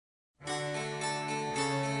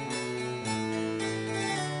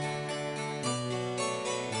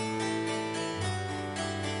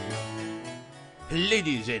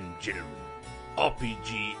Ladies and gentlemen,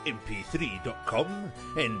 RPGMP3.com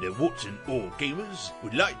and the Watson All Gamers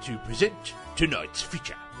would like to present tonight's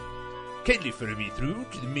feature. Kindly follow me through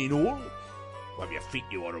to the main hall. Wipe your feet,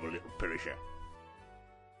 you horrible little perisher.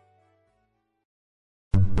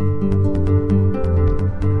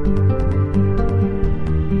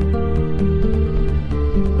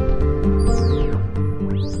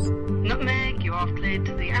 Nutmeg, you are cleared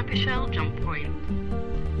to the Apichel jump point.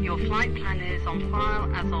 Your flight plan is on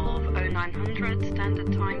file as of 0900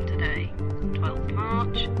 standard time today, 12th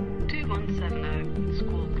March, 2170,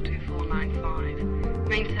 squawk 2495.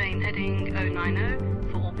 Maintain heading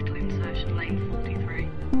 090 for orbital insertion lane 43.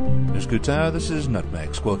 Nusku Tower, this is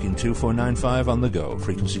Nutmeg, squawking 2495 on the go.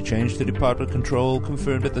 Frequency change to department control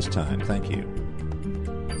confirmed at this time. Thank you.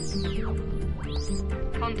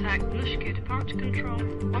 Contact Nushku Departure Control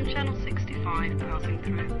on channel 65, passing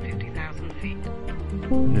through 50,000 feet.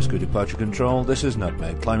 Nusku Departure Control, this is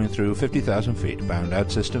Nutmeg, climbing through 50,000 feet. Bound out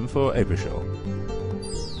system for Aprishal.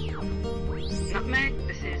 Nutmeg,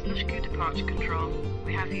 this is Nushku Departure Control.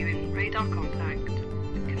 We have you in radar contact.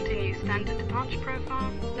 Continue standard departure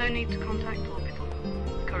profile. No need to contact orbital.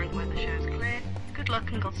 Current weather shows clear. Good luck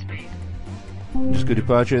and Godspeed. Nusku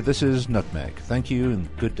Departure, this is Nutmeg. Thank you and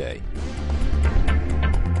good day.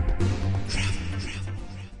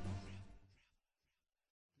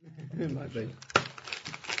 It might be.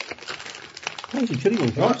 Crazy chilly one,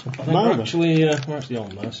 Right, I right? think we're actually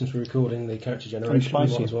on now since we're recording the character generation. Very We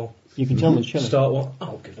spicy. might as well You can tell it's chilly. start while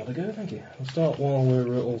I'll give that a go. Thank you. I'll start while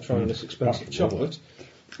we're all trying this expensive chocolate.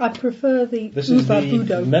 I prefer the This is Uva the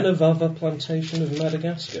Budo, Menavava plantation of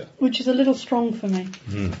Madagascar. which is a little strong for me. I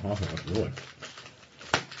think that's good.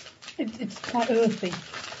 It's quite earthy.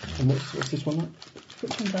 And what's this one like?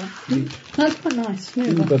 Which one's that? That's quite nice. Uva.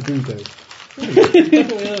 Uva Budo.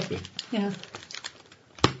 Definitely earthy. Yeah.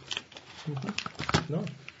 No.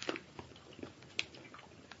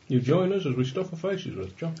 You join us as we stuff our faces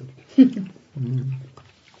with chocolate. Don't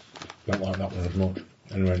like that one as much.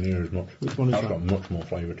 Anywhere near as much. Which one is That's that? got much more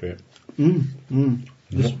flavour to it.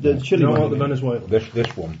 The chilly No, one. like the Venezuela.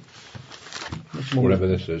 This one, That's more whatever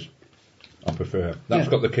this is, I prefer. That's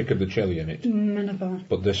Yeah. got the kick of the chili in it, Menava.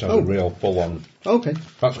 but this has Oh. a real full-on. Okay.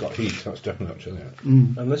 That's got heat. That's definitely got chili in it.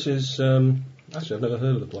 And this is actually I've never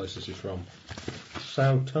heard of the place this is from.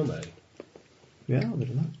 Sao Tome. Yeah, I'll do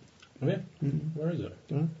that. Oh yeah. Where is it?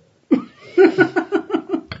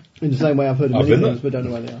 In the same way I've heard of I've many been things, but don't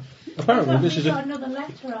know where they are. Apparently this is got a another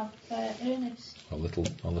letter off Ernest. A little.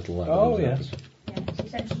 Oh, yes. Yeah, he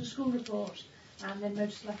sent us a school report and then wrote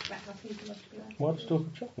us a letter back off people love to be there. why does talk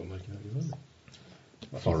of chocolate making any money?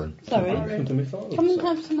 Foreign. Sorry. Something to me thought Come of. and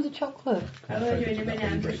have some of the chocolate. I will do in a minute,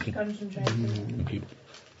 I'm just Breaking. concentrating. Thank you.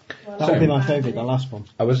 That would be my favourite, the last one.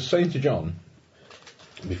 I was saying to John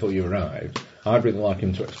before you arrived, I'd really like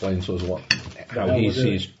him to explain to us how hell he we're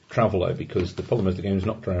doing. sees Traveller, because the problem is the game's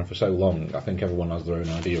knocked around for so long. I think everyone has their own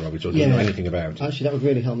idea of it, or doesn't know anything about it. Actually, that would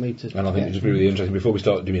really help me to. And I think it'd just be really interesting before we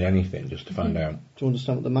start doing anything, just to find out. To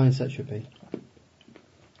understand what the mindset should be.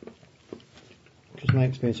 Because my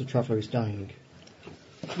experience of Traveller is dying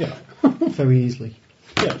Yeah. very easily.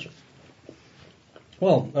 Yes.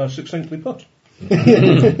 Well, succinctly put.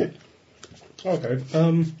 Okay. Very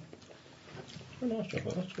nice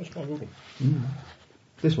chocolate. That's quite good.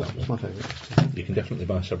 This one is my favourite. You can definitely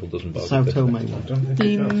buy several dozen bars. Sao of this. Tome I one. don't think The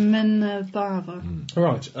you shall. Menavava. All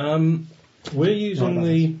right. We're using Right,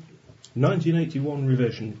 the 1981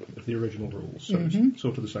 revision of the original rules, so it's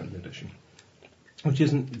sort of the second edition, which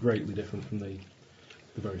isn't greatly different from the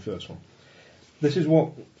very first one. This is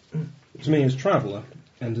what, to me, is Traveller,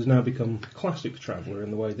 and has now become classic Traveller in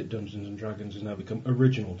the way that Dungeons and Dragons has now become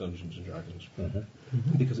original Dungeons and Dragons,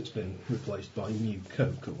 because it's been replaced by New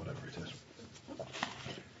Coke or whatever it is.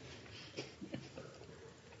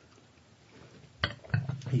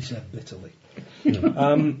 He said bitterly.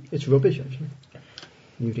 It's rubbish, actually.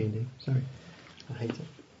 New D&D. Sorry. I hate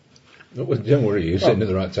it. Don't worry, you're sitting at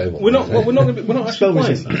the right table. We're not actually Spell playing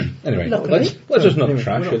resistant. that. Anyway, Luckily. let's just not Anyway,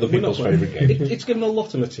 trash other We're not people's playing. favourite games. It's given a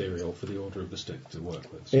lot of material for the Order of the Stick to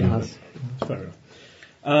work with. So It has. It's fair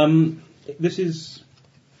enough. This is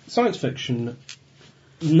science fiction,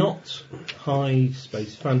 not high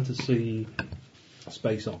space fantasy,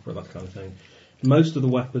 space opera, that kind of thing. Most of the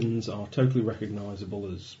weapons are totally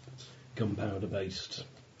recognisable as gunpowder-based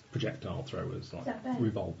projectile throwers, like that Ben?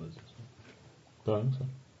 revolvers. Don't so.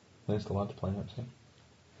 They're still allowed to play next time.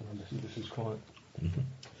 And this is quite.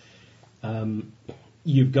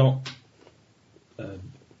 You've got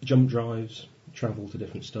jump drives, travel to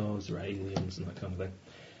different stars, there are aliens and that kind of thing.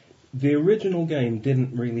 The original game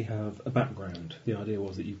didn't really have a background. The idea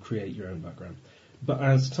was that you create your own background. But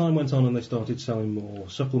as time went on and they started selling more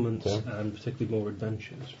supplements Yeah. and particularly more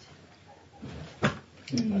adventures, That's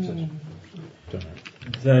it. Don't know.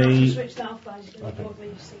 they Switch that off, guys. You're Okay.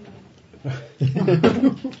 probably seeing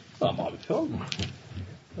That might be fun.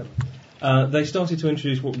 they started to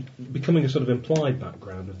introduce what becoming a sort of implied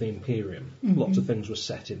background of the Imperium. Lots of things were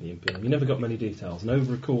set in the Imperium. You never got many details, and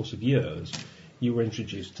over a course of years, you were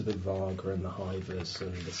introduced to the Varga and the Hivers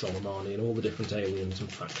and the Solomani and all the different aliens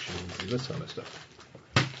and factions and this kind of stuff.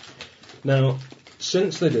 Now,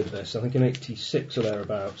 since they did this, I think in '86 or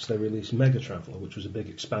thereabouts, they released Mega Traveller, which was a big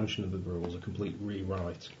expansion of the rules, a complete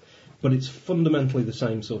rewrite. But it's fundamentally the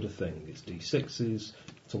same sort of thing. It's D6s,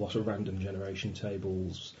 it's a lot of random generation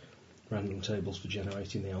tables, random tables for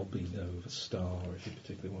generating the albedo of a star, if you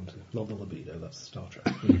particularly want to. Not the libido, that's the Star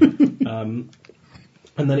Trek.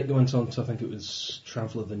 And then it went on to, I think it was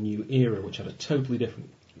Traveller the New Era, which had a totally different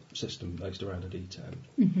system based around a D10.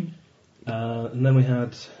 And then we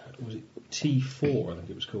had, was it T4, I think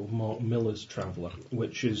it was called, Mark Miller's Traveller,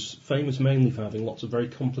 which is famous mainly for having lots of very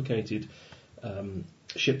complicated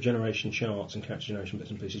ship generation charts and character generation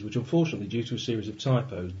bits and pieces, which unfortunately, due to a series of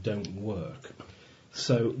typos, don't work.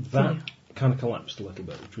 So that kind of collapsed a little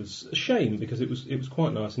bit, which was a shame because it was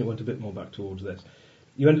quite nice and it went a bit more back towards this.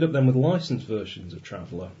 You ended up then with licensed versions of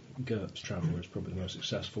Traveller. GURPS Traveller is probably the most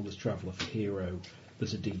successful. There's Traveller for Hero.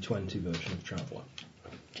 There's a D20 version of Traveller.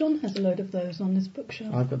 John has a load of those on his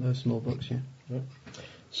bookshelf. I've got those small books, yeah.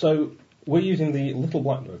 So we're using the little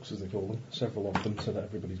black books, as they call them, several of them, so that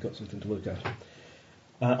everybody's got something to look at.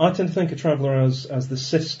 I tend to think of Traveller as the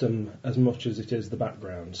system as much as it is the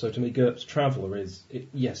background. So to me, GURPS Traveller is,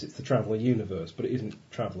 yes, it's the Traveller universe, but it isn't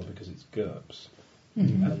Traveller because it's GURPS.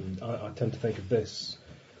 And I tend to think of this,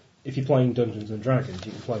 if you're playing Dungeons and Dragons,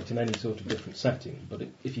 you can play it in any sort of different setting, but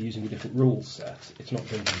if you're using a different rules set, it's not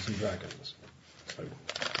Dungeons and Dragons. So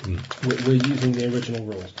we're using the original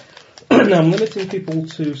rules. Now I'm limiting people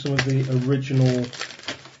to some of the original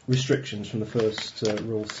restrictions from the first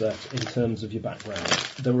rule set in terms of your background.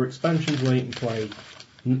 There were expansions where you can play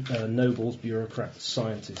nobles, bureaucrats,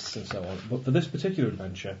 scientists and so on, but for this particular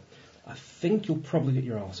adventure, I think you'll probably get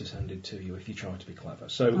your arses handed to you if you try to be clever.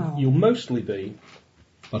 So you'll mostly be...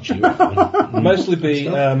 Not you. Mostly be...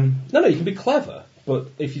 no, you can be clever, but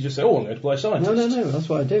if you just say, I'm going to play scientist... No, that's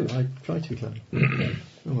what I do. I try to be clever.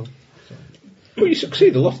 Oh, well. Well, you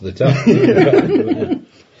succeed a lot of the time.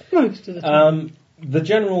 Most of the time. The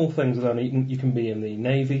general things are then you can be in the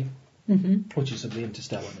Navy, which is the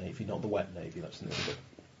interstellar Navy, not the wet Navy, that's the name of it.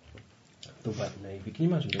 The wet Navy. Can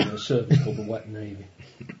you imagine doing a service called the wet Navy?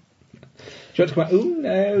 Do you want to come out? Oh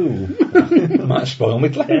no! Might spoil my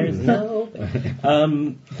plans.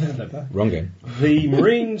 Wrong game. The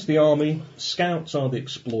Marines, the Army, Scouts are the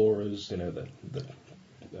explorers, the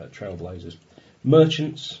trailblazers.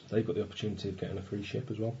 Merchants, they've got the opportunity of getting a free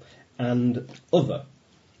ship as well. And other.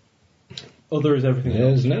 Other is everything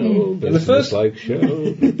else. There's no business like show.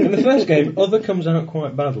 In the first game, other comes out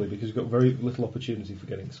quite badly because you've got very little opportunity for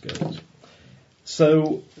getting skills.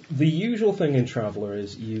 So the usual thing in Traveller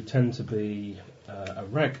is you tend to be a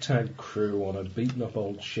ragtag crew on a beaten up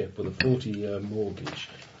old ship with a 40-year mortgage,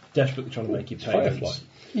 desperately trying to make your payments. Firefly.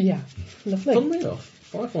 Yeah, lovely. Funnily enough,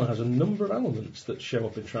 Firefly has a number of elements that show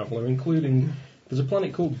up in Traveller, including there's a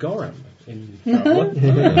planet called Goram in Traveller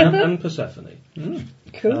and Persephone.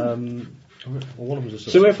 Cool. Well, one of them was a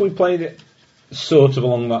So if we played it sort of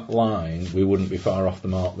along that line, we wouldn't be far off the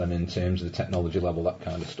mark then in terms of the technology level, that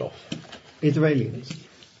kind of stuff. Is there aliens?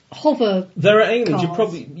 Hover. There are aliens.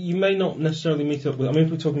 Cars. You may not necessarily meet up with. I mean, if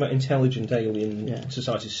we're talking about intelligent alien Yeah.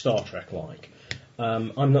 societies, Star Trek like.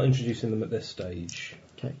 I'm not introducing them at this stage.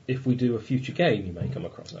 Okay. If we do a future game, you may come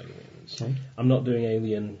across aliens. Okay. I'm not doing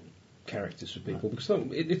alien characters for people because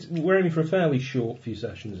we're aiming for a fairly short few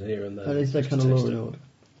sessions here and there. And is there kind of law and order?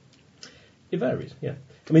 It varies, yeah.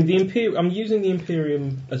 I mean, I'm using the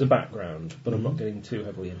Imperium as a background, but I'm not getting too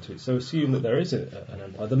heavily into it. So assume that there is an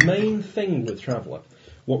empire. The main thing with Traveller,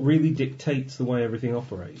 what really dictates the way everything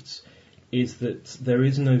operates, is that there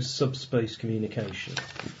is no subspace communication.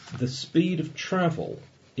 The speed of travel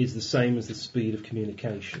is the same as the speed of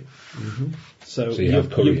communication. So you have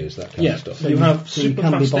couriers, that kind of stuff. So you have so you super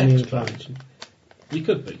can be fast bombing the experts. clouds. You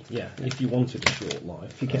could be, yeah, if you wanted a short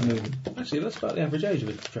life. If you kept moving. Actually, that's about the average age of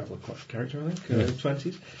a Traveller character, I think,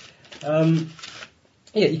 20s.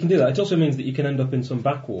 Yeah, you can do that. It also means that you can end up in some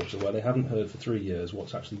backwater where they haven't heard for 3 years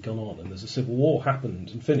what's actually gone on, and there's a civil war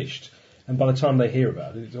happened and finished, and by the time they hear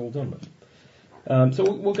about it, it's all done with. So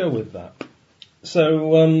we'll go with that.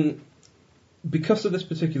 So because of this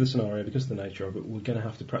particular scenario, because of the nature of it, we're going to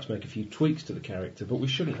have to perhaps make a few tweaks to the character, but we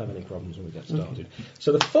shouldn't have any problems when we get started.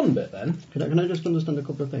 So the fun bit then... Can I just understand a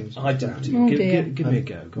couple of things? I doubt it. Oh, Give dear. me a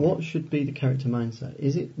go. Go on. What should be the character mindset?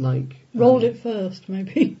 Is it like... Rolled it first,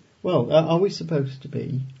 maybe. Well, are we supposed to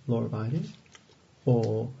be law-abiding?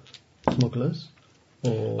 Or smugglers?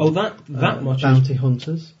 Or that much bounty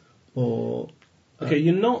hunters? Or... Okay,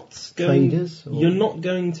 you're not going. traders, or- You're not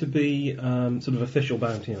going to be sort of official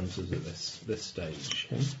bounty hunters at this stage,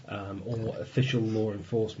 or official law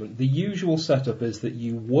enforcement. The usual setup is that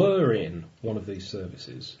you were in one of these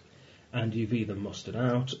services, and you've either mustered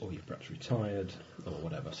out, or you've perhaps retired, or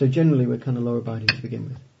whatever. So generally we're kind of law-abiding to begin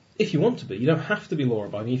with. If you want to be, you don't have to be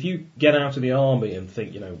law-abiding. If you get out of the army and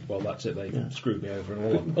think, well, that's it, they screwed me over,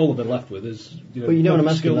 and all I've been left with is, But you know what I'm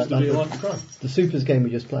asking, skills to like be a life of crime. The Supers game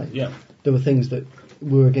we just played, Yeah. there were things that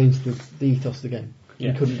were against the ethos of the game.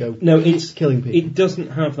 Yeah. You couldn't go it's killing people. It doesn't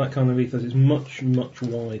have that kind of ethos. It's much, much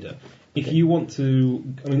wider. If you want to,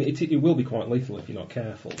 it will be quite lethal if you're not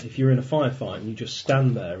careful. If you're in a firefight and you just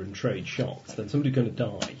stand there and trade shots, then somebody's going to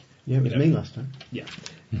die. Yeah, it was me last time. Yeah.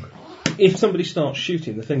 If somebody starts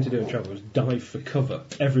shooting, the thing to do in travel is dive for cover.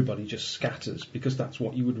 Everybody just scatters because that's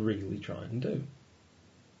what you would really try and do.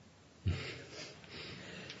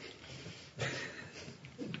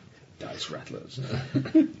 Dice rattlers.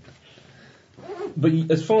 But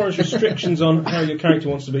as far as restrictions on how your character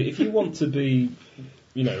wants to be, if you want to be,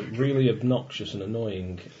 really obnoxious and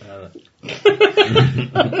annoying,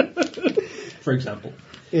 for example,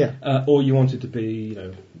 or you wanted to be,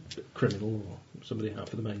 criminal or somebody out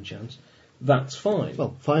for the main chance, that's fine.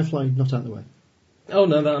 Well, Firefly, not out of the way. Oh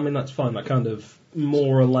no, that's fine. That kind of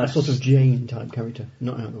more or less A sort of Jane type character,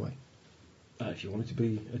 not out of the way. if you wanted to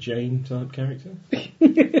be a Jane type character,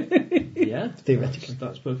 yeah, Theoretically.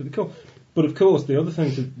 that's perfectly cool. But of course, the other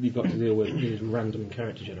thing you've got to deal with is random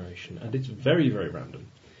character generation, and it's very, very random.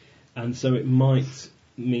 And so it might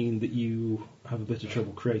mean that you have a bit of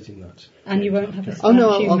trouble creating that. And you won't have a Oh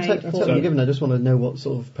no, statue I'll made take for it you. given. I just want to know what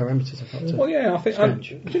sort of parameters I've got to. Well, yeah, I think. Scratch.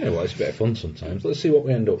 Do you know what? It's a bit of fun sometimes. Let's see what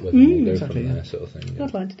we end up with, and we'll go exactly, from yeah. there, sort of thing.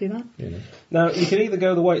 I'd like to do that. Now, you can either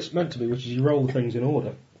go the way it's meant to be, which is you roll the things in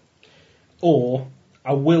order, or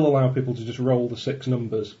I will allow people to just roll the 6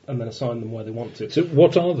 numbers and then assign them where they want to. So,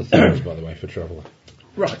 what are the things, by the way, for Traveller?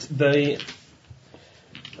 Right, they...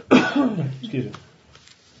 Excuse me.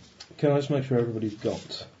 Can I just make sure everybody's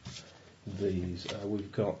got these?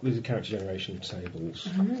 These are character generation tables.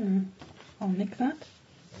 I'll nick that.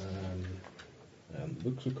 And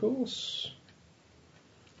books, of course.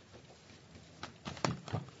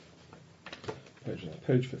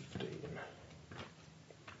 Page 15.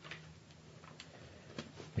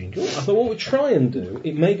 Angel? I thought what we try and do,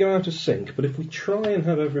 it may go out of sync, but if we try and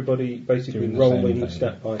have everybody basically Doing the same rolling thing.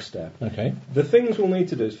 step by step, Okay. the things we'll need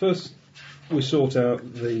to do is first we sort out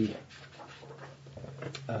the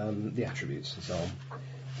attributes and so on,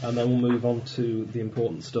 and then we'll move on to the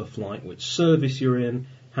important stuff like which service you're in,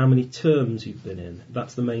 how many terms you've been in.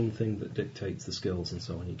 That's the main thing that dictates the skills and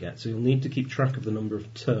so on you get. So you'll need to keep track of the number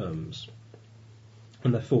of terms,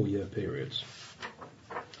 and they're 4-year periods.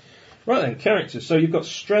 Right then, characters. So you've got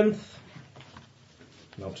strength.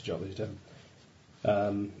 Not to jot these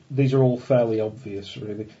down. These are all fairly obvious,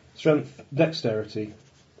 really. Strength, dexterity,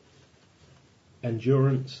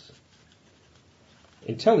 endurance,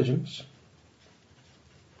 intelligence,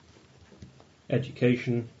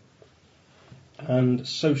 education, and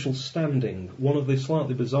social standing. One of the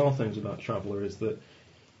slightly bizarre things about Traveller is that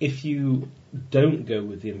if you don't go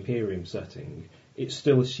with the Imperium setting, it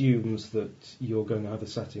still assumes that you're going to have a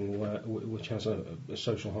setting which has a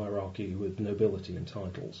social hierarchy with nobility and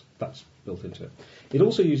titles. That's built into it. It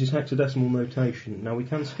also uses hexadecimal notation. Now, we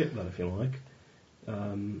can skip that if you like.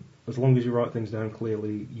 As long as you write things down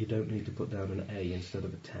clearly, you don't need to put down an A instead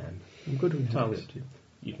of a 10. I'm good with Entirely hex. up to you.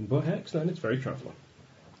 You can put hex, then it's very Traveller.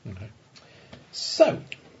 Okay. So,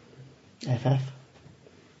 FF.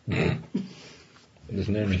 There's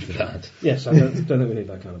no need for that. yes, I don't think we need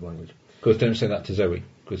that kind of language. Of course, don't say that to Zoe,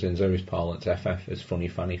 because in Zoe's parlance, FF is funny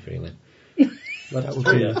fanny feeling. That's would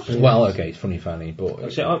true, be- yeah. Well, okay, it's funny fanny, but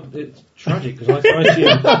Actually, it's tragic because I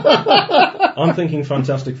assume I'm thinking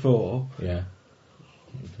Fantastic Four. yeah.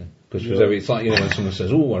 Because for Zoe, it's like when someone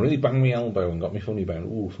says, "Oh, I really banged my elbow and got me funny bone."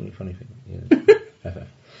 Oh, funny feeling. Yeah. FF.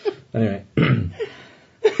 Anyway,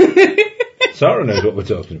 Sarah knows what we're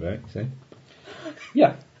talking about. See?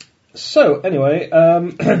 Yeah. So anyway,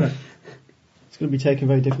 It's going to be taken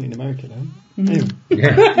very differently in America, though. Anyway,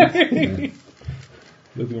 Yeah.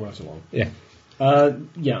 moving right along. Yeah.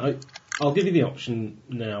 I'll give you the option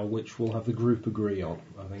now, which we'll have the group agree on.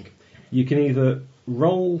 I think You can either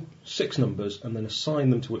roll 6 numbers and then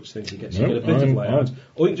assign them to which things you get. So you No, get a bit of I'm- layout,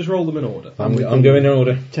 or you can just roll them in order. I'm going in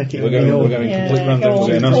order. Take it We're in going, the we're order. going Yeah, complete go random.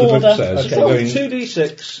 on, As the order. book says. Okay, We're going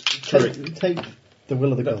 2d6. Take the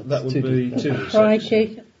will of the gods. That would Two be d- 2d6.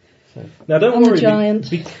 Crikey. Now don't I'm a worry, giant.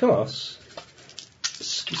 because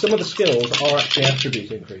some of the skills are actually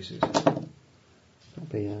attribute increases. That'll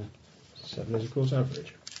be 7 is of course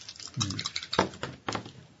average.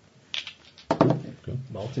 Cool.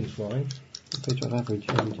 Martin's flying. a page of average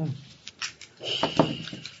every time.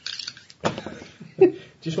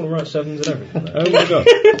 Just want to write 7s and everything there. Oh my god.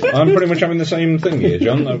 I'm pretty much having the same thing here,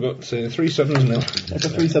 John. I've got 3 7s now. That's a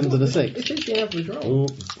 3 7s and a 6. It is the average roll.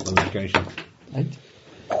 Oh, qualification. 8.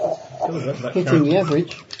 That Hitting counts. the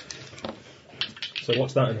average. So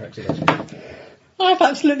what's that in hexadecimal? I have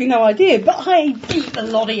absolutely no idea, but I beat the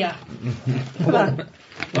lot of you. I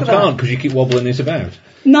can't because you keep wobbling this about.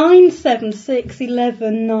 9, 7, 6,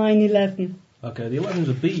 11, 9, 11. Okay, the 11s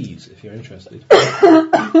are B's if you're interested.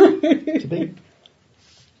 To be.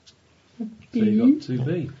 So you've got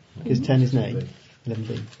 2B. Because 10 is an 8.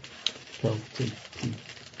 11B. 12, 2,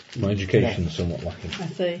 2. My education's somewhat lacking. I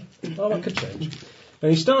see. Oh, that could change. Now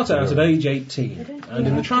you start out at age 18, and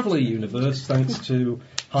in the Traveller universe, thanks to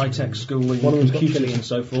high-tech schooling, One of them's got computing chili. and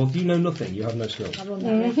so forth, you know nothing, you have no skills. I run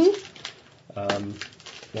that Mm-hmm.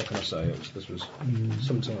 What can I say? This was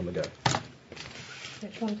some time ago.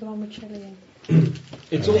 Which one's the one with chili in?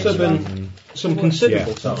 It's also been some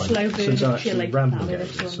considerable time Slow burn since I actually chili. ran the That'll be game,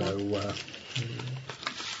 this one, so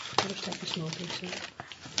I'll just take a small piece of it.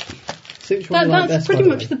 See which one you like That's best, pretty by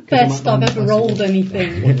much the the way, 'cause I best might- I've I ever might rolled see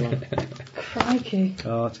anything. what you like. Crikey. it's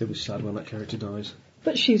going to be sad when that character dies.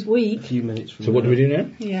 But she's A weak. few minutes from So what do we do now?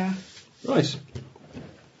 Yeah. Right.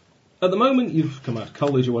 At the moment you've come out of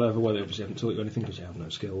college or whatever, where they obviously haven't taught you anything because you have no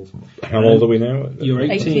skills. How old are we now? You're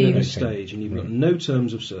 18 at 18. this stage and you've got no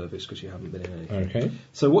terms of service because you haven't been in any. Okay.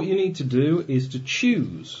 So what you need to do is to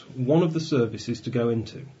choose one of the services to go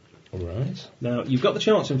into. Alright. Now, you've got the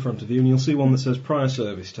charts in front of you and you'll see one that says prior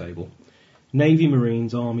service table. Navy,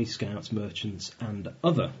 Marines, Army, Scouts, Merchants and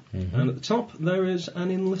other. And at the top there is an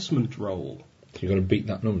enlistment role. So you've got to beat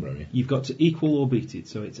that number, have you? You've got to equal or beat it,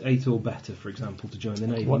 so it's 8 or better, for example, to join the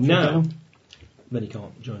Navy. What's it Now, down? then you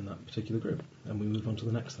can't join that particular group. And we move on to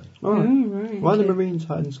the next thing. Alright. Oh, right. Why are the okay. Marines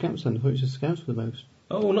higher than Scouts then? I thought it was just Scouts were the most.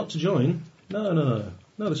 Oh, not to join? No,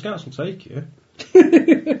 the Scouts will take you.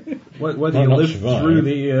 Whether Might you not live survive. through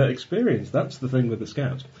the experience, that's the thing with the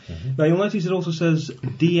Scouts. Now you'll notice it also says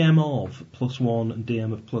DM of +1 and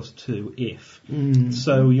DM of +2 if.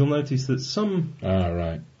 So you'll notice that some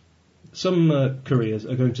Right. careers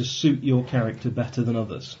are going to suit your character better than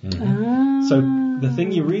others. Ah. So the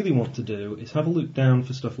thing you really want to do is have a look down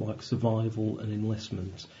for stuff like survival and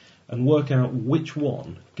enlistment and work out which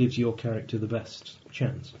one gives your character the best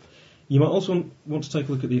chance. You might also want to take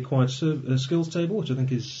a look at the acquired skills table, which I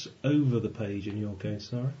think is over the page in your case,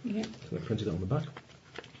 Sarah. Yeah. So I printed it on the back.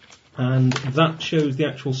 And that shows the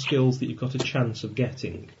actual skills that you've got a chance of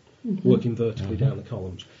getting, working vertically down the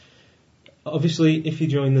columns. Obviously, if you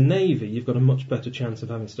join the Navy, you've got a much better chance of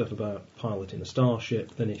having stuff about piloting a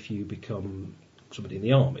starship than if you become somebody in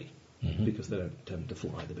the Army, because they don't tend to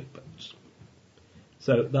fly the big boats.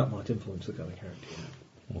 So that might influence the kind of character you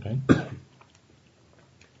have. Okay.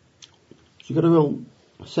 So you've got to roll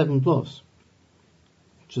 7+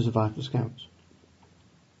 to survive the Scouts.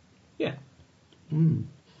 Yeah.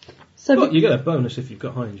 So But you get a bonus if you've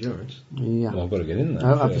got high endurance. Yeah. Well, I've got to get in there. I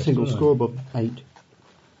have a first, single haven't I? score above 8.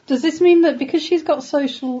 does this mean that because she's got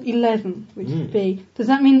social 11, which is B, does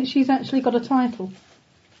that mean that she's actually got a title?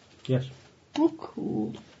 Yes. Oh,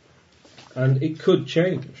 cool. And it could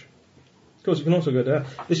change. Of course, you can also go down.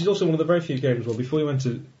 This is also one of the very few games where before you went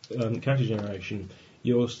to character generation,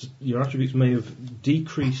 your attributes may have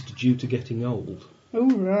decreased due to getting old. Oh,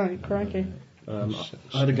 right, crikey. I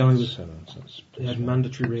had a guy with Seven, so that's he had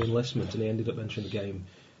mandatory re-enlistment and he ended up entering the game.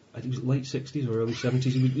 I think it was late 60s or early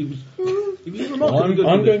 70s. He was Well, remarkably good.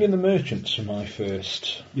 I'm with going it. in the Merchants for my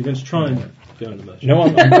first. You're going to try and go in the merchant. No,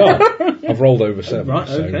 I'm not. I've rolled over 7. Right,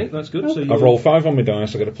 so okay, that's good. So I've rolled 5 on my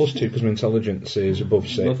dice. I get a +2 because my intelligence is above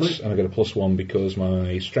 6, Lovely. and I get a +1 because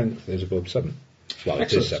my strength is above 7. Well,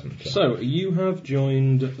 it is 7. So you have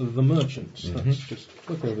joined the merchants. Let's just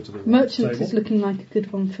flip over to the right Merchants table. is looking like a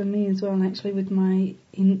good one for me as well, actually, with my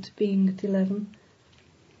int being at 11.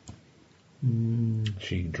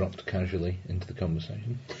 She dropped casually into the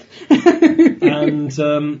conversation. And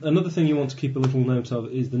another thing you want to keep a little note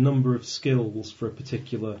of is the number of skills for a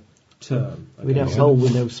particular term. We don't Okay, hold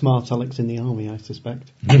with no smart Alex in the army, I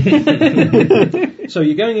suspect. so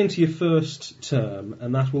you're going into your first term,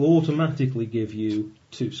 and that will automatically give you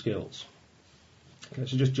 2 skills. Okay,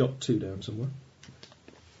 so just jot 2 down somewhere.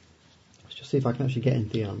 Let's just see if I can actually get into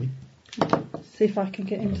the army. See if I can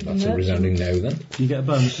get into the That's a resounding merchant. no then. Do you get a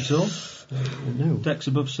bonus at all? No. Dex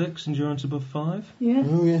above 6, endurance above 5. Yeah.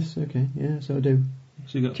 Oh, yes, okay. Yeah, so I do.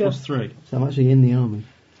 So you get Just- +3. So I'm actually in the army.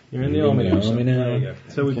 You're in the You're army in the now. army now. There you go.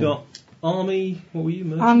 So we've Okay. got army. What were you,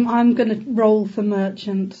 merchant? I'm going to roll for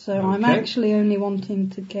merchant, so I'm Okay. actually only wanting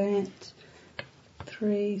to get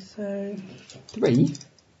 3, so 3?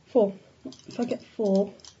 4. If I get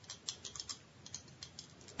 4.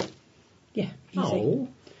 Yeah, easy. Oh.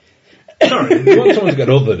 Sorry. You want someone to get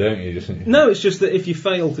other, don't you? Just, No, it's just that if you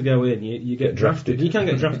fail to go in, you get Get drafted. drafted. You can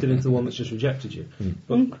get drafted into the one that's just rejected you.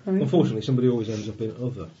 But Okay. unfortunately, somebody always ends up in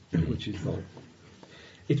other, which is fine.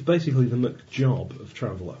 It's basically the McJob of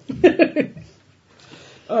Traveller.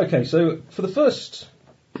 Okay, so for the first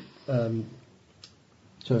term,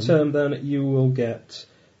 then you will get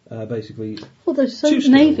basically. Although so 2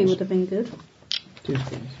 Navy skills. would have been good. 2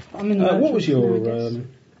 skills. I'm in the What was merchant now, I guess.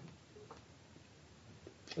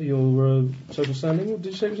 your social standing? What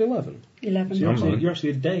did you say it was 11? 11. So you're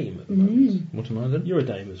actually a dame at the moment. what am I then? You're a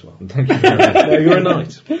dame as well. Thank you very much. No, you're a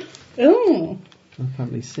knight. Oh,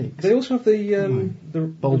 Apparently 6. They also have the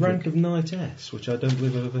Baldric. rank of Knight S, which I don't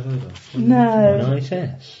believe I've ever heard of. no. Nice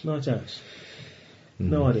S. Knight S.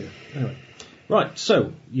 No idea. Anyway. Right,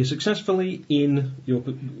 so you're successfully in your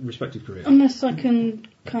respective career. Unless I can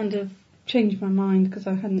kind of change my mind because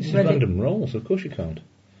I hadn't It's read it. random rolls, of course you can't.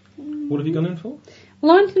 What have you gone in for?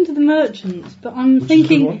 Well, I'm into the merchants, but I'm Which is a good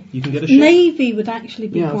thinking one. You can get a ship. Navy would actually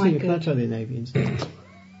be Yeah, I was quite thinking good. Plateau Navy instead.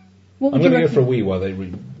 What I'm would you going to go for a reckon? wee while they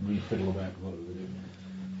refiddle about what we're doing.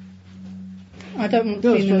 I don't want to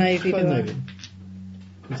No, be in the it's Navy, do Plateau I? Navy.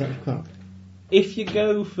 Is that crap? If you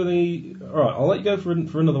go for the... Alright, I'll let you go for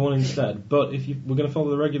another one instead, but we're going to follow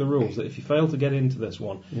the regular rules that if you fail to get into this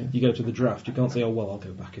one, Yeah. you go to the draft. You can't say, oh, well, I'll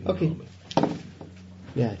go back in the Okay. army.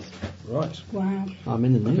 Yes. Right. Wow. I'm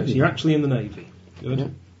in the Navy. Okay, so you're actually in the Navy. Good.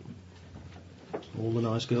 Yeah. All the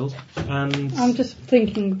nice girls. And I'm just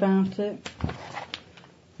thinking about it.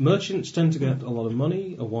 merchants tend to get a lot of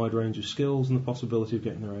money, a wide range of skills, and the possibility of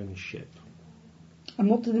getting their own ship. And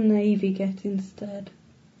what do the Navy get instead?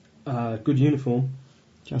 Good uniform.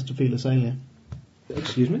 Just to feel a sailor.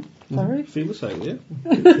 Excuse me? Sorry? Feel a sail, yeah?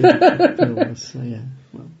 Yeah.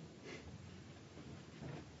 Well,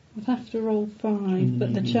 I'd have to roll 5,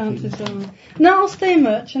 but the Mm, chances are... No, I'll stay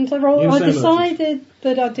merchant. I You'll stay decided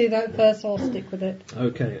that I'd do that first, so I'll stick with it.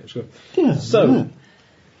 Okay, let's go. yeah. So,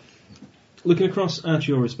 looking across at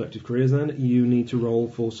your respective careers then, you need to roll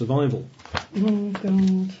for survival. Oh,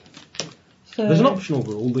 God. So, There's an optional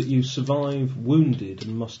rule that you survive wounded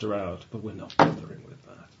and muster out, but we're not bothering with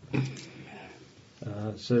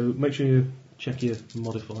that. So make sure you check your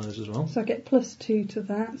modifiers as well. So I get +2 to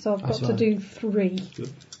that, so I've got That's to right. do 3.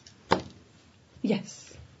 Good.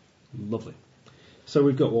 Yes. Lovely. So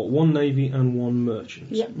we've got, 1 navy and 1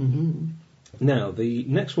 merchant. Yep. Mm-hmm. Now, the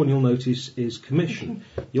next one you'll notice is commission.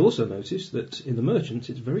 You'll also notice that in the merchant,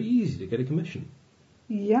 it's very easy to get a commission.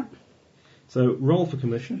 Yep. So roll for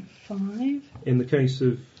commission. 5. In the case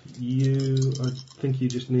of you, I think you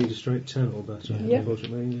just need a straight 10 or better, Yep.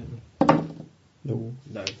 unfortunately. No.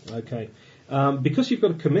 No, okay. Because you've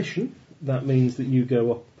got a commission, that means that you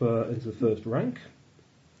go up into the first rank,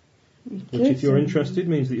 which, if you're interested,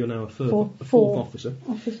 means that you're now a fourth officer.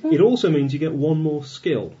 Officer. It also means you get 1 more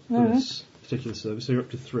skill for Alright. this particular service, so you're up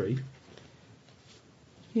to 3.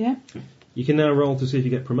 Yeah. You can now roll to see if you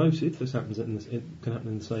get promoted. This happens it can happen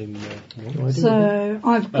in the same one. Oh, I didn't So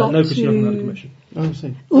I've got No, because you haven't had a to... commission. Oh, I see.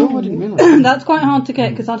 Ooh. Oh, I didn't realise. That's quite hard to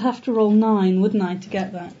get because I'd have to roll 9, wouldn't I, to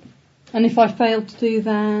get that? And if I failed to do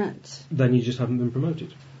that, Then you just haven't been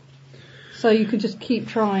promoted. so you could just keep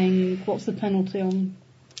trying. What's the penalty on?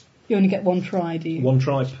 You only get 1 try, do you? 1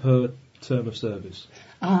 try per term of service.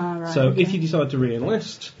 Ah, right. So okay. if you decide to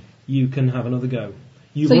re-enlist, you can have another go.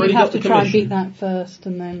 You've so already you have got the to try and commission. beat that first,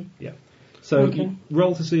 and then Yeah. So Okay. you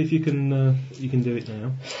roll to see if you can do it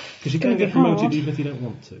now, because you gonna can get be promoted hard. even if you don't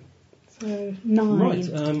want to. so 9.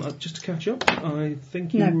 Right. Just to catch up, I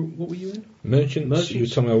think you. No. What were you in? Merchants, you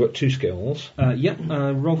told me I've got 2 skills. Yeah.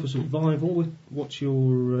 Roll for survival. What's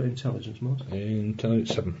your intelligence, Mark?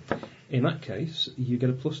 Intelligence 7. In that case, you get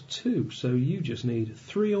a +2, so you just need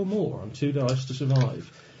 3 or more on 2 dice to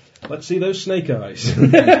survive. Let's see those snake eyes.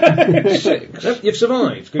 6. Yep, you've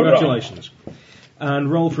survived. Congratulations.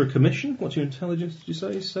 And roll for a commission. What's your intelligence, did you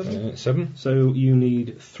say? 7? 7. So you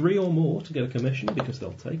need 3 or more to get a commission, because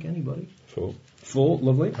they'll take anybody. 4. 4,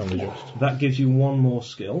 lovely. Only just. That gives you 1 more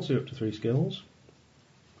skill, so you're up to 3 skills.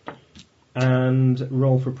 And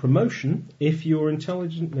roll for promotion. If you're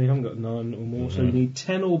intelligent, no, you haven't got 9 or more, so you need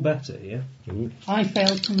 10 or better here. Ooh. I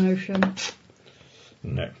failed promotion.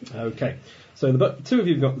 No. Okay. So the two of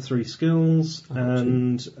you have got the 3 skills,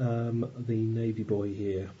 and the Navy boy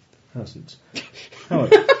here hasn't.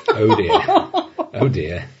 However, Oh dear. Oh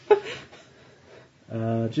dear.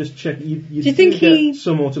 just check. You Do you think get he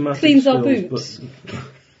some automatic cleans our skills, boots?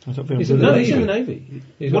 I don't feel He's good in the No, about he's it. in the Navy.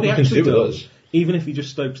 He's What got he nothing to actually do with does, us. even if he just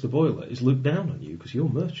stokes the boiler, is look down on you because you're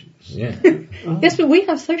merchants. Yeah. Yes, but we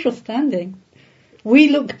have social standing. We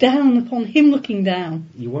look down upon him looking down.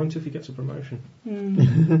 You won't if he gets a promotion.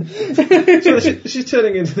 Mm. So this is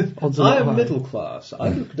turning into, Odds are I not am high. middle class, I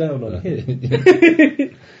look down on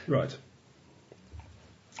him. Right.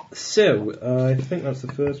 So, I think that's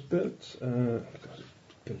the first bit. God,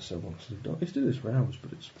 it's been so long since I've done. I used to do this for hours,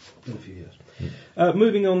 but it's been a few years.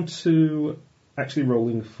 Moving on to actually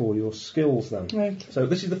rolling for your skills then. Right. So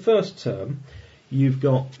this is the first term. You've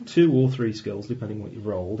got 2 or 3 skills, depending what you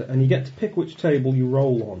rolled, and you get to pick which table you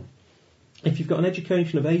roll on. If you've got an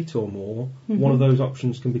education of 8 or more, one of those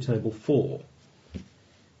options can be table 4.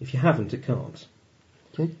 If you haven't, it can't.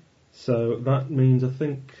 Okay. So that means I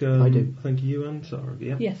think I do. I think you and Sarah,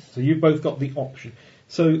 yeah. Yes. So you've both got the option.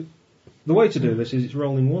 So the way to do this is it's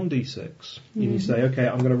rolling 1d6, and you say, okay,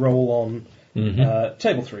 I'm going to roll on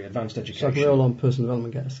table 3, advanced So I can education. roll on personal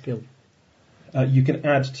development, get a skill. You can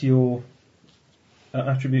add to your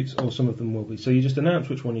attributes, or some of them will be. So you just announce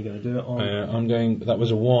which one you're going to do it on. I'm going. That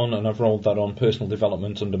was a 1, and I've rolled that on personal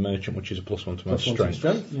development under merchant, which is a +1 to my Plus 1 to strength.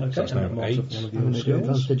 strength. Yeah. Okay, So that's and now that marks up 8. one of I'm your going to do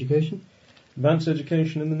advanced skills. education. Advanced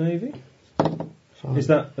education in the Navy. 5. Is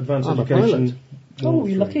that advanced I'm a education? Oh, one,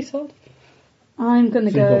 you 3? lucky sod. I'm going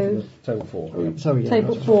to So you've gone for go the table 4. Oh, yeah. sorry, yeah,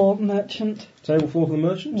 table that's 4, merchant. Table 4 for the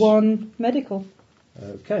merchants. 1, medical.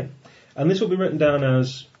 Okay. And this will be written down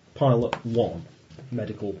as pilot 1,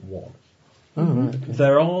 medical 1. fine. Oh, right, okay.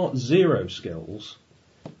 There are 0 skills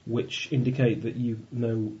which indicate that you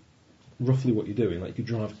know roughly what you're doing, like you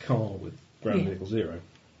drive a car with ground Yeah. vehicle 0,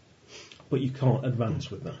 but you can't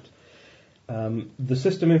advance with that. The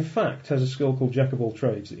system, in fact, has a skill called Jack of all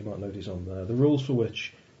trades that you might notice on there, the rules for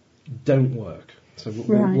which don't work. So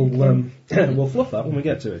Right, we'll fluff that when we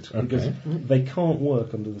get to it, because Okay. they can't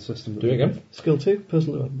work under the system. That Do it we again. have. Skill 2,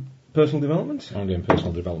 personal development. Personal development. I'm doing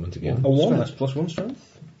personal development again. A 1, Strength. that's plus 1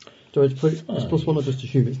 strength. Do I just put it as +1 or just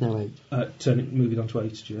assume it's now 8? Move it on to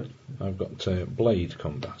 8, Stuart. I've got blade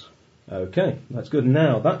combat. Okay, that's good.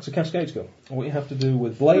 Now, that's a cascade skill. What you have to do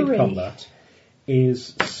with blade 3. combat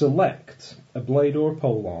is select a blade or a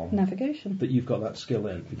polearm Navigation. that you've got that skill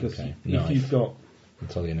in. Because Okay, if knife. you've got... I'll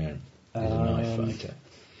tell you now. He's a knife fighter.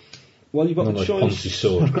 Well, you've got Not the like choice. Ponzi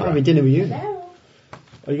sword I'm crap. having dinner with you. Hello.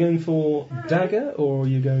 Are you going for dagger or are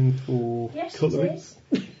you going for... Yes, Cutlery? it is.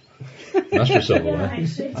 That's your silverware.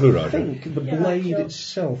 Yeah, Blue I Rider. think the Yeah, blade sure.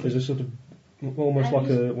 itself is a sort of... Almost like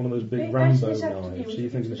one of those big Bit Rambo nice this afternoon, knives. So we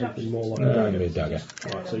you're thinking took of the something more like options. a I'm dagger. going to dagger.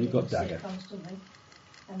 Right, so you've got Sick dagger. constantly,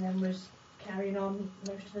 and then was carrying on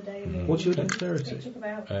most of the day. What's your dexterity? It took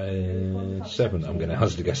about 7. I'm going to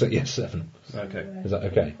hazard a guess at yes, 7. Okay. Is that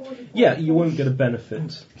okay? Yeah, you won't get a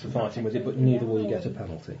benefit for fighting with it, but neither will you get a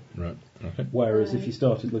penalty. Right. Okay. Whereas if you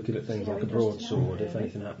started looking at things like a broadsword, if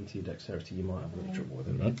anything happened to your dexterity, you might have a little trouble with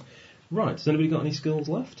it. Right. Right, has anybody got any skills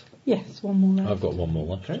left? Yes, one more left. I've got 1 more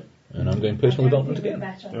left. Okay. And I'm going personal development again.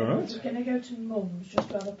 All right. We're going to go to Mum's just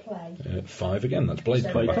to have a play. 5 again. That's blade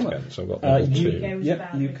So- combat combat. again. So I've got level 2.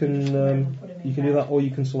 You can do that, or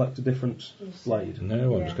you can select a different blade.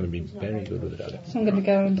 No, I'm just going to be very good with the dagger. So I'm going to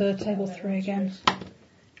go under table 3 again.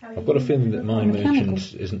 I've got a feeling that my Mechanical.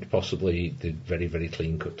 merchant isn't possibly the very, very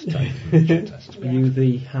clean cut type merchant test. Are you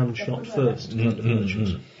the hand shot first kind of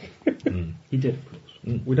merchant? He did, of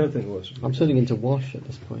course. We don't think worse. I'm turning into Wash at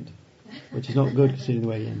this point, which is not good considering the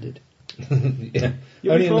way he ended. Yeah.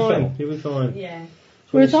 You'll Only be in the fine. film. You'll be fine. Yeah.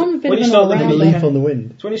 Whereas I'm a bit When of you an start looking Like a at all-rounder. leaf on the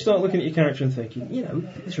wind. So when you start looking at your character and thinking, you know,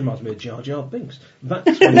 this reminds me of Jar Jar Binks,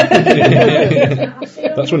 that's when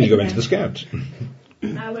That's when you go into the scouts.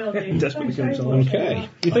 I will do. Desperately Thanks comes very along. much. Okay.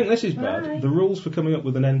 You think this is bad? Bye. The rules for coming up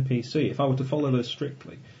with an NPC, if I were to follow those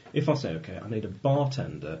strictly, if I say, okay, I need a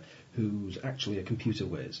bartender who's actually a computer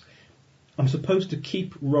whiz, I'm supposed to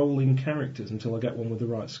keep rolling characters until I get one with the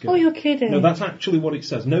right skill. Oh, you're kidding. No, that's actually what it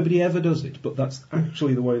says. Nobody ever does it, but that's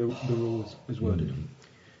actually the way the rule is worded.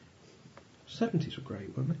 70s were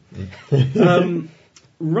great, weren't they?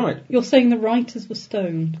 Right. You're saying the writers were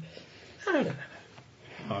stoned.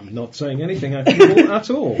 I'm not saying anything actionable at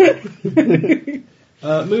all.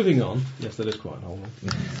 Moving on. Yes, that is quite an old one.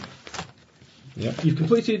 Yep. You've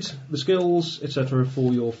completed the skills, etc.,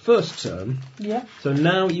 for your first term. Yeah. So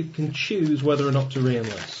now you can choose whether or not to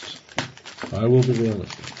re-enlist. I will be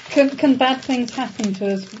realistic. Can bad things happen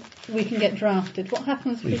to us we can get drafted. What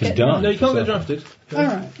happens if You we can get die. drafted? No, you can't get So- drafted.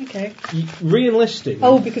 Alright, okay. Re-enlisting.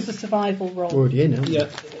 Oh, because of survival role. We're already in, aren't we? Yeah,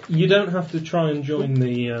 you don't have to try and join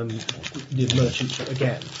the merchants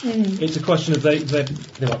again. It's a question of they might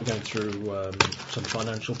be going through some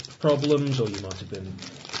financial problems, or you might have been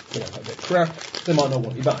a bit crap. They might not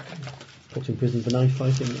want you back. Put in prison for knife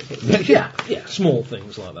fighting. Yeah, small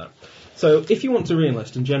things like that. So if you want to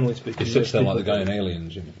re-enlist, and generally speaking, He sits there like the people- guy in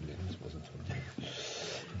Aliens.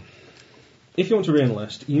 If you want to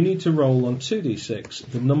re-enlist, you need to roll on 2d6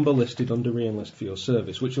 the number listed under re-enlist for your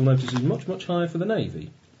service, which you'll notice is much, much higher for the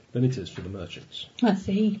Navy than it is for the merchants. I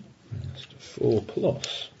see.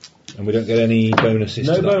 4+. And we don't get any bonuses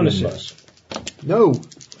No to that bonuses. No!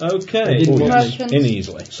 Okay. They didn't want Merchants. number. In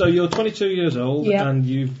easily. So you're 22 years old Yeah. and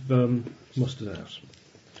you've mustered out.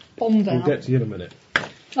 Bombed We'll out. get to you in a minute.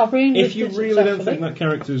 I've re-enlisted If you really don't successfully. think that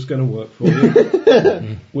character is going to work for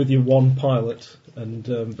you, with your one pilot and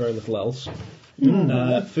very little else,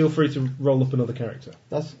 feel free to roll up another character.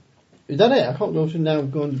 Is that it? I can't go to now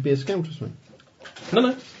go and be a scout or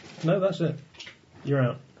something. No, that's it. You're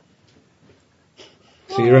out.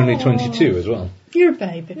 So you're only 22 as well. You're a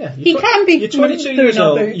baby. Yeah, He can be. You're 22 doing years our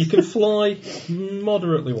old. boots. You can fly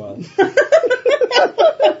moderately well,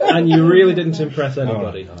 and you really didn't impress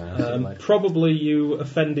anybody. Probably you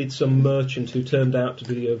offended some merchant who turned out to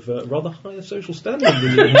be of rather higher social standing than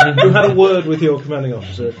you, who had a word with your commanding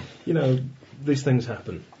officer. You know, these things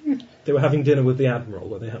happen. They were having dinner with the admiral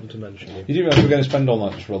when they happened to mention you. You do realise we're going to spend all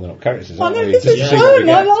night just rolling up characters, I aren't know, we? this Just is to see what we fun.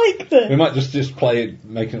 I get. like this. We might just play it,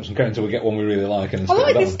 making up some characters until we get one we really like and then I stick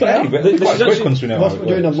like with this that one. guy. But it'll be This quite is quick actually- once we know That's how what it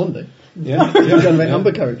we're doing on works. Monday. Yeah. We're going to make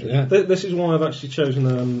Amber character. Yeah. This is why I've actually chosen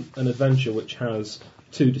an adventure which has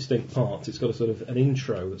two distinct parts. It's got a sort of an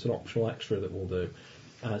intro that's an optional extra that we'll do.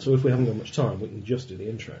 So if we haven't got much time, we can just do the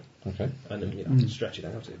intro Okay. and then stretch it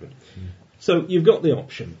out even. So you've got the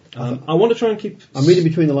option. I want to try and keep. I'm reading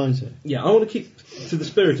between the lines here. Yeah, I want to keep to the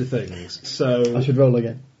spirit of things. So I should roll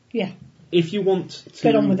again. Yeah, if you want to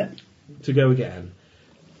get on with it. to go again,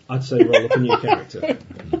 I'd say roll up a new character.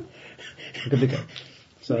 Good to go.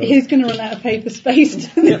 So He's going to run out of paper space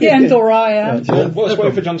to the end, or I am. Well, let's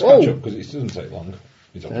wait for John to catch up because it doesn't take long.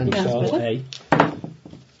 He's off to a good Yeah, start. it's A.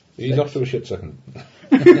 He's off to a shit second.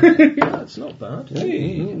 That's not bad.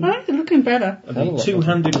 Hey. Right, they're looking better. A Hell of a lot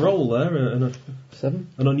two-handed roll there, and 7,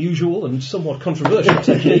 an unusual and somewhat controversial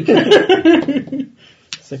technique.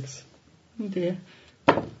 6, Oh dear.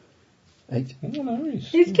 8. Oh, no,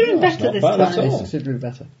 He's doing that's better not this bad time. at all. It's considerably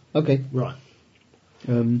better. Okay. Right.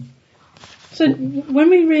 So when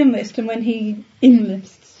we re-enlist and when he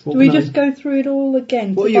enlists, What do we can I- just go through it all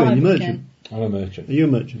again? What are you, a survival merchant? again? I'm a merchant. Are you a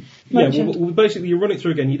merchant? Yeah, Merchant. well, basically you run it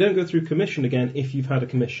through again. You don't go through commission again if you've had a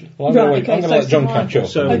commission. Well, I'm Right, going to okay, let so John survival. catch up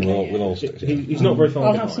So- and then Okay. we'll all stick together. He's not very far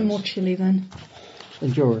I'll behind. have some more chili then.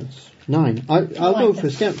 Endurance. 9. I'll go like for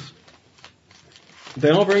it. scouts. They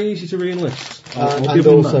are very easy to re-enlist. I'll And give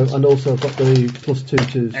them that. also I've got the +2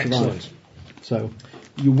 to survive. Excellent. So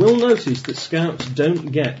You will notice that scouts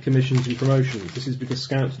don't get commissions and promotions. This is because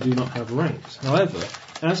scouts do not have ranks. However,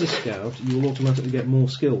 as a scout, you will automatically get more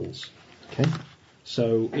skills. okay.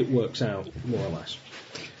 So it works out more or less.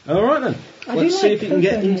 All right then. I do Let's see like if you can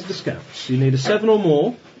get cooking. into the scouts. You need a 7 or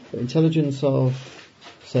more. Intelligence of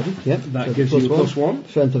 7. Yep. That So gives you a +1.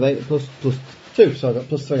 Strength of 8 plus 2. So I got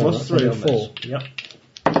 +3 on that. Plus so 3 I on got 4. this. Yep.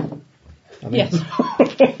 I mean, Yes.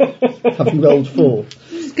 Having rolled 4.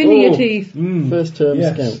 Skinny your Oh. teeth. First term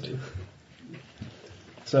Yes. scout.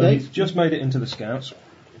 So Okay. he's just made it into the scouts.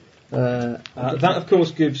 Uh, That, of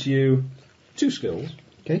course, gives you 2 skills.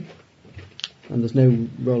 okay. And there's no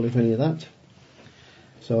rolling for any of that.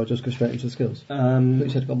 So I'll just go straight into the skills. I thought you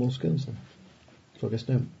said I got more skills then. So I guess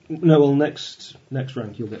no. No, well, next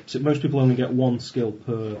rank you'll get. Most people only get 1 skill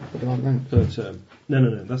per But there aren't ranks. term.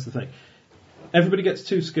 No. That's the thing. Everybody gets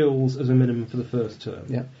 2 skills as a minimum for the first term.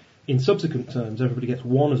 Yeah. In subsequent terms, everybody gets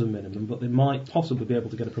 1 as a minimum, but they might possibly be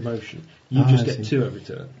able to get a promotion. You Ah, just I get see. 2 every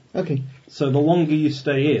term. Okay. So the longer you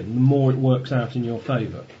stay in, the more it works out in your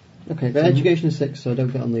favour. Okay. But education is 6, so I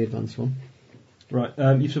don't get on the advanced one. Right,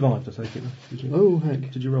 you survived, I take it. Did you? Oh,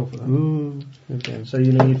 heck. Did you roll for that? Ooh. Okay. So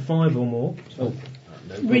you need 5 or more. Oh,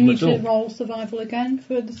 no We problem need at to all. roll survival again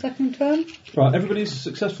for the second term. Right, everybody's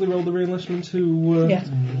successfully rolled the re-enlistment who... Yeah.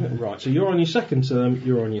 Right, so you're on your second term,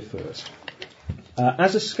 you're on your first.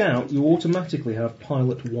 As a scout, you automatically have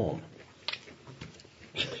pilot 1.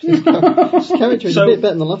 This character is So- a bit better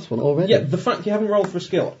than the last one already. Yeah, the fact you haven't rolled for a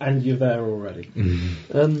skill and you're there already.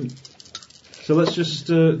 So let's just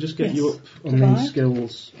get Yes. you up on Survive. these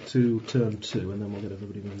skills to turn 2 and then we'll get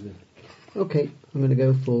everybody moving. Okay. I'm going to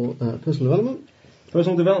go for personal development.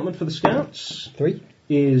 Personal development for the scouts. 3.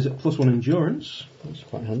 is +1 endurance. That's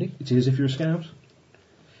quite handy. It is if you're a scout.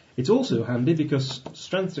 It's also handy because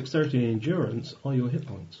strength, dexterity, and endurance are your hit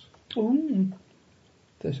points. Ooh.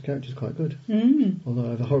 This character's quite good. Mm. Although I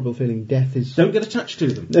have a horrible feeling death is... Don't get attached to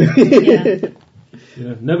them. Yeah. You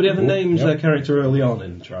know, nobody ever names their character early on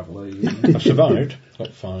in Traveller. I survived.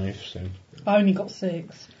 Got 5, so... I only got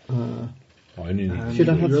 6. I only need... Should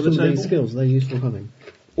I have Your some other of these table? skills? They're useful having.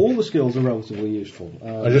 All the skills are relatively useful.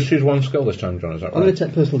 I just choose one skill this time, John, is that I'm going right? to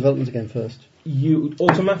take personal development again first. You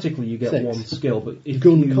automatically you get 6. one skill, but if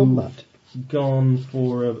Gun you've combat. gone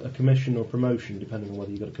for a commission or promotion, depending on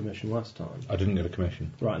whether you got a commission last time, I didn't get a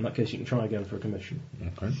commission. right, in that case you can try again for a commission.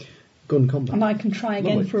 Okay. Gun combat. And I can try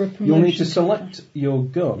again Lovely. for a promotion. You'll need to select your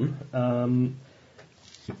gun.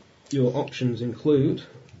 Your options include...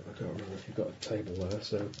 I can't remember if you've got a table there,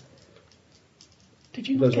 so... Did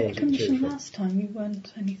you not Those get a ones you can choose commission from. last time? You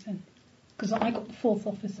weren't anything. Because I got the 4th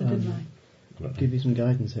officer, didn't I? Give you some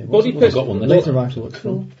guidance here. Body What's pistol. Got one there. Laser rifle looks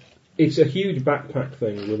Cool. cool. It's a huge backpack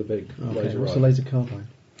thing with a big Okay, laser what's the rifle. laser carbine?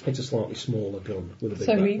 It's a slightly smaller gun with a big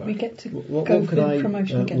So backpack. we get to What go could for I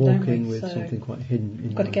promotion again, walk don't we? in with So something quite hidden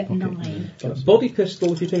in got to my get pocket? 9. That's- Body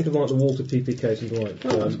pistol, if you think of like the Walter PPK, something like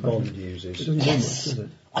that's quite Bond good. It uses. doesn't do much, does it?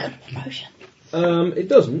 I got a promotion. It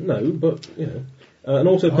doesn't, no, but you know, an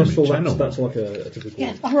auto pistol channel. that's like a typical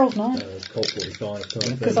Yeah, I rolled 9. Colt 45 type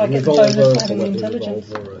thing. Because I get the Revolver, bonus for having Leather intelligence.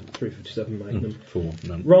 revolver, a 357 Magnum. 4,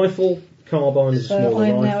 no. Rifle, carbine is a So smaller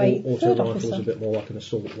I'm now rifle. a Auto third rifle is officer. a bit more like an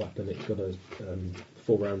assault weapon. It's got a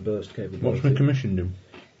 4-round burst What's my capability. commission do?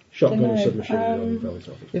 Shotgun Dunno, and submachine gun um, fairly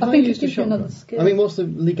tough. If I think it used a gives you another shotgun- skill. I mean, what's the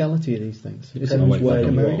legality of these things? Is it Depends like where you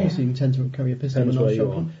America, are. so you can tend to carry a pistol Depends and not where a you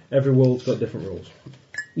are. shotgun? Every world's got different rules.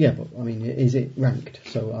 Yeah, but I mean, is it ranked?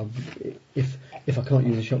 So if I can't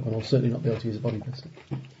use a shotgun, I'll certainly not be able to use a body pistol.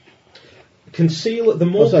 Conceal the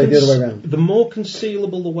more the other way around. the more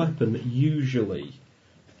concealable the weapon, usually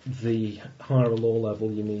the higher a law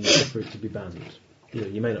level you need for it to be banned. You know,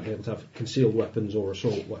 you may not be able to have concealed weapons or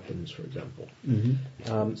assault weapons, for example.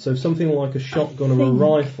 Mm-hmm. So something like a shotgun or a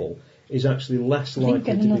rifle is actually less I think likely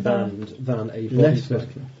get to be another- banned than a body Less pistol.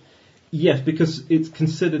 likely. Yes, because it's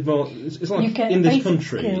considered more. It's like You get in this basic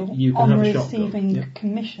country, skill you can on have a shotgun, receiving Yeah.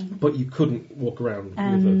 commission, but you couldn't walk around with a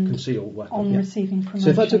And concealed weapon. on receiving promotion. So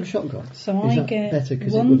if I took a shotgun, So is I that get better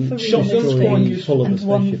because it one wouldn't for Shotgun's re-enlisting quite useful and of a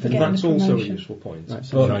one spaceship, for isn't it? getting That's a also a promotion. useful point. Right,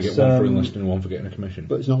 so But, Can I get one for enlisting and one for getting a commission?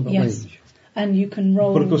 but it's not got Yes. range. And you can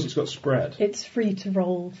roll. But of course, it's got spread. It's free to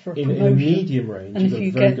roll for a In promotion. a medium range, And you've if got a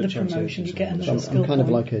you very get good the chance of promotion, you hitting get someone. another So skill I'm kind of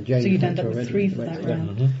point. like a Jane So you'd end character up with already. 3 for that Yeah.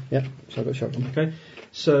 round. Mhm. Yep, so I've got shotgun. Okay,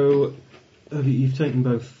 so you've taken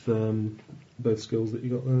both skills that you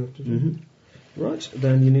got there. Did you? Mm-hmm. Right,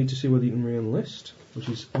 then you need to see whether you can re-enlist, which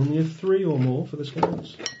is only a 3 or more for the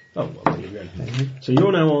scouts. Oh, well, there you go. So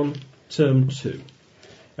you're now on term 2.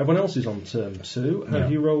 Everyone else is on term 2. Have Yeah.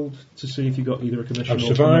 you rolled to see if you got either a commission I've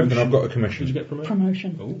or survived promotion? and I've got a Did commission. you get promotion?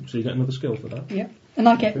 Promotion. Oh, so you get another skill for that. Yeah. And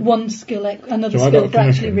I get one skill, another So I got skill a for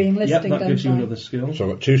actually commission. re-enlisting, Yep, that gives you don't I? another skill. So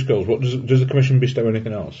I've got 2 skills. What does the commission bestow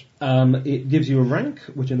anything else? It gives you a rank,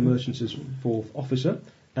 which in the merchants is 4th officer,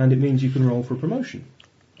 and it means you can roll for a promotion.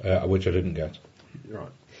 Which I didn't get. Right.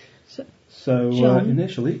 So- So John?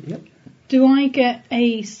 initially, yep. Do I get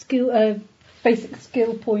a basic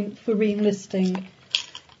skill point for re-enlisting?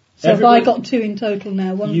 So Everybody- have I got 2 in total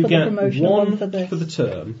now? One You for the get promotion one and one for this? the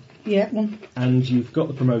term, Yeah, one, and you've got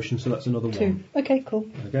the promotion, so that's another 2. one. Okay, cool.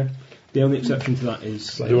 Okay. The only exception to that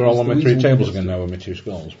is Do it all on the my 3 weasel- tables again now with my 2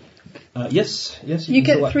 skills. Yes. You can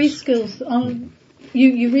get select. 3 skills.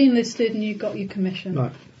 You re-enlisted and you got your commission.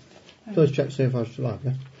 Right. First check to see if I survive,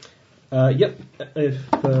 yeah? Yep. If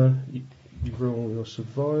you roll your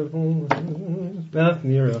survival, you're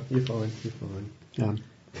fine. You're fine. Yeah.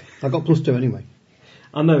 I got +2 anyway.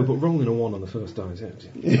 I know, but rolling a 1 on the first die is it's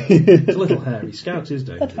a little hairy. Scout is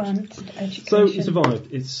dangerous. That's fine. It's education. So you survived.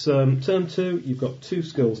 It's term 2. You've got 2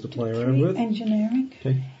 skills to play around 3 with, engineering.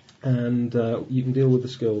 Okay. and you can deal with the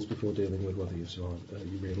skills before dealing with whether you've survived.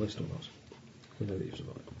 You re-enlist or not. We know that you've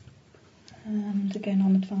survived. And again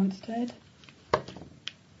on advanced ed.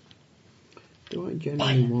 Do I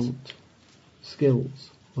generally want skills,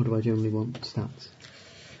 or do I generally want stats?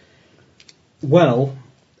 Well,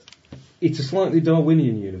 it's a slightly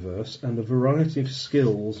Darwinian universe, and a variety of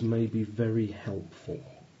skills may be very helpful.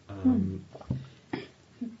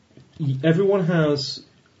 Everyone has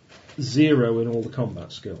 0 in all the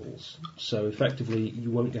combat skills, so effectively you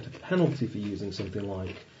won't get a penalty for using something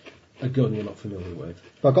like a gun you're not familiar with.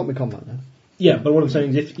 But I've got my combat now. Yeah, but what I'm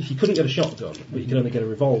saying is if you couldn't get a shotgun, but you could only get a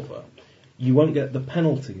revolver, you won't get the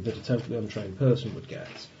penalty that a totally untrained person would get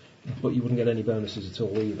but you wouldn't get any bonuses at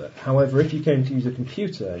all either. However, if you came to use a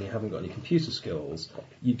computer and you haven't got any computer skills,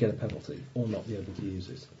 you'd get a penalty or not be able to use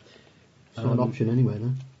it. It's not an option anyway,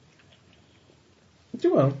 then.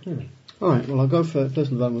 Well, you know. Alright, well, I'll go for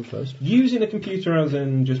personal development first. Using a computer as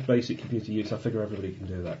in just basic computer use, I figure everybody can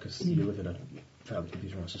do that because you live in a fairly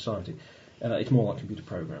computerised society. It's more like computer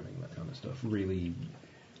programming, that kind of stuff. Really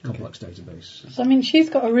complex database. So, I mean, she's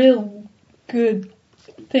got a real good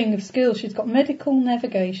thing of skills. She's got medical,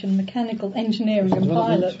 navigation, mechanical, engineering and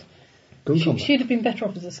pilot. She'd have been better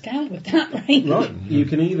off as a scout with that range. Right, you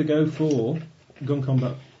can either go for Gun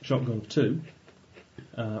Combat Shotgun 2,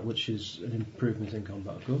 which is an improvement in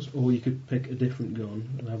combat, of course, or you could pick a different gun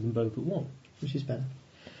and have them both at 1. Which is better?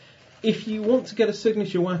 If you want to get a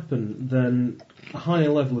signature weapon, then a higher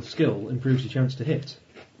level of skill improves your chance to hit,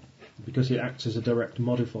 because it acts as a direct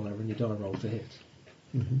modifier in your die roll to hit.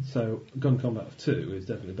 Mm-hmm. So Gun Combat of 2 is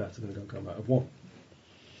definitely better than Gun Combat of 1.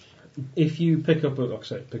 If you pick up a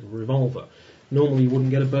revolver, normally you wouldn't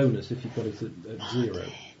get a bonus if you got it at 0.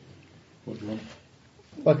 What do you want?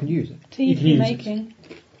 Well, I can use it. You can use making.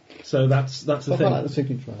 So that's the thing. I like the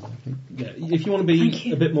signature one, I think. Yeah, if you want to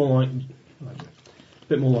be a bit more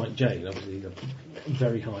like Jane, obviously you've got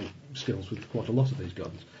very high skills with quite a lot of these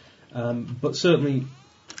guns. But certainly,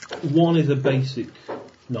 1 is a basic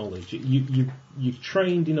knowledge. You're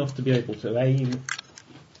trained enough to be able to aim,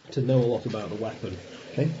 to know a lot about the weapon.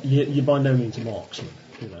 Okay. You're by no means a marksman.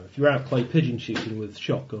 You know, if you're out play pigeon shooting with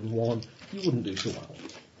shotgun 1, you wouldn't do so well.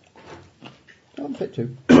 I'm fit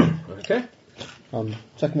 2. Okay.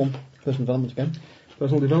 Second one, personal development again.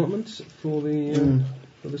 Personal development for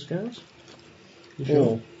the scouts. You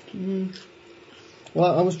sure?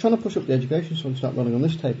 Well, I was trying to push up the education so I can start running on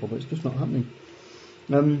this table, but it's just not happening.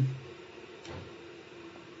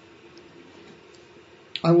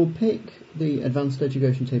 I will pick the advanced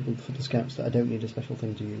education table for the scouts that I don't need a special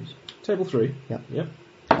thing to use. Table 3. Yeah. Yep.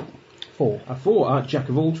 4. 4, Jack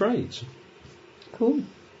of all trades. Cool.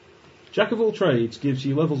 Jack of all trades gives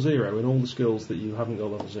you level 0 in all the skills that you haven't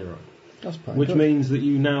got level 0. That's pretty Which good. means that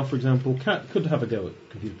you now, for example, could have a go at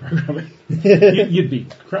computer programming. You'd be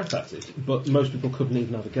crap at it, but most people couldn't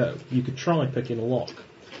even have a go. You could try picking a lock.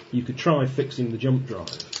 You could try fixing the jump drive.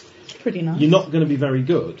 Pretty nice. You're not going to be very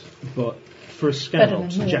good, but for a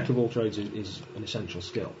scout, than Jack of all trades is an essential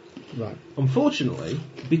skill. Right. Unfortunately,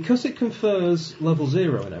 because it confers level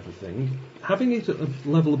 0 and everything, having it at a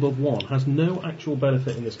level above 1 has no actual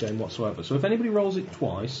benefit in this game whatsoever. So if anybody rolls it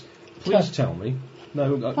twice, please tell me.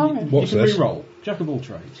 No, you What's can this? re-roll. Jack of all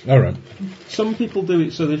trades. Alright. Some people do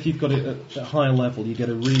it so that if you've got it at a higher level, you get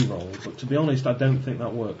a re-roll. But to be honest, I don't think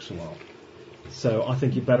that works so well. So I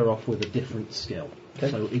think you're better off with a different skill. Okay.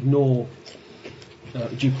 So ignore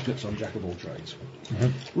duplicates on Jack of all trades.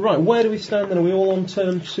 Right, where do we stand then? Are we all on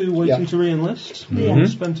turn 2 waiting to re-enlist? Yeah.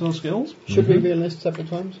 Spent our skills? Should we re-enlist several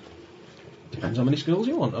times? Depends how many skills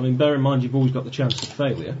you want. I mean, bear in mind you've always got the chance of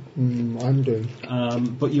failure. I'm doing.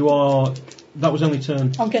 But you are... That was only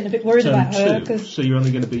turn I'm getting a bit worried turn about her 2, because so you're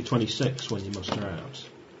only going to be 26 when you muster out.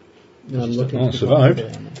 And I'm looking Oh, to be survived.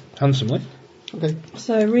 quite happy. Handsomely. Okay.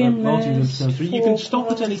 so re-enlist. Turn 3. You can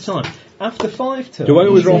stop at any time. After 5 turns, Do I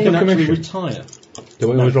always roll you for can actually commission? retire.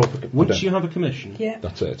 Do I always roll for Once you have a commission, Yeah.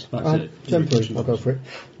 That's it. that's it. Turn 3, I'll go for it.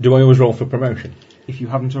 Do I always roll for promotion? If you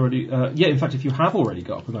haven't already... in fact, if you have already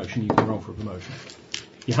got a promotion, you can roll for a promotion.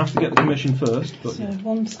 You have to get the commission first, but... So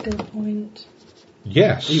 1 skill point.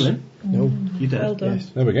 Yes. Are you in? No. You did. Well done. Yes.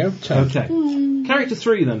 There we go. 10. Okay. Character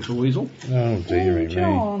 3 then for Weasel. Oh, dearie me.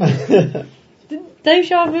 John.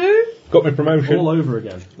 Deja vu? Got my promotion. All over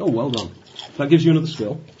again. Oh, well done. That gives you another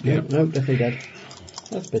skill. Yep. No, definitely dead.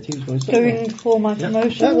 That's a bit. He was going to Going for my Yeah.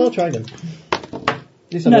 promotion. Yeah, well, try again. At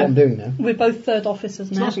least I know No. what I'm doing now. We're both third officers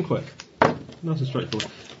It's now. nice and quick. Nice and straightforward.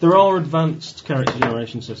 There are advanced character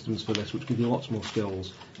generation systems for this, which give you lots more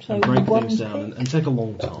skills So and break one things down and take a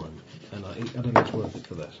long time. And I don't think it's worth it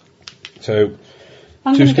for this. So,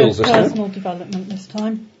 I'm 2 going to go skills this time. personal development this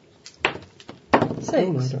time. 6.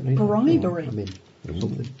 Oh, no, I don't need that. Bribery. I mean,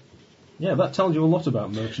 something. Yeah, that tells you a lot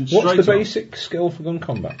about merchants. What's the Straight basic skill for gun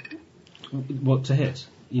combat? off. What to hit?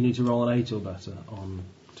 You need to roll an 8 or better on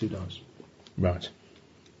 2 dice. Right.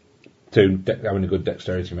 So, having a good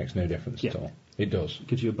dexterity makes no difference at Yeah. all. It does.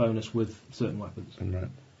 Gives you a bonus with certain weapons.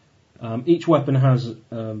 Right. Each weapon has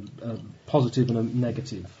a positive and a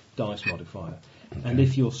negative dice modifier. And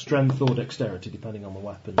if your strength or dexterity, depending on the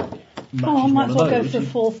weapon, matches Oh, I might one as of well go those, for you-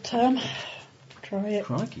 4th term. Try it.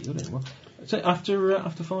 Crikey, you didn't. Well, so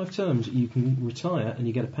after 5 terms, you can retire and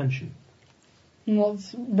you get a pension.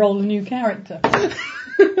 What's roll a new character?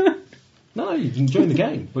 No, you can join the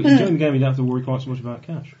game, but you join the game, you don't have to worry quite so much about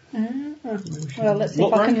cash. Well, let's see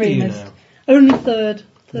What if I can rank are you re-enlist. now? Only 3rd.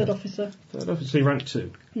 Third officer. Third officer, rank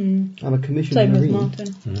 2. I'm a commissioned Same as Marine.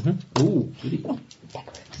 Martin. Ooh, goody.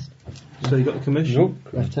 So you got the commission? Nope.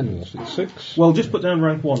 Lieutenant. 6. Well, just put down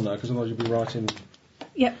rank 1 now, because otherwise you'll be writing...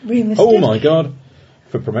 Yep, re-enlisted. Oh my god.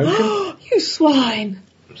 For promotion. You swine!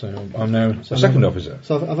 So I'm now a second officer.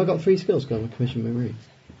 So have I got 3 skills because I'm a commissioned Marine?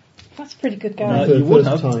 That's pretty good, For Gary. the you would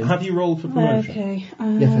first have. time. Have you rolled for promotion? Okay,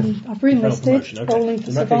 Yes, I've re-enlisted, Promotion, okay. rolling for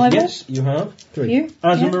In that survival. case, yes, you have. 3. You?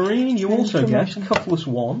 As Yeah. a Marine, you And also promotion. get Cutlass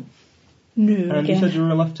 1, No, and you said again. you're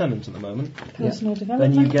a lieutenant at the moment. Personal Then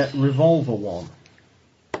development. you get Revolver 1.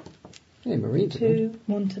 Yeah, Marines. are good. 2,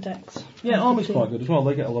 1 to Dex. Yeah, Army's quite good as well.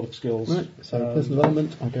 They get a lot of skills. Right, so personal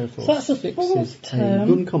development, I go for So that's a 6 4th is term,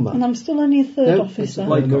 gun combat. and I'm still only a third No, officer. it's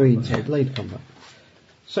Blade Marine, combat. so blade combat.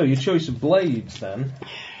 So your choice of blades then.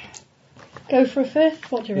 Go for a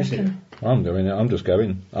 5th? What do you Yes, reckon? I'm just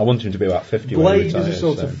going. I want him to be about 50 when he Blade is retires. a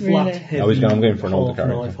sort so. of flat, Really? heavy, I'm going for an older half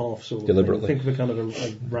character. knife, half sword. Deliberately. Think of a kind of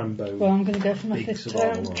a Rambo. Well, I'm going to go for my Big 5th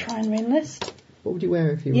survival term, role. try and re-enlist. What would you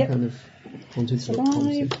wear if you Yep. were kind of wanted to look Survive.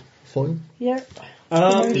 fancy? Foil? Yep.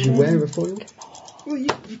 Would you wear a foil? Well, you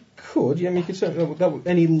could. Yeah, I mean, you could certainly.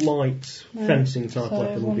 Any light No. fencing type So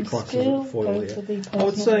weapon would be one classed as skill, a foil go here. for the I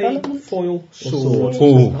would personal say development. foil, sword. sword.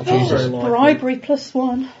 Oh, That's Jesus. very likely. Bribery plus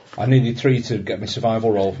 1. I needed 3 to get my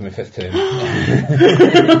survival roll for my 5th term.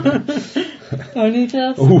 Only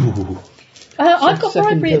just. Ooh. I've got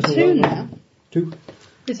Second bribery at personal 2 development. now. 2,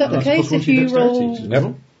 Is that the That's case plus one if to your you dexterity, roll isn't it?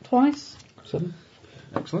 Never. twice? 7.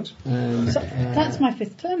 Excellent. That's my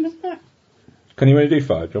 5th term, isn't it? Can you only do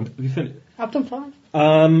 5, John? Have you finished? I've done 5.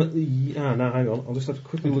 Yeah, no, hang on. I'll just have to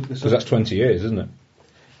quickly look this Because up. that's 20 years, isn't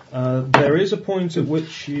it? There is a point at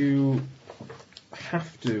which you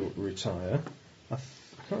have to retire. I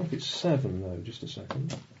can't know if it's 7 though. Just a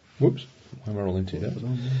second. Whoops. I'm rolling 2 there.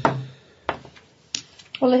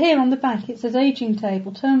 Well, here on the back it says ageing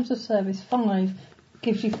table, terms of service 5,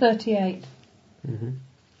 gives you 38.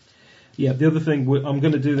 Yeah, the other thing, I'm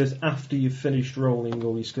going to do this after you've finished rolling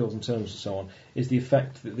all your skills and terms and so on, is the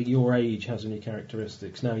effect that your age has on your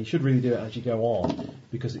characteristics. Now, you should really do it as you go on,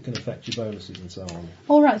 because it can affect your bonuses and so on.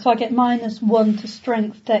 Alright, so I get -1 to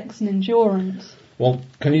strength, dex and endurance. Well,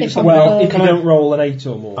 can you If just... I'm Well, Well, if you don't roll an 8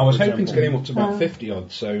 or more. I was for hoping to get him example. up to about Oh. 50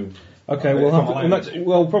 odd, so... Okay,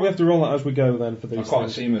 we'll probably have to roll that as we go then for these I quite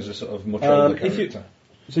things. see him as a sort of much older if you- character.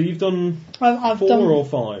 So you've done I've 4 done, or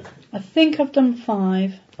 5? I think I've done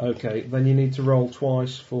 5. Okay, then you need to roll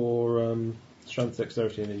twice for strength,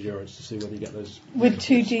 dexterity and endurance to see whether you get those. With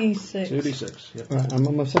 2d6. 2d6, yeah. Right, I'm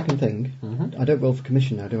on my second thing. I don't roll for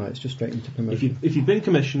commission now, do I? It's just straight into If, promotion. if you've been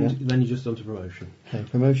commissioned, Yeah. then you're just onto promotion. Okay,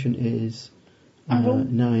 promotion is I roll-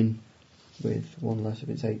 9 with 1 less if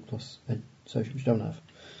it's 8 plus a social, which I don't have.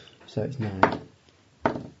 So it's 9.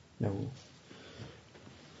 No.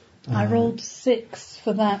 I rolled 6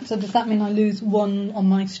 for that, so does that mean I lose 1 on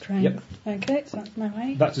my strength? Yep. Okay, so that's my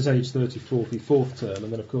 8. That's at age 34 for your 4th term,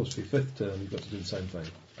 and then of course for your 5th term you've got to do the same thing.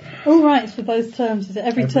 Oh right, it's for both terms, is it?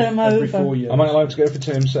 Every term every over? 4 years. Am I allowed to go for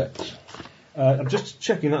term 6? I'm just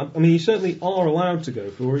checking that. I mean, you certainly are allowed to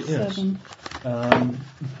go for it, yes. 7.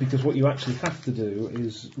 Because what you actually have to do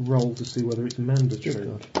is roll to see whether it's mandatory.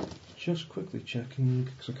 Good God. Just quickly checking,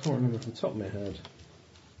 because I can't remember off the top of my head.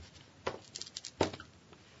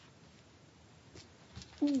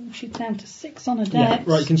 Ooh, she's down to 6 on a Yeah, dex.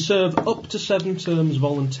 right, you can serve up to 7 terms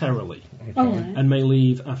voluntarily Oh, right. and may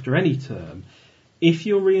leave after any term. If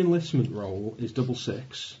your re-enlistment roll is double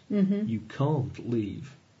 6, you can't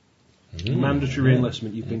leave. Mandatory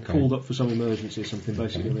re-enlistment, you've been called up for some emergency or something,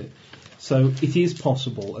 basically. So it is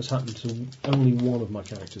possible, as happened to only one of my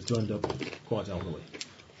characters, to end up quite elderly.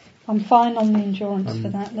 I'm fine on the endurance for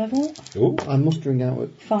that level. Ooh. I'm mustering out at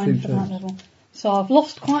Fine 2 for turns. that level. So I've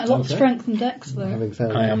lost quite a lot of Okay. strength and dex though. Having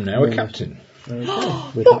failed. I am now a very much captain. with You're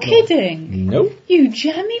that roll. kidding! Nope. You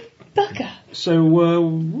jammy bugger! So,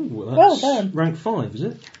 that's Well done. rank 5, is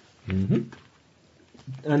it? Mm-hmm.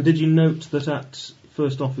 And did you note that at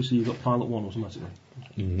first officer you got pilot 1 automatically?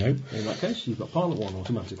 Nope. In that case, you've got pilot 1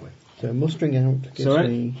 automatically. So mustering out gives So,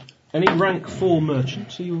 me Any rank 4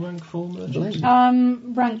 merchant? So you rank 4 merchant?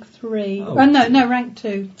 blade. Rank 3. Oh. No, rank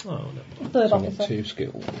 2. Oh, no. Third So I've got officer. 2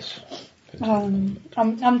 skills.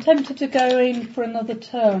 I'm tempted to go in for another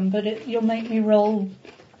term, but you'll make me roll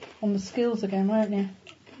on the skills again, won't you?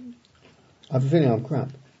 I have a feeling I'm crap.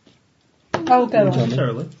 I'll go Not on.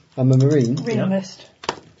 Necessarily. I'm a Marine. Re-enlist.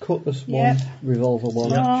 Cutlass 1, Yep. revolver 1,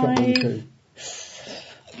 Yep. shotgun 2.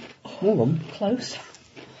 Hold on. Close.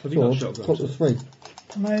 Have you got Sword, shotguns? cutlass 3.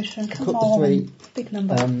 Promotion, come Cut on. to 3. Big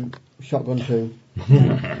number. Shotgun 2.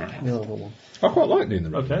 The other one. I quite like doing the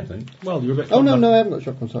red Okay. thing. Well, you're a bit... Oh, no, I haven't got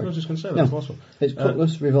shotgun, I sorry. was just going to say, No. that's the last one. It's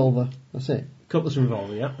cutlass, revolver. That's it. Cutlass and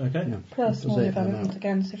revolver, yeah, okay. Yeah. Personal That's it, development I'm out.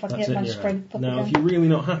 again, see if I can That's get it, my you're strength out. up Now, if again. you're really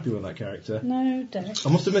not happy with that character, No, Derek. I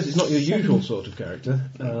must admit it's not your usual sort of character.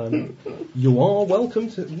 You are welcome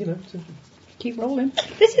to, to... Keep rolling.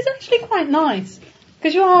 This is actually quite nice,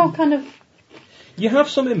 because you are kind of... You have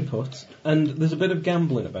some input, and there's a bit of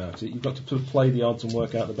gambling about it. You've got to sort of play the odds and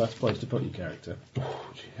work out the best place to put your character.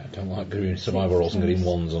 I don't like doing survival rolls and getting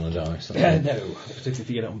ones on a dice. That's Yeah, all. no, particularly if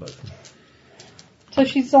you get it on both. So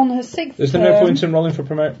she's on her 6th Is there no point in rolling for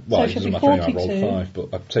promote? Well, So it she'll doesn't be matter anyway, I 42. rolled 5,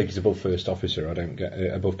 but I take it above first officer, I don't get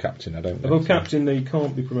above captain, I don't get Above captain, they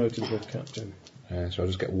can't be promoted above captain. so I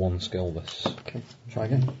just get 1 skill this. Okay, try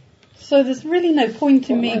again. So there's really no point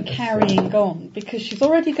in me carrying on, because she's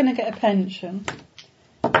already going to get a pension.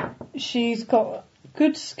 She's got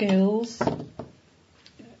good skills.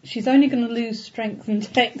 She's only going to lose strength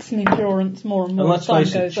and dex and endurance more and And more let's as time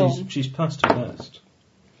face it, goes on. she's past her best.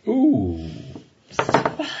 Ooh.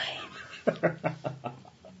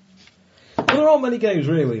 Well, there aren't many games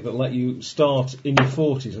really that let you start in your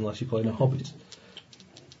 40s unless you're playing a Hobbit,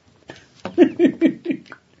 No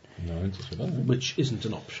interest with that. which isn't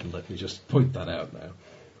an option. Let me just point that out now.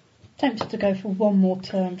 Tempted to go for one more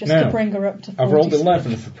term just Now, to bring her up to 40. I've rolled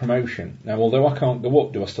 11 for promotion. Now, although I can't go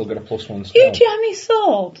up, do I still get a +1 skill? You jammy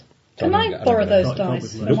sword! Can Don't I get- I borrow don't get those it. Can't dice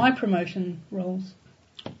with for me. my promotion rolls?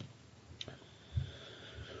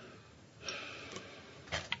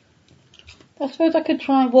 I suppose I could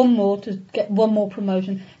try one more to get one more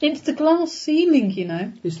promotion. It's the glass ceiling, you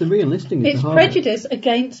know. It's the re-enlisting. It's the hard prejudice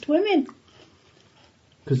against women.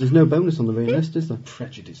 Because there's no bonus on the re-enlist, is there?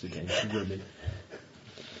 Prejudice against women.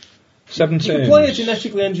 7 You can turns. play a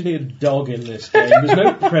genetically engineered dog in this game. There's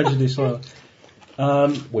no prejudice.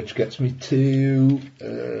 Which gets me to...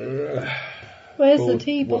 Where's four- the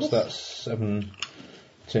tea What's boss? that? 7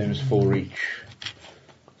 turns, 4 each.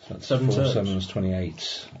 So that's 7 4 turns. 7 is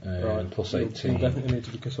 28, plus You'll 18. definitely need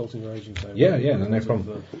to be consulting your agent. Yeah, no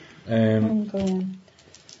problem. Go on.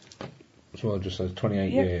 So I just said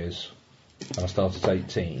 28 Yep. years, and I start at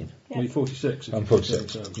 18. Well, you're 46. if I'm you're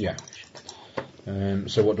 46. 47. Yeah.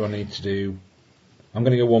 So what do I need to do? I'm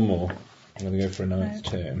going to go one more. I'm going to go for a 9th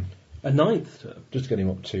term, A 9th term? just to get him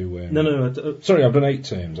up to. No. Sorry, I've done 8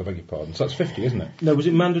 terms. I beg your pardon. So that's 50, isn't it? No, was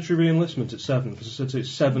it mandatory re-enlistment at 7? Because I said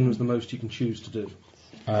 7 was the most you can choose to do.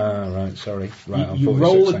 Ah, right. Sorry. Right. I'm You 46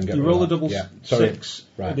 roll then, get you rid roll a of that. double Yeah. Sorry. 6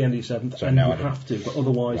 Right. at the end of your 7th, So and now you I do. have to, but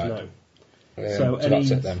otherwise Right. no. So So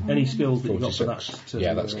that's it then. any skills that you've got for 46. that.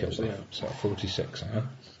 Yeah, that's killed. yeah. So 46.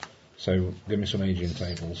 So give me some aging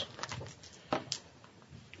tables.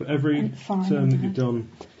 But every I'm fine turn on that that. you've done,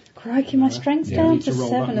 Crikey, my strength's Yeah. you down need to to roll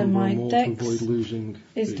 7 that and number my or more to dex avoid losing.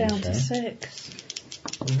 is the- down Okay. to 6.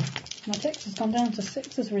 My dex has gone down to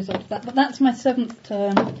 6 as a result of that, but that's my 7th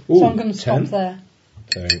turn, Ooh, so I'm going to stop 10. there.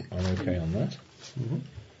 So I'm okay on that.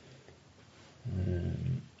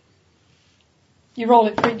 You roll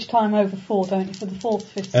it for each time over 4, don't you? For the 4th,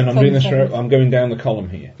 5th, And I'm doing this. 7th. I'm going down the column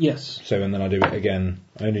here. Yes. So and then I do it again.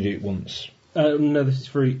 I only do it once. No, this is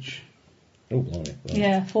for each. Oh, blimey. Right.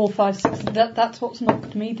 Yeah, 4, 5, 6. That's what's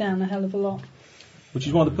knocked me down a hell of a lot. Which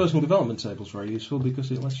is why the personal development table is very useful,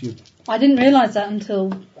 because it lets you... I didn't realise that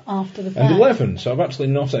until after the fact. And 11. So I've actually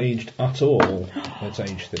not aged at all at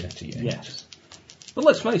age 38. Yes. But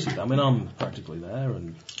let's face it, I mean, I'm practically there,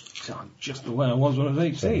 and I'm just the way I was when I was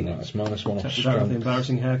 18. So that's -1 off Except without the strength.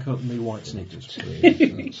 embarrassing haircut and the white sneakers.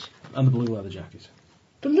 That's- And the blue leather jacket.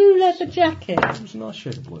 Blue leather jacket. It was a nice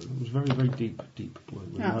shade of blue. It was very, very deep, deep blue.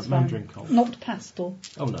 With That's mandarin fine. colour. Not pastel.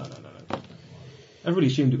 Oh, no. Everybody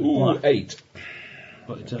assumed it was Ooh, black, 8.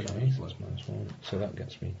 but it turned out Okay, it so was blue. that's -1. So that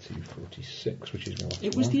gets me to 46, which is my last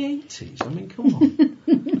It was one. the 80s. I mean, come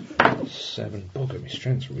on. 7. Bugger, my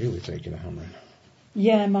strength's really taking a hammering.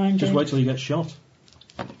 Yeah, mine Just did. wait till you get shot.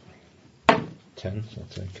 10, so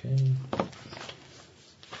that's okay.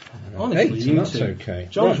 Honestly, 8, you and that's two. okay.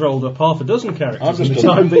 John's Right. rolled up half a dozen I've characters just in the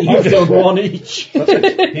done- time that I've you've just done one each. That's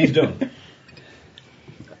it. He's done.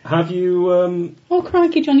 Have you... Oh,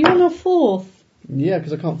 crikey, John, you're on our 4th. Yeah,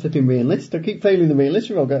 because I can't flip in re-enlist. I keep failing the re-enlist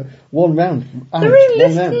roll. Go 1 round, out, The 1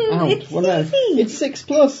 re-enlist, round, out, it's 1 round. easy. It's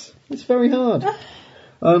 6+. It's very hard.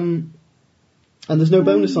 And there's no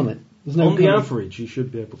bonus on it. There's no On the kind of- average, you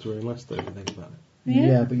should be able to enlist though, if you think about it.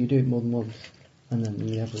 Yeah. but you do it more than once. And then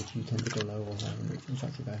the average, you tend to go low or high. And it's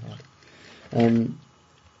actually very hard.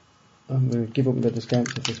 I'm going to give up and go to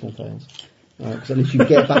scouts if this one fails. Because at least you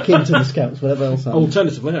get back into the scouts, whatever else happens.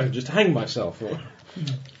 Alternatively, I could just hang myself. Or...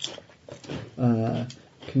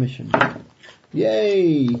 Commission.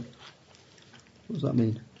 Yay! What does that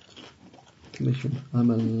mean? Commission. I'm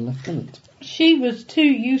a lieutenant. She was too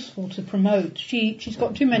useful to promote. She's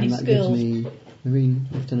got too many And that skills. gives me Marine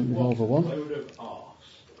Lieutenant Revolver 1.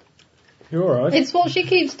 You're alright. It's what she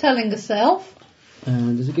keeps telling herself.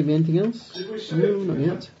 And does it give me anything else? No, not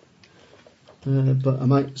yet. But I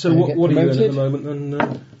might. So get what are you in promoted. at the moment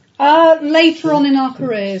then? Later on in our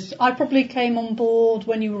careers, I probably came on board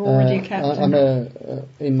when you were already a captain. I'm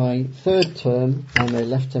in my third term. I'm a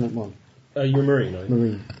Lieutenant 1. You're a Marine, are you?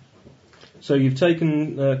 Marine. So you've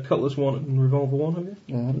taken Cutlass 1 and Revolver 1, have you?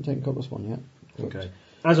 I haven't taken Cutlass 1 yet. Okay.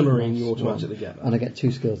 As a Marine, you automatically get that. And I get 2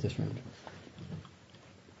 skills this round.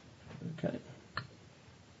 Okay.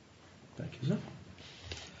 Thank you, sir.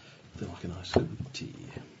 Feel like a nice cup of tea.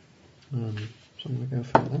 So I'm going to go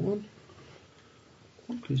for that one.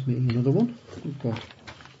 Gives me another one. Oh God.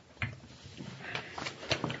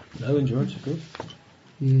 No, endurance is good.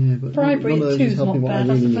 Yeah, but Bribery none of those 2 is is helping not what I bad,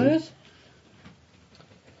 I really need. suppose.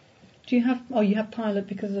 Do you have... Oh, you have pilot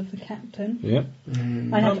because of the captain. Yeah.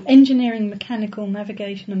 I have engineering, mechanical,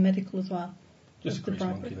 navigation and medical as well. Just a That's the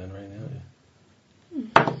grease monkey bribery.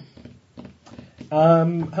 then, really,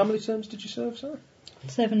 aren't you? How many terms did you serve, sir?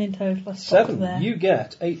 7 in total. I stopped 7. there. You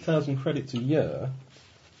get 8,000 credits a year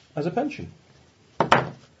as a pension.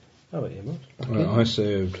 How about you, Mark? Well, I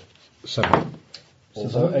served 7.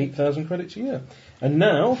 Also 8,000 credits a year. And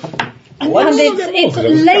now, And let's it's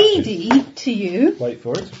lady to you. wait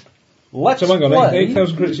for it. Let's So hang on, play.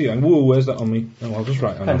 8,000 credits a year. Whoa, where's that on me? Oh, I'll just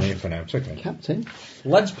write it on here for now. It's okay. Captain?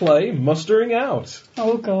 Let's play mustering out.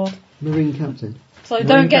 Oh God. Marine Captain. So Marine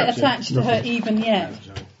don't get captain. attached to her even yet.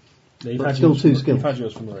 No, you've But had still yours 2 for- skills. You've had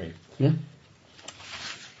yours for Marine. Yeah?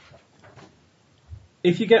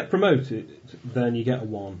 If you get promoted, then you get a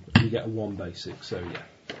 1. You get a 1 basic, so yeah.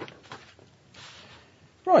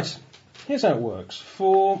 Right, here's how it works.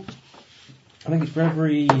 I think it's for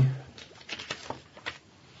every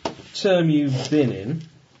term you've been in,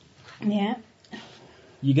 Yeah.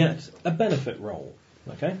 you get a benefit roll.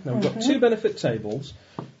 Okay, now we've got 2 benefit tables,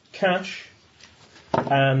 cash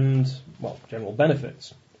and, well, general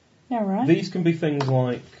benefits. All right. These can be things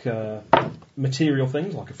like material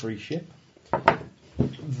things, like a free ship.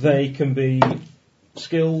 They can be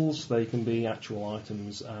skills, they can be actual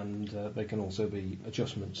items, and they can also be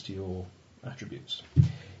adjustments to your attributes.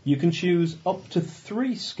 You can choose up to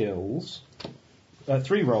 3 skills,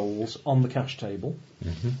 3 rolls on the cash table,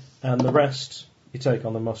 and the rest you take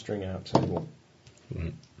on the mustering out table.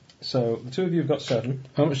 Right. So the 2 of you have got 7.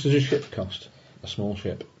 How much does a ship cost? A small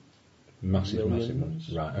ship? Massive.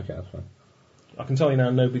 Millions. Right, okay, that's fine. I can tell you now,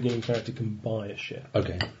 no beginning character can buy a ship.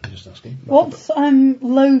 Okay, I'm just asking. What's low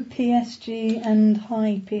PSG and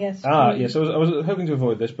high PSG? Yes, I was hoping to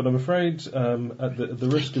avoid this, but I'm afraid at the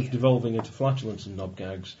risk of devolving into flatulence and knob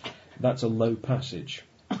gags, that's a low passage.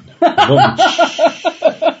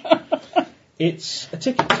 It's a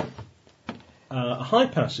ticket. A high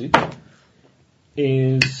passage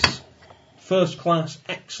is first class,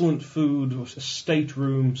 excellent food, a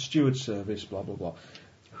stateroom, steward service, blah blah blah.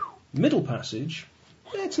 Middle passage,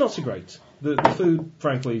 it's not so great. The food,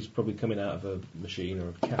 frankly, is probably coming out of a machine or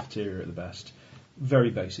a cafeteria at the best. Very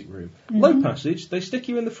basic room. Low passage, they stick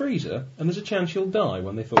you in the freezer, and there's a chance you'll die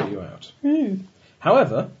when they thaw you out.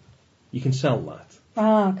 However, you can sell that.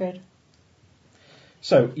 Ah, good.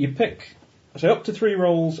 So you pick, up to 3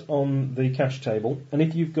 rolls on the cash table, and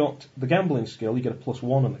if you've got the gambling skill, you get a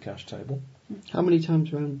 +1 on the cash table. How many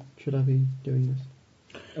times around should I be doing this?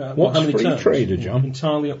 What's how many free turns? trader, John?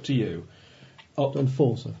 Entirely up to you. I've done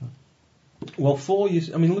 4 so far. Well,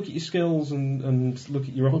 look at your skills and look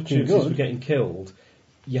at your opportunities good. for getting killed.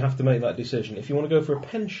 You have to make that decision. If you want to go for a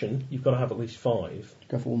pension, you've got to have at least 5.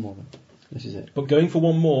 Go for 1 more then. This is it. But going for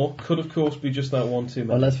 1 more could, of course, be just that 1 too many.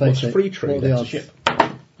 Well, let's face What's it. free what trade? are the It's a odds? ship.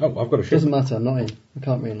 Oh, I've got a ship. Doesn't matter, I'm not in. I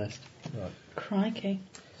can't re-enlist. Right. Crikey.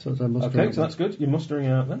 So I must Okay, so that's good. You're mustering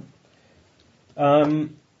out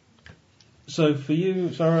then. So for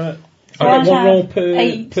you, Sarah, So I get one have roll per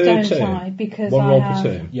 8, per don't turn. I? Because One I roll have... per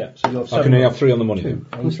turn. yeah, so you'll have I 7 can only have rolls. 3 on the money. 2. Then.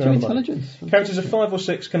 And Plus you 2 have money. intelligence. Characters of 5 or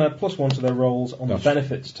 6 can add +1 to their rolls on the That's-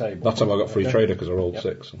 benefits table. That's how I got free Okay. trader because I rolled Yep.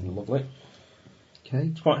 6. Lovely. Okay.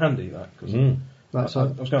 It's quite handy that because Mm. Right, I so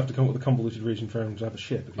was going to have to come up with a convoluted reason for having to have a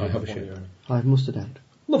ship. If you I have a one of ship. your own. I've mustered out.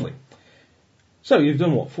 Lovely. So you've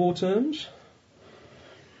done what? 4 terms.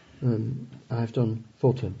 I've done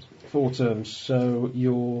 4 terms. 4 terms. So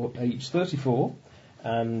you're age 34,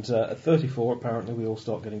 and at 34, apparently we all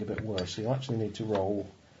start getting a bit worse. So you actually need to roll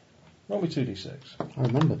me 2d6. I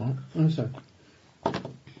remember that. Oh, sorry.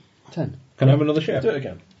 10. Can I have another ship? Do it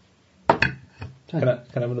again. 10. Can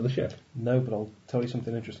I have another ship? No, but I'll tell you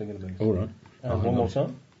something interesting in a minute. All right. And one more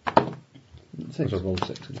time. Because I've rolled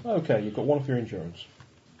 6. Okay, you've got one for your insurance.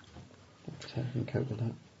 I can cope with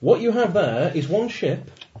that. What you have there is one ship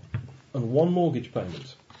and one mortgage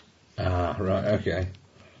payment. Ah, right, okay.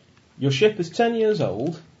 Your ship is 10 years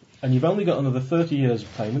old, and you've only got another 30 years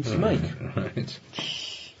of payments to make. Right.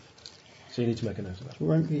 So you need to make a note of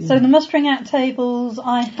that. So the mustering out tables,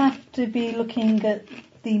 I have to be looking at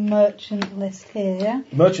the merchant list here, yeah?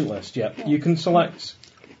 Merchant list, yeah. You can select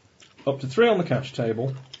up to 3 on the cash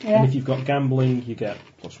table, and if you've got gambling, you get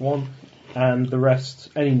 +1, and the rest,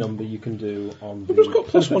 any number you can do on the... We've just got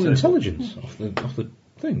 +1 table. intelligence off the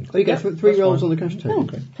thing. Oh, you get 3 rolls on the cash table.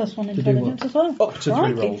 Oh, +1 intelligence as well. Up to 3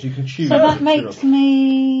 Crikey. rolls, you can choose. So that makes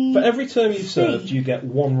me... For every term you've 3. served, you get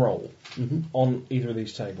 1 roll on either of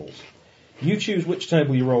these tables. You choose which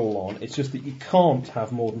table you roll on, it's just that you can't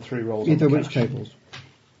have more than 3 rolls Either on the which cash. tables?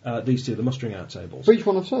 These two, the mustering out tables. For each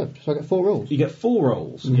one I've served, so I get 4 rolls. You get 4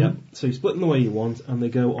 rolls, yeah. So you split them the way you want, and they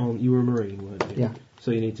go on. You were a marine, weren't you? Yeah. So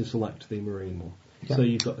you need to select the marine one. Yeah. So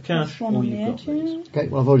you've got the cash, This one or on you've the got these. edges. Okay,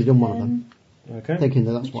 well I've already done one of them. Okay. Thinking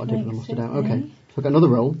that that's what I did when I mustered out. Okay, so I got another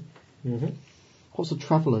roll. Mm-hmm. What's the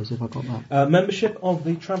Travellers if I got that? Membership of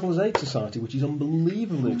the Travellers' Aid Society, which is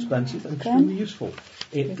unbelievably expensive and extremely useful.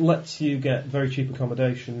 It lets you get very cheap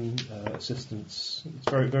accommodation, assistance. It's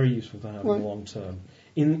very, very useful to have in the long term.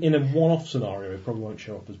 In a one-off scenario, it probably won't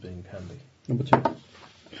show up as being handy. Number 2.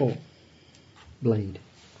 4. Blade.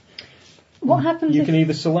 What happens You if... can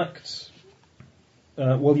either select...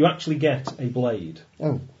 well, you actually get a blade.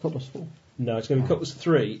 Oh, Cutlass 4. No, it's going to be Cutlass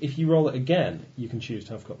 3. If you roll it again, you can choose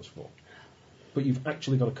to have Cutlass 4. But you've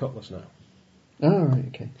actually got a Cutlass now. Oh, right,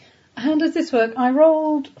 okay. How does this work? I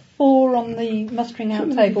rolled 4 on the mustering out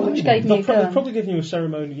table, which gave me a They'll gun. probably give you a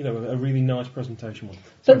ceremony, a really nice presentation one.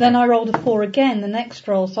 But then I rolled a 4 again, the next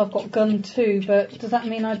roll, so I've got gun 2. But does that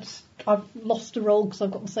mean I've lost a roll because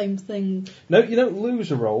I've got the same thing? No, you don't lose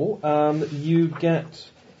a roll. You get...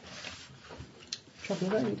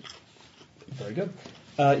 Traveller's Aid. Very good.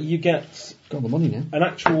 You get Got the money now. an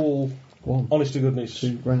actual, 1. honest to goodness,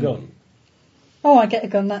 2 grand. gun. Oh, I get a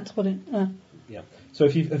gun, that's what it... Yeah. So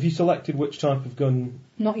have you selected which type of gun?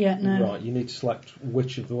 Not yet, no. Right, you need to select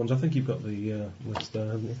which of the ones. I think you've got the list there,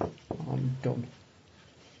 haven't you? I'm done.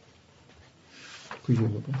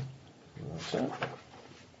 Presumably. That's it.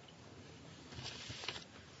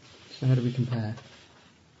 So how do we compare?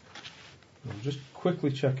 I'm just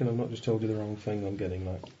quickly checking I've not just told you the wrong thing on getting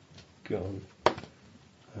that gun.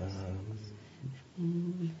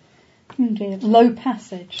 Oh dear. Low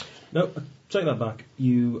passage. No, take that back.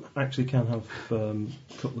 You actually can have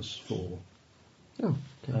Cutlass 4. Oh,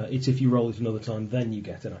 okay. It's if you roll it another time, then you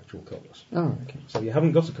get an actual Cutlass. Oh, okay. So you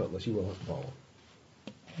haven't got a Cutlass, you will have to borrow.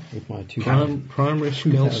 With my 2. Primary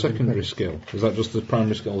skill, 2,000 secondary credits. skill. Is that just the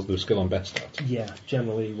primary skills, the skill on best at? Yeah,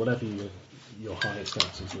 generally, whatever your highest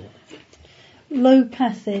stats is. Low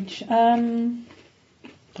passage. I'm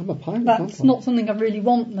a pirate. That's aren't I? not something I really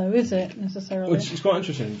want, though, is it, necessarily? It's quite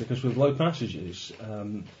interesting because with low passages,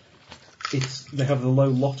 they have the low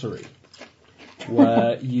lottery,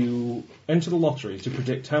 where you enter the lottery to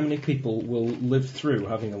predict how many people will live through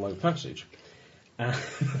having a low passage. And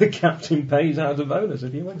the captain pays out a bonus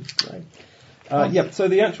if you win. Great. So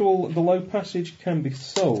the low passage can be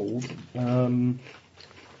sold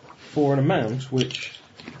for an amount which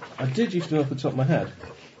I did used to know off the top of my head,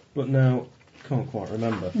 but now can't quite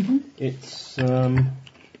remember. It's a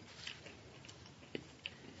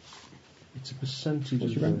percentage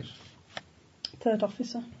What's of your rank? those. 3rd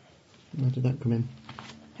officer. Where did that come in?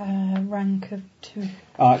 Rank of 2.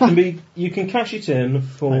 You can cash it in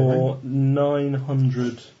for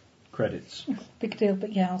 900 credits. Big deal,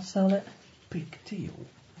 but yeah, I'll sell it. Big deal.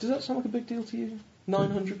 Does that sound like a big deal to you?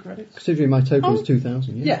 900 credits? Considering my total Oh. is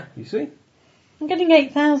 2,000, yeah. Yeah, you see? I'm getting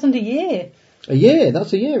 8,000 a year. A year?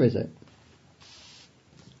 That's a year, is it?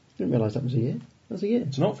 Didn't realise that was a year. That's a year.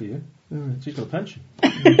 It's not for you. Alright. So you've got a pension.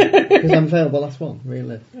 Because I'm failed the last one,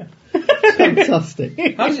 really. Yeah. Fantastic.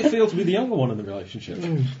 How does it feel to be the younger one in the relationship?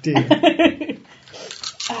 Oh dear.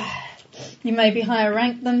 You may be higher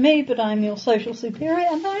ranked than me, but I'm your social superior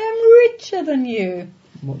and I am richer than you.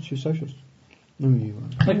 What's your socials? No, you are.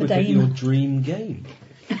 I think I'm a we've hit dame. your dream game.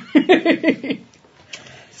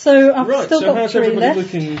 So I've Right, still so got how's 3 everybody left.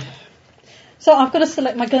 looking? So I've got to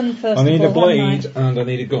select my gun first. I need a of all, haven't blade and I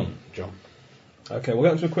need a gun, John. Okay, we'll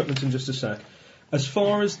get into equipment in just a sec. As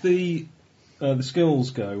far as the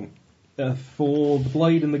skills go, for the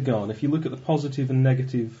blade and the gun, if you look at the positive and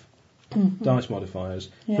negative dice modifiers,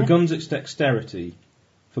 Yeah. for guns it's dexterity,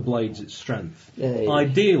 for blades it's strength. Yay.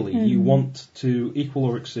 Ideally, you want to equal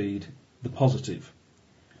or exceed the positive.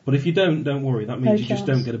 But if you don't worry, that means No you just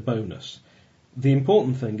chance. don't get a bonus. The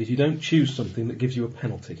important thing is you don't choose something that gives you a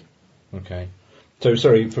penalty. Okay. So,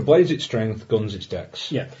 sorry, for blades it's strength, guns it's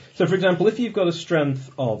dex. Yeah. So, for example, if you've got a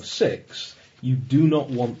strength of 6, you do not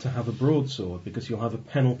want to have a broadsword because you'll have a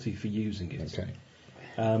penalty for using it. Okay.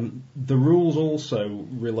 The rules also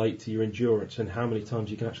relate to your endurance and how many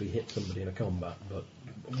times you can actually hit somebody in a combat, but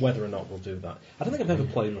whether or not we'll do that. I don't think I've ever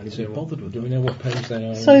played with anybody bothered with Do we that. know what page they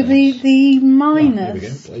are? So the Here we go.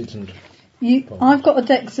 minus, Blades and... I've got a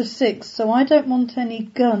dex of 6, so I don't want any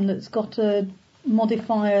gun that's got a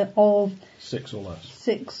modifier of 6 or less.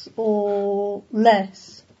 6 or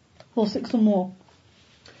less, or 6 or more.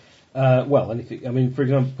 Well, anything. I mean, for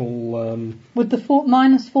example, Would the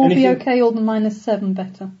minus 4 be Anything- okay, or the minus 7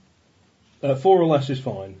 better? 4 or less is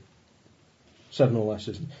fine. 7 or less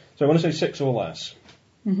isn't. So when I say 6 or less,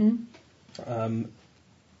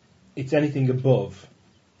 it's anything above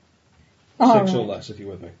 6 or less, if you're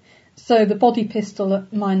with me. So the body pistol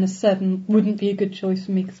at minus 7 wouldn't be a good choice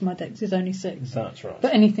for me because my dex is only 6. That's right.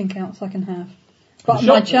 But anything else I can have. But The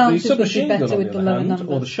my chances would be submachine gun, better on with the other lower hand,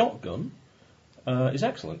 number. or the shotgun, is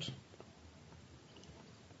excellent.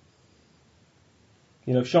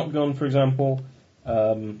 You know, shotgun, for example,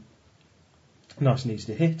 nice and easy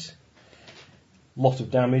to hit. Lot of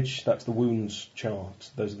damage. That's the wounds chart.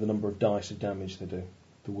 Those are the number of dice of damage they do.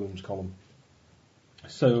 The wounds column.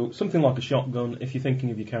 So something like a shotgun. If you're thinking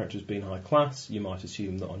of your character as being high class, you might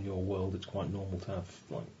assume that on your world it's quite normal to have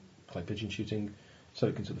like clay pigeon shooting, so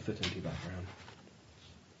it can sort of fit into your background.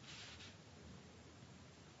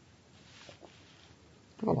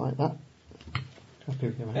 I like that. Happy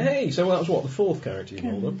with your hand. Hey, so that was what, the 4th character you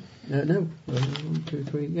rolled up? No. 1, 2,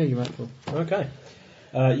 3. Yeah, you're right, Phil. Okay.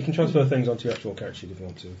 You can transfer things onto your actual character sheet if you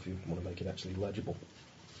want to make it actually legible.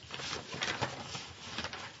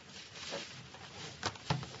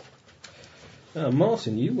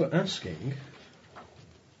 Martin, you were asking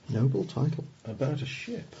Noble title. about a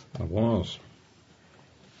ship. I was.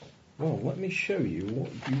 Well, let me show you what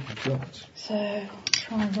you've got. So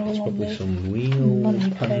try and roll It's on probably the some real money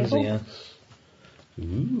pansy table. ass.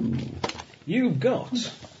 Ooh. You've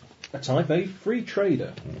got a Type A free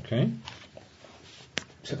trader. Okay.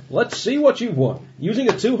 So, let's see what you've won. Using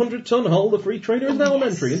a 200-ton hull, the free trader is an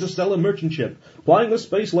elementary interstellar merchant ship, plying the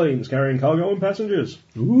space lanes, carrying cargo and passengers.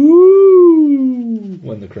 Ooh.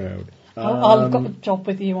 Won the crowd. I'll have got a job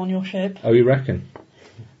with you on your ship. Oh, you reckon?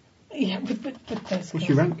 Yeah, with those What's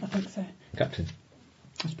your rank? I think so. Captain.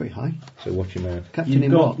 That's pretty high. So watch your mouth. Captain You've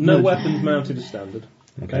in got what? no Merchant? weapons mounted as standard.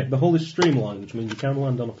 Okay. The hull is streamlined, which means you can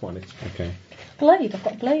land on a planet. Okay. Blade, I've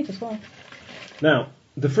got a blade as well. Now,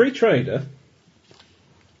 the free trader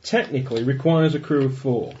technically requires a crew of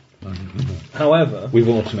 4. However, We've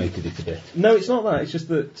automated it a bit. no, it's not that. It's just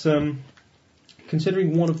that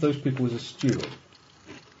considering one of those people is a steward,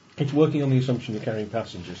 it's working on the assumption you're carrying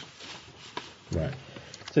passengers. Right.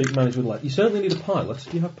 So you can manage with light. You certainly need a pilot.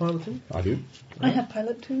 Do you have piloting? I do. I have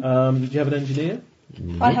pilot too. Did you have an engineer?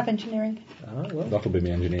 I have engineering. Well. That'll be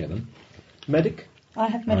my engineer then. Medic? I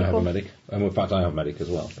have I have medical. a medic. And in fact, I have medic as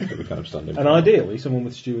well. So we kind of stand in. And ideally, someone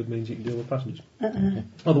with steward means you can deal with passengers.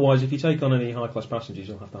 Otherwise, if you take on any high-class passengers,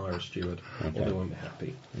 you'll have to hire a steward, or they won't be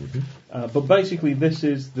happy. But basically, this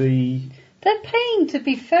is the... They're paying to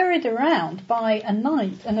be ferried around by a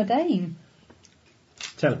knight and a dame.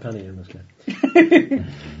 10 a penny in this game.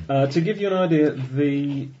 To give you an idea,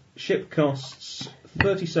 the ship costs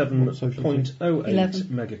 37.08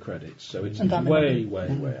 11. mega credits, so it's And I'm way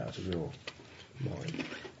out of your line.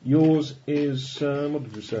 Yours is, what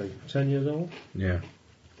did we say, 10 years old? Yeah.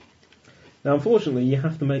 Now, unfortunately, you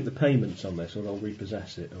have to make the payments on this, or they'll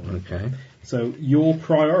repossess it. Okay. So your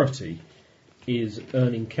priority is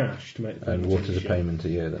earning cash to make the And payments. what on is the a ship. payment a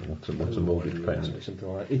year then? What's a mortgage payment?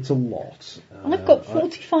 Something like that. It's a lot. I've got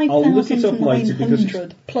I'll look it up later because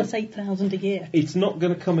 45,900 plus 8,000 a year. it's not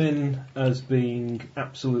going to come in as being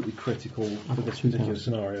absolutely critical for this particular 2,000.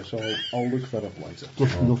 scenario, so I'll look that up later.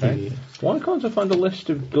 Nothing Okay. here. Why can't I find a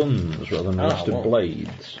list of guns rather than a list well. of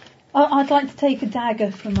blades? I'd like to take a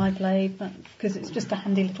dagger for my blade because it's just a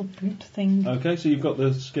handy little boot thing. Okay, so you've got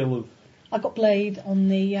the skill of... I've got blade on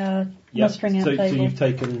the mustering out so table. you've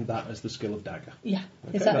taken that as the skill of dagger. Yeah,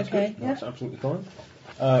 is that that's okay? Good. Yeah. That's absolutely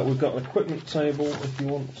fine. We've got an equipment table if you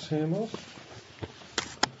want here, Mark.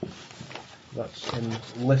 That's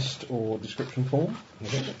in list or description form.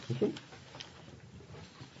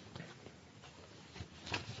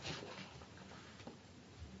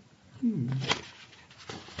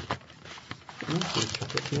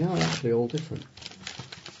 They are actually all different.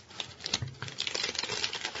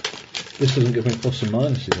 This doesn't give me plus and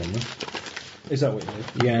minuses on this. Is that what you need?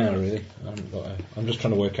 Yeah, really. I'm just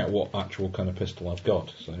trying to work out what actual kind of pistol I've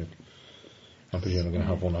got. So I presume I'm going to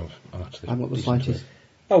have one I'm actually. I'm not the decent slightest.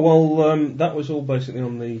 Oh, well, that was all basically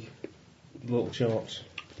on the the little charts.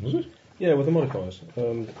 Was it? Yeah, with the modifiers.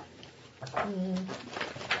 I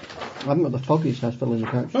haven't got the foggiest as fill in the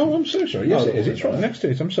character. Oh, I'm so sorry. Yes, Oh, it is. It's right next to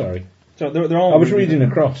it. I'm sorry. So there aren't. I was reading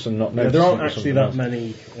across and not Yeah, noticing. there aren't it was actually something that else.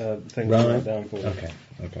 many things to Right. write down for you.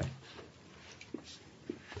 Okay.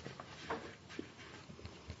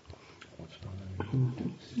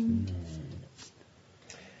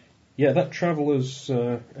 Yeah, that Traveller's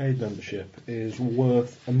Aid membership is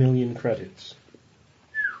worth 1 million credits.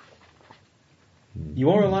 You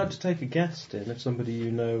are allowed to take a guest in if somebody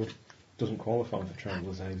you know doesn't qualify for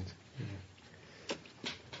Traveller's Aid.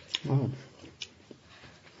 Wow.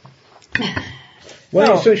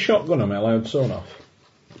 Well, it's a shotgun. Am I allowed sawn off?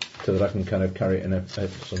 So that I can kind of carry it in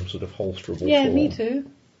some sort of holsterable Yeah, form. me too.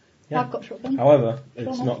 Yeah. I've got shotgun. However, it's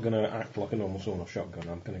Sawn-off. not going to act like a normal sawn-off shotgun.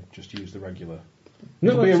 I'm going to just use the regular.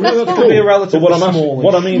 No, It'll be a that's it'll fine. be a relatively But what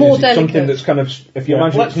small. I mean More is it's something delicate. that's kind of, if you Yeah,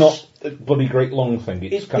 imagine it's let's- not a bloody great long thing,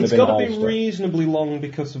 it's kind It's of in a got to be holster. reasonably long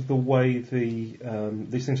because of the way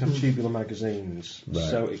these things have tubular magazines, Right.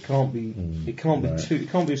 so it can't be right. it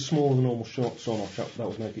can't be as small as a normal sawn-off shot. That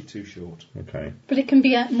would make it too short. Okay. But it can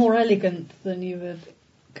be more elegant than you would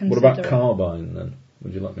consider. What about carbine then?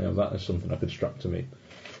 Would you let me have that as something I could strap to me?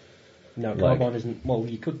 No, Like- carbine isn't. Well,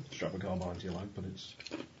 you could strap a carbine to your leg, but it's.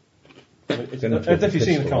 Then it's like If a you've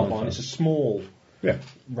seen a pistol, carbine, isn't it's it? a small Yeah.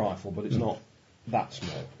 rifle, but it's not that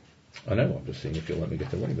small. I know, I'm just seeing if you'll let me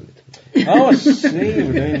get away with it. Oh, I see.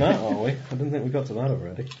 We're doing that, are we? I didn't think we got to that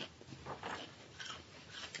already.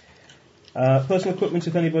 Personal equipment,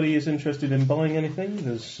 if anybody is interested in buying anything,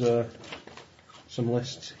 there's some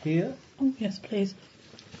lists here. Oh, yes, please.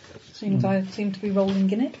 Seems I seem to be rolling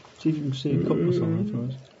in it. See if you can see a cutlass on it for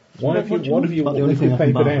us. What have you About the only thing I can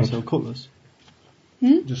papered buy out? is a cutlass.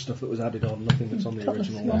 Just stuff that was added on, nothing that's on the Cutlass,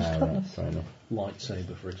 original yeah. list. Ah, right, fair enough.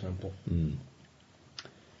 Lightsaber, for example. Mm.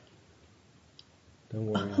 Don't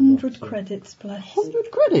worry. 100 credits, bless. 100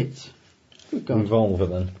 credits? Good God. Revolver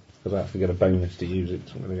then, because I have to get a bonus to use it,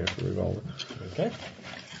 so I'm going to go for revolver. Okay.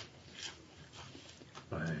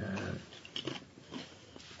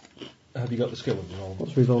 Have you got the skill of revolver?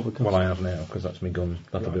 What's revolver cost? Well, I have now, because that's my gun.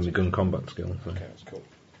 That'll be Right. my gun combat skill. So. Okay, that's cool.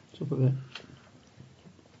 It's up a bit.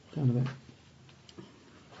 Down a bit.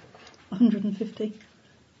 150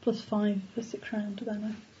 plus 5 for 6 rounds, I don't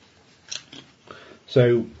know.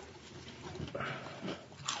 So,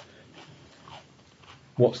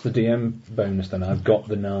 what's the DM bonus then? I've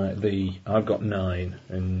got I've got 9,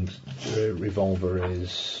 and the revolver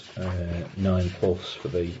is 9 plus for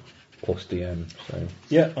the plus DM. So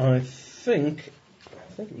Yeah, I think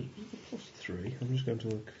it was plus 3. I'm just going to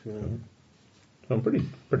look. I'm pretty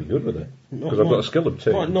good with it Not- because I've got not- a skill of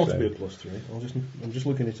 2. Might not so. be a plus 3. I'm just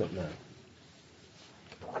looking it up now.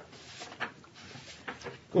 Of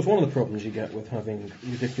course, one of the problems you get with having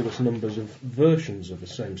ridiculous numbers of versions of the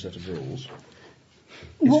same set of rules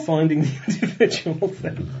is What? finding the individual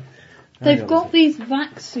thing. They've got these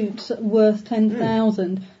vac suits that are worth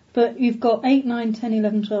 10,000, but you've got 8, 9, 10,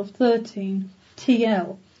 11, 12, 13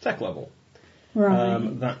 TL. Tech level.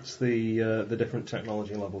 Right. That's the different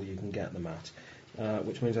technology level you can get them at,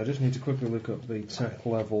 which means I just need to quickly look up the tech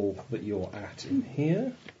level that you're at in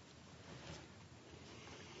here.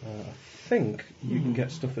 I think you can get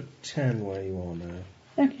stuff at 10 where you are now.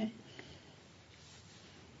 Okay.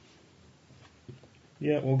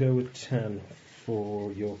 Yeah, we'll go with 10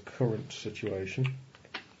 for your current situation.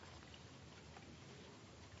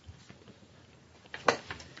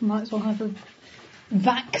 Might as well have a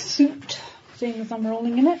vac suit, seeing as I'm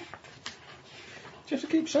rolling in it. Do you have to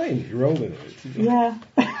keep saying you're rolling it? Yeah.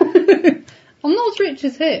 I'm not as rich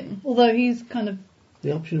as him, although he's kind of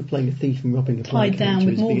The option of playing a thief and robbing a tied player down character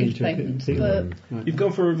with is beginning mortgage to payments. appeal. But Right. You've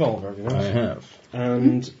gone for a revolver, have you not? I have.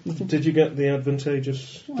 And did you get the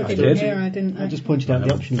advantageous? I did. didn't hear, I didn't. I just pointed out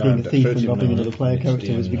the option of being a thief and robbing another player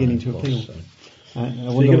character was beginning to appeal. I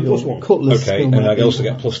you wonder get a what plus your 1. cutlass Okay, skill and might I be. also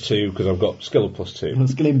get plus 2 because I've got skill of plus 2.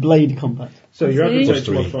 Skill in blade combat So your See? advantage Plus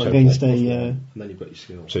 3 modifier is against plus a 1, and then you've got your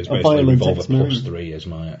skill. So it's A basically violent revolver plus ex-marine. 3 is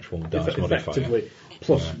my actual dice modifier. Effectively,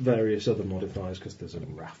 plus Yeah. various other modifiers because there's a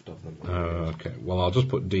raft of them. Okay, well I'll just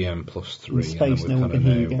put DM plus 3 in space. and No then one we can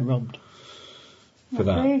kind hear you of get know robbed. for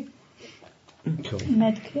that. Okay. Cool.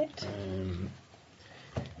 Medkit.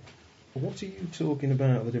 What are you talking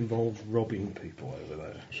about that involves robbing people over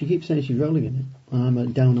there? She keeps saying she's rolling in it.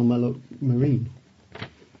 I'm down on my luck marine.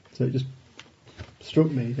 So it just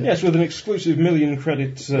struck me. That Yes, with an exclusive 1 million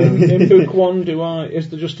credit. In book 1, is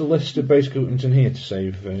there just a list of basic items in here to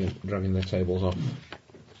save dragging their tables off?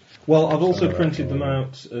 Well, I've also Alright, printed them alright.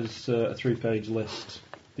 out as a 3-page list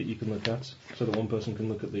that you can look at, so that one person can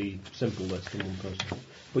look at the simple list and one person.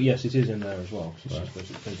 But yes, it is in there as well. It's just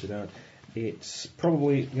basically printed out. It's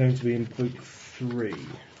probably going to be in book 3.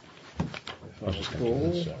 I was just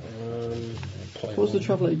thinking, What's the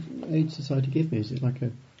Travel Aid Society give me? Is it like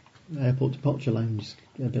a airport departure lounge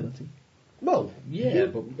ability? Well, yeah,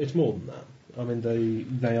 but it's more than that. I mean,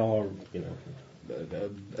 they are,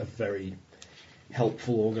 a very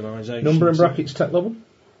helpful organisation. Number in brackets, tech level?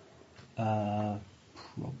 Probably.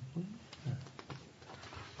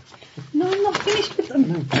 No, I'm not finished with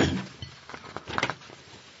them.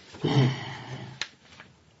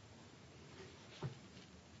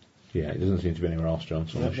 Yeah, it doesn't seem to be anywhere else, John,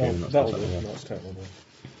 so I'm assuming that's that'll tech do. level. That's tech level.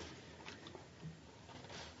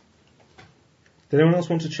 Did anyone else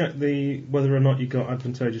want to check whether or not you got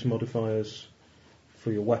advantageous modifiers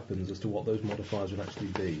for your weapons as to what those modifiers would actually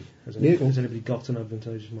be? Has anybody got an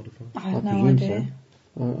advantageous modifier? I have no presume idea.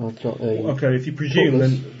 so. I've got a Okay, if you presume,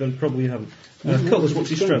 then probably you haven't. Cutlass, what's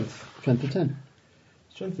your strength? strength of 10.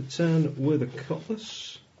 Strength of 10 with a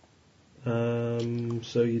cutlass. So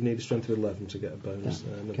you need a strength of 11 to get a bonus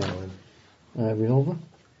there. Never Okay. mind. Revolver.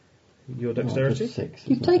 Your dexterity? 6.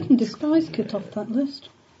 You've taken disguise kit off that list.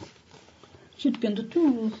 Should be under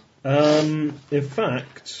tools. In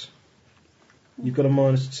fact, you've got a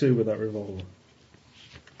 -2 with that revolver.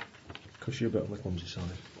 Because you're a bit on the clumsy side.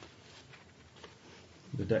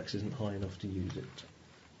 The dex isn't high enough to use it.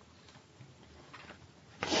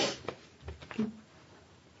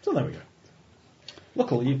 So there we go.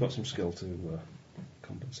 Luckily, you've got some skill to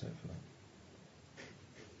compensate for that.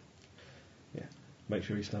 Yeah, make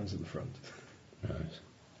sure he stands at the front. Nice.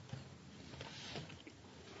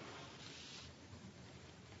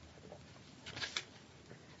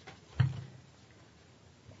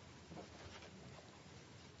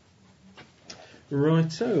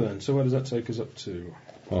 Righto then, so where does that take us up to?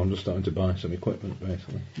 Well, I'm just starting to buy some equipment,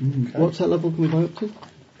 basically. Okay. What's that level can we buy up to?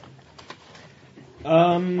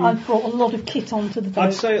 I've brought a lot of kit onto the boat.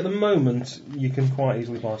 I'd say at the moment you can quite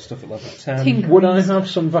easily buy stuff at level 10. Tinker. Would I have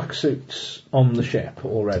some vac suits on the ship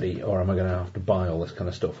already, or am I going to have to buy all this kind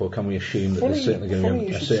of stuff, or can we assume that there's certainly going to Funny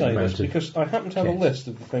be you a should certain say amount this, of... because I happen to have a kit? list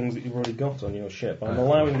of the things that you've already got on your ship. I'm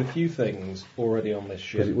allowing a few things already on this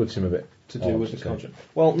Because ship it would seem a bit to do odd with to the say. contract.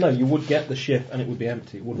 Well, no, you would get the ship and it would be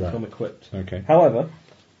empty. It wouldn't Right. come equipped. Okay. However,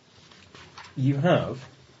 you have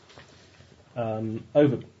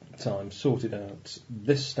over time sorted out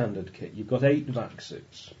this standard kit. You've got 8 vac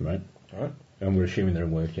suits. Right. Right? And we're assuming they're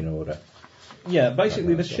in working order. Yeah,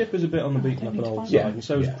 basically the Right, ship is a bit on the beaten up and old side, Yeah, and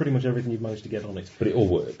so is yeah. pretty much everything you've managed to get on it. But it all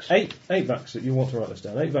works. 8 vac suits. You want to write this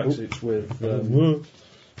down? 8 vac suits with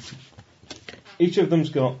each of them's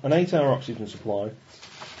got an 8-hour oxygen supply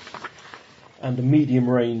and a medium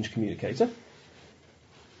range communicator.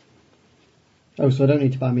 Oh, so I don't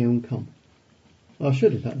need to buy my own com. Well, I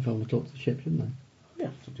should, in fact, if I want to talk to the ship, shouldn't I? Yeah,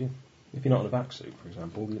 it's up to you. If you're not in a vac suit, for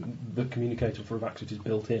example, the communicator for a vac suit is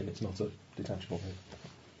built in. It's not a detachable thing.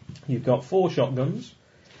 You've got 4 shotguns,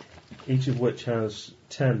 each of which has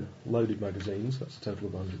 10 loaded magazines. That's a total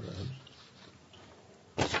of 100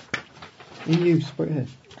 rounds. In use, put it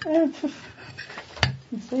here.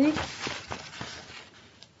 You see?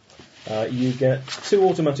 You get 2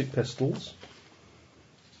 automatic pistols.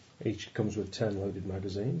 Each comes with 10 loaded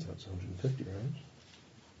magazines. That's 150 rounds.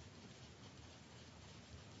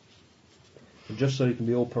 And just so you can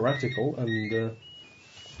be all piratical and get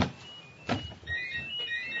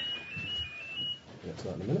to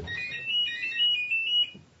that in a minute.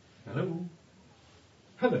 Hello.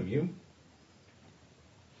 Hello, you.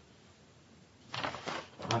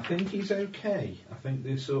 I think he's okay. I think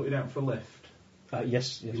they've sorted out for lift.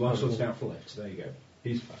 Yes. You are sorted out for lift. There you go.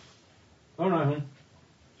 He's fine. All right, hon.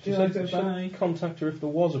 Should I contact her if there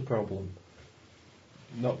was a problem?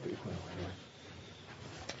 Not well,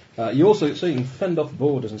 anyway. You also, so you can fend off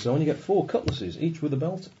borders and so on. You get 4 cutlasses, each with a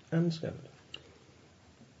belt and scabbard.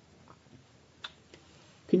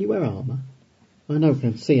 Can you wear armour? I know we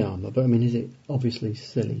can see armour, but I mean, is it obviously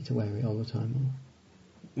silly to wear it all the time? Or?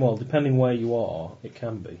 Well, depending where you are, it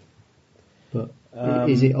can be. But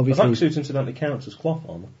is it A obviously... vac suit incidentally counts as cloth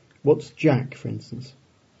armour. What's Jack, for instance?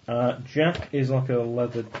 Jack is like a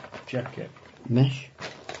leather jacket, Mesh?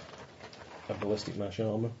 a ballistic mesh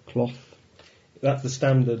armour. Cloth? That's the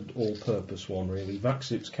standard all-purpose one, really. Vac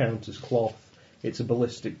suits count as cloth. It's a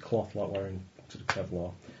ballistic cloth like wearing sort of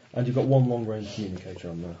Kevlar. And you've got 1 long-range communicator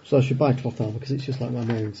on there. So I should buy cloth armour because it's just like I'm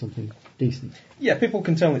wearing something decent. Yeah, people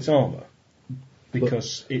can tell it's armour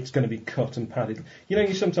because it's going to be cut and padded. You know,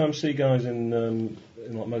 you sometimes see guys in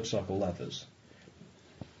like motorcycle leathers.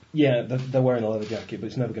 Yeah, they're wearing a leather jacket, but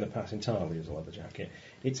it's never going to pass entirely as a leather jacket.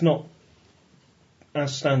 It's not,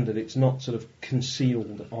 as standard, it's not sort of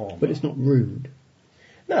concealed armour. But it's not rude.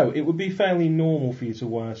 No, it would be fairly normal for you to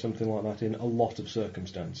wear something like that in a lot of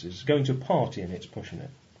circumstances. Going to a party in it's pushing it.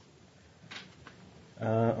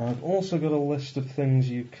 I've also got a list of things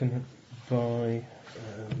you can buy.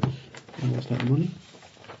 What's that money?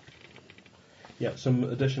 Yeah, some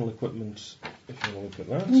additional equipment if you want to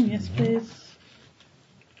look at that. Oh, yes, please.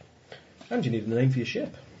 And you need a name for your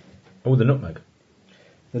ship. Oh, the nutmeg.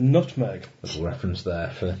 The Nutmeg. Little reference there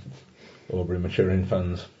for Aubrey maturing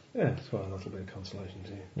fans. Yeah, well, that'll be a consolation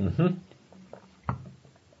to you. Mm-hmm.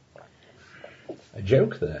 A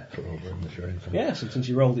joke there for Aubrey maturing fans. Yes, and since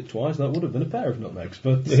you rolled it twice, that would have been a pair of nutmegs,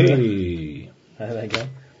 but... Hey. There you go.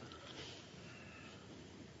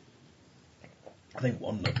 I think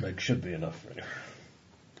one nutmeg should be enough, really.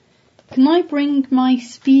 Can I bring my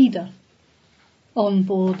speeder on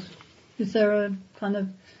board? Is there a kind of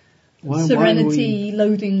Serenity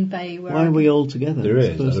loading bay where Why are we all together? There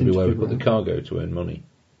is. First That'll be thing to where we figure put the out. cargo to earn money.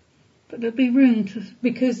 But there'll be room to,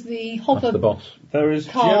 because the That's hover the boss. There is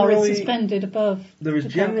car is generally, suspended above. there is the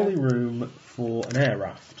generally cargo. room for an air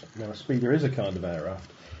raft. Now, a speeder is a kind of air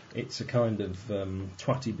raft. It's a kind of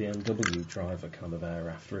twatty BMW driver kind of air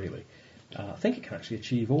raft, really. I think it can actually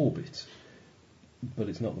achieve orbit, but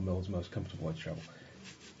it's not the world's most comfortable way to travel.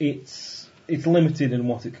 It's limited in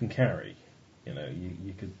what it can carry. You know,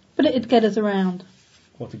 you could... But it'd get us around.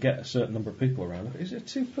 Well, to get a certain number of people around. Is it a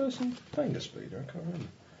two-person thing, a speeder? I can't remember.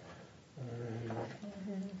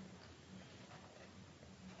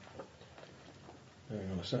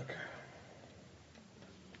 Hang on a sec.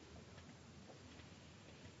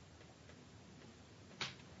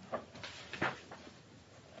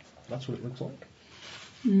 That's what it looks like.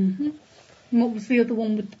 Mm-hmm. And what was the other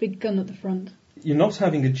one with the big gun at the front? You're not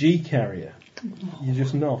having a G carrier. You're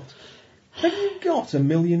just not. Have you got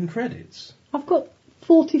 1,000,000 credits? I've got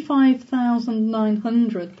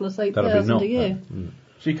 45,900 plus That'll be 8,000 not a year. then.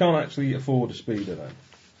 So you can't actually afford a speeder then?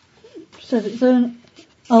 So it's an...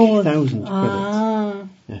 Oh, 1,000 ah.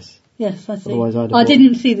 Yes. Yes, I see. Otherwise, I'd have I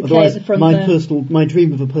didn't see the K at Otherwise, the front my there. my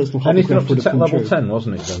dream of a personal Anything up hovercraft to would have come level true. 10,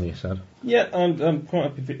 wasn't it, then you said? Yeah, I'm quite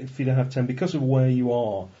happy for you to have 10 because of where you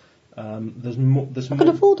are. There's more. I can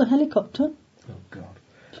afford a helicopter. Oh God.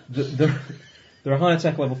 There are higher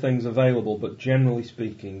tech level things available, but generally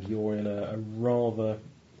speaking, you're in a rather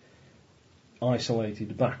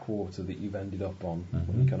isolated backwater that you've ended up on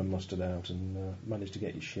when you kind of mustered out and managed to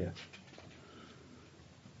get your ship.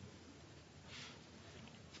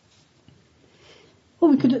 Well,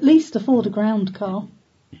 we could at least afford a ground car.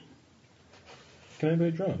 Can anybody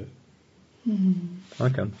drive it? I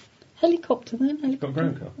can. Helicopter then? Got a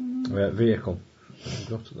ground car? Vehicle. We've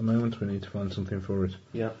got at the moment, we need to find something for it.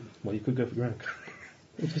 Yeah. Well, you could go for ground car.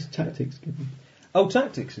 It's just tactics given. Oh,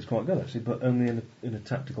 tactics is quite good actually, but only in a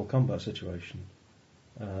tactical combat situation.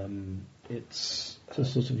 It's So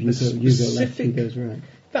sort of the you go left, he specific- goes right.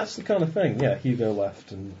 That's the kind of thing. Yeah, Hugo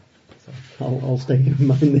left and. I'll stay in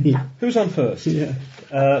mind the... Who's on first? Yeah.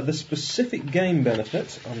 The specific game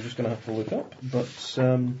benefit, I'm just going to have to look up, but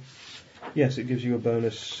yes, it gives you a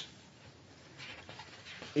bonus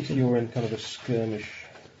if you're in kind of a skirmish.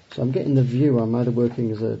 So I'm getting the view I'm either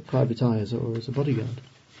working as a private eye or as a bodyguard.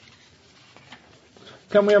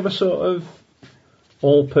 Can we have a sort of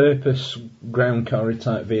all-purpose ground carry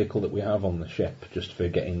type vehicle that we have on the ship, just for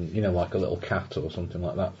getting, you know, like a little cat or something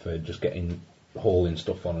like that, for just getting, hauling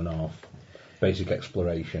stuff on and off, basic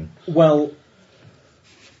exploration? Well,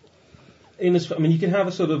 I mean, you can have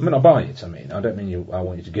a sort I of. mean, I'll buy it, I mean. I don't mean I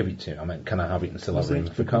want you to give it to. I mean, can I have it and still have room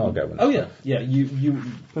for cargo and Oh stuff? yeah, You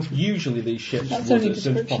usually these ships That's would, only as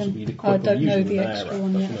soon as description. possible, you'd I equip them don't know usually the with an extra air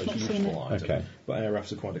one raft. yet, That's the I've most not seen useful item. Okay. But air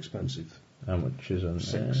rafts are quite expensive. How much is an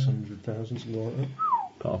 600,000, something like that.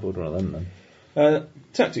 Can't afford one of them then.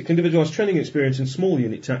 Tactic. Individualised training experience in small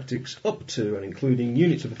unit tactics up to and including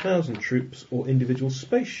units of 1,000 troops or individual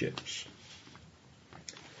spaceships.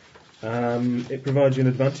 It provides you an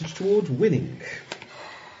advantage towards winning.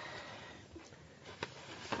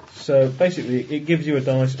 So basically, it gives you a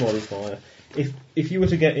dice modifier. If you were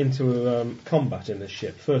to get into combat in this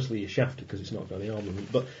ship, firstly you're shafted because it's not got any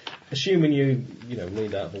armament. But assuming you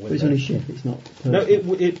leaned out the window, But it's only ship, it's not no,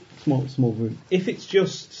 personal. Small group. if it's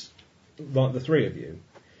just like the three of you,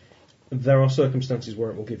 there are circumstances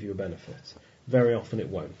where it will give you a benefit. Very often it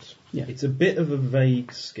won't. Yeah. It's a bit of a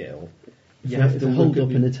vague skill. If You I- have if to I hold look up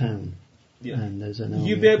at in the- a town Yeah. and there's an army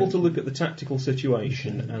You'd be able of- to look at the tactical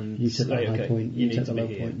situation Okay. and You take say, the high okay, point, you you need take to the be low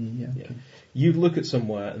here. point, and yeah, okay. You'd look at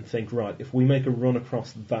somewhere and think, right, if we make a run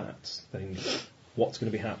across that thing, what's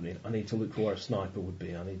going to be happening? I need to look for where a sniper would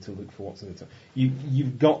be. I need to look for what's in the...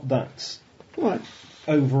 You've got that Right.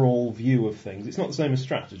 overall view of things. It's not the same as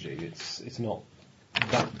strategy. It's not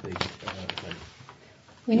that big thing.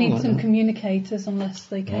 We need like some that. communicators unless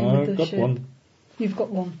they came with I've the got ship. one. You've got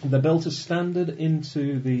one. They're built as standard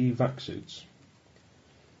into the vac suits,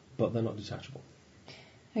 but they're not detachable.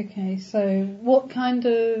 Okay, so what kind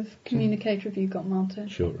of communicator have you got, Martin?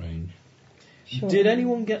 Short range. Sure. Did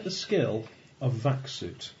anyone get the skill of vac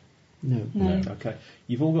suit? No. No. Okay,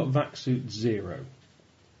 you've all got vac suit 0.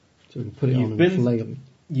 So we can put it You've on and been- flail them.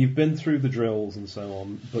 You've been through the drills and so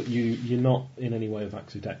on, but you're not in any way a vac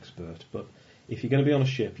suit expert. But if you're going to be on a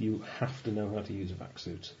ship, you have to know how to use a vac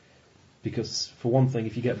suit. Because, for one thing,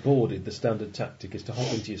 if you get boarded, the standard tactic is to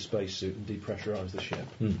hop into your spacesuit and depressurise the ship.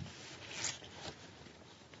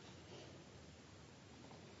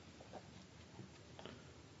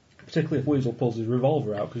 Particularly if Weasel pulls his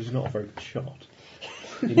revolver out, because he's not a very good shot.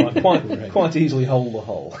 He might quite easily hold the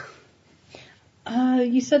hull.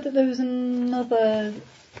 You said that there was another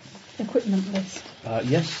equipment list.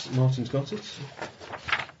 Yes, Martin's got it.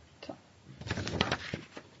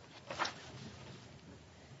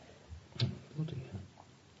 Bloody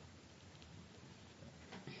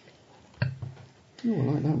hell. Oh, I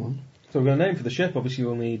like that one. So we've got a name for the ship. Obviously,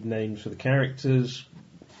 we'll need names for the characters.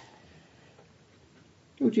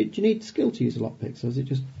 Oh, do you need skill to use a lockpick, or is it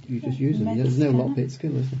just you just use them? There's no Megascanner. lockpick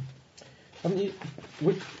skill, is there? Haven't you?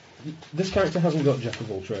 This character hasn't got Jack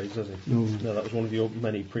of all trades, has he? No. No, that was one of your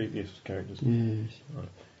many previous characters. Yes.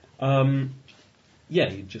 Yeah,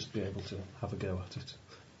 you'd just be able to have a go at it.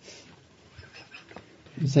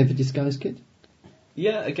 The same for disguise kit.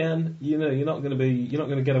 Yeah, again, you're not going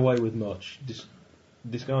to get away with much.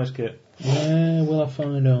 Disguise kit, Where will I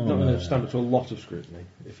find not going armour? to stand up to a lot of scrutiny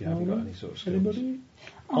if you haven't got any sort of skills. Anybody?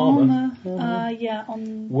 Armour. Yeah,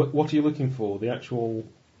 on. What are you looking for? The actual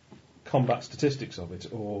combat statistics of it,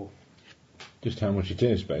 or Just how much it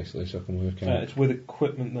is, basically, so I can work out. it's with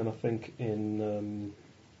equipment? Then I think in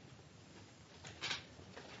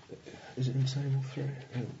is it in table 3?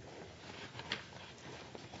 Hang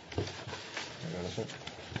on a sec.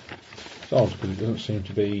 It's odd because it doesn't seem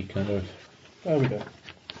to be kind of. There we go.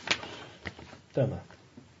 Down there.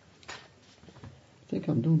 I think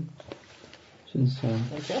I'm done. Since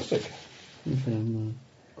Fantastic. I'm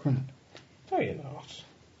crap. No, you're not.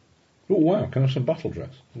 Oh wow! Can I have some battle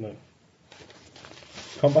dress? No.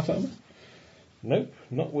 Combat armour? Nope,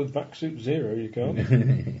 not with vac suit 0 you can't.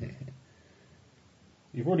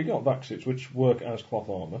 You've already got vac suits which work as cloth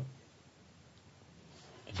armour.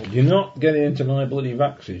 You're not getting into my bloody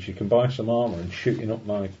vaccines. You can buy some armour and shooting up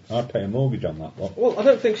my. I pay a mortgage on that lot. Well, I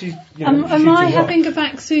don't think she's. Am I shooting having a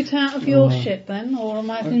vac suit out of your ship then, or am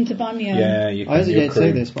I having to buy my own? Yeah, you can. I hesitate to say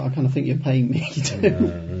accrue. this, but I kind of think you're paying me to.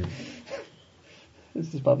 Right. This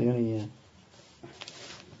is about the only.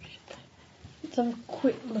 Let's have a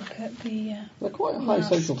quick look at the. They're quite a high Yes.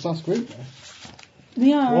 social class group. Though.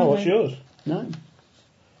 We are. Well, aren't what's we? yours? No.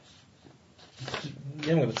 You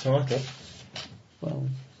haven't got a title. Well,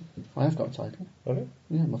 I have got a title. Okay.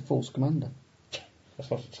 Yeah, I'm a Force Commander. That's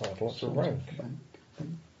not a title, that's a rank. Rank.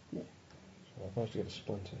 Well, I've managed to get a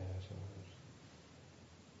splinter here. So.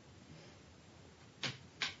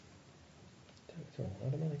 How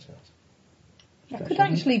do I manage that? I could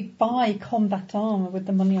actually buy combat armour with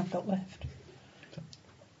the money I've got left.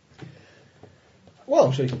 Well,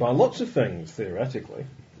 I'm sure you can buy lots of things, theoretically.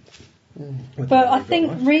 With But the I money think you've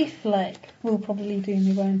got left. Reflect will probably do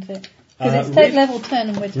me, won't it? Because it's Ref- take level 10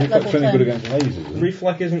 and we're take level Reflex only 10. good against lasers. Isn't it?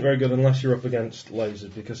 Reflect isn't very good unless you're up against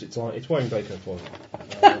lasers because it's wearing bacon foil.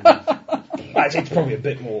 It's probably a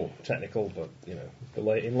bit more technical, but in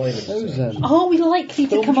layman's Those terms. Are we likely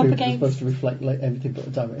to come up Stormtroopers are against... supposed to reflect everything but a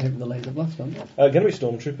direct hit with the laser blast, aren't they? Going to be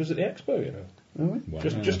stormtroopers at the expo, you know. Are we? Wow.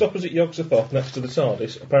 Just opposite Yog-Sothoth, next to the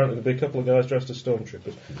TARDIS, apparently there'll be a couple of guys dressed as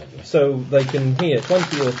stormtroopers. So they can hear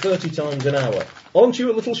 20 or 30 times an hour. Aren't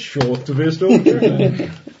you a little short to be a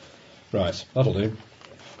stormtrooper? Right, that'll do.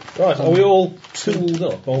 Right, are we all tooled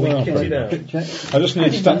up? Are we Well, kitted pretty out? Quick check. I just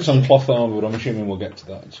need stats on cloth armour, but I'm assuming we'll get to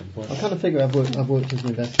that at some point. I kind of figure I've worked as an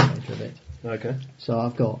investigator a bit. Okay. So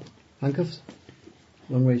I've got handcuffs,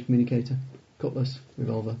 long range communicator, cutlass,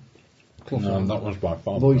 revolver, cloth No, armor, that one's by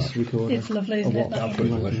far. voice better. recorder. It's lovely, isn't a it, watch, that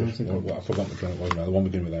Absolutely and delicious. everything else. Well, I forgot which one it was now. The one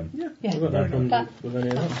beginning with M. Yeah. We've got no Very problem nice. with any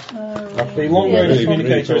of that. Like the Yeah, long range this one.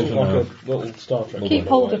 communicator isn't like No. a little Star Trek. Keep one,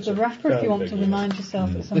 hold otherwise of the it's wrapper if very you want big, to isn't it? remind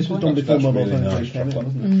yourself at some This was point. done before That's mobile really phones nice came in, chocolate.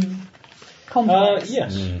 wasn't it? Complex.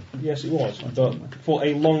 Yes, yes it was. But for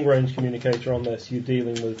a long-range communicator on this, you're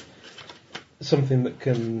dealing with something that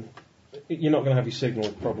can... You're not going to have your signal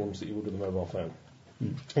problems that you would with a mobile phone.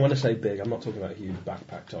 And when I say big, I'm not talking about a huge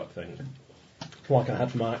backpack type thing. Like I had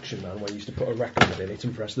from my Action Man, where you used to put a record in it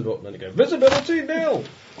and press the button and it go, visibility nil!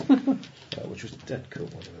 Which was dead cool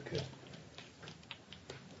when I was a kid.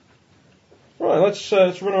 Right, let's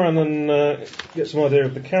run around and get some idea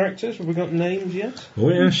of the characters. Have we got names yet? Oh,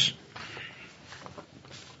 yes.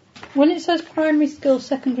 When it says primary skill,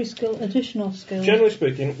 secondary skill, additional skill, Generally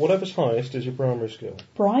speaking, whatever's highest is your primary skill.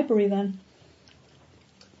 bribery then.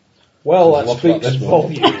 Well, There's that lots about speaks this one.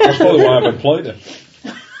 volumes. That's probably why I've employed her.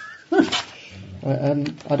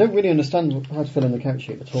 I don't really understand how to fill in the character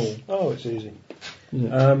sheet at all. Oh, it's easy. Is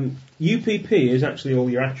it? UPP is actually all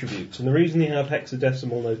your attributes, and the reason you have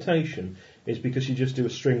hexadecimal notation is because you just do a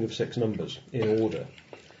string of 6 numbers in order.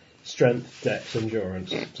 Strength, dex,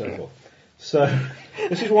 endurance, so forth. So,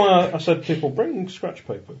 this is why I said to people, bring scratch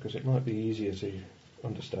paper, because it might be easier to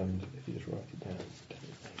understand if you just write it down.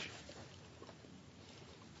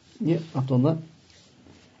 Yep, I've done that.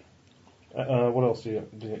 What else do you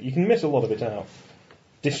do? You can miss a lot of it out.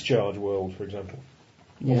 Discharge world, for example.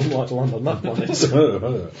 I wouldn't like to land on that planet.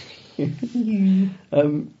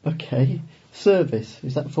 Okay. Service,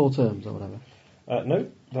 is that 4 terms or whatever? No,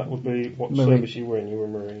 that would be what Marine. service you were in. You were a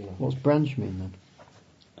Marine. What's branch mean then?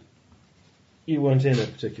 You weren't in a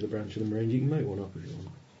particular branch of the Marines. You can make one up if you want.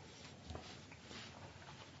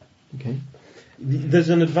 Okay. There's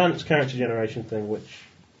an advanced character generation thing which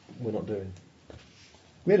we're not doing.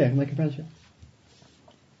 Really, I can make a branch.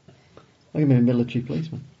 I can be a military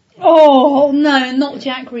policeman. Oh, no, not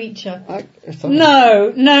Jack Reacher. No,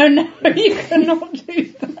 you cannot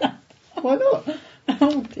do that. Why not?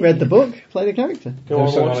 Oh, dear. Read the book, play the character. Go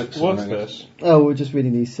on, Psionics what's and this? Oh, we're just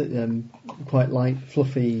reading these quite light,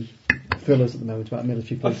 fluffy thrillers at the moment about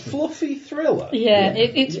military A policemen. fluffy thriller? Yeah,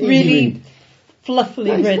 it's Easy really read. fluffily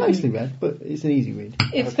No, it's written. nicely read, but it's an easy read.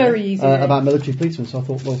 It's very easy. read. About military policemen, so I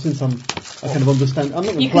thought, well, since I kind of understand, I'm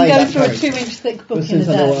not going to You play can go that through a character, 2-inch thick book but in a since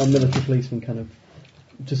I know what a day. military policeman kind of,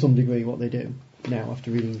 to some degree, what they do now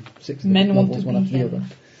after reading 6 Men want novels to one be after the him.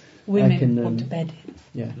 other. Women I can, want to bed.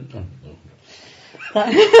 Yeah. That-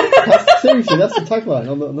 Seriously, that's the tagline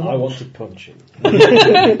on the I novel. want to punch him.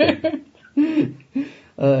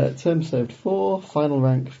 Term served 4, final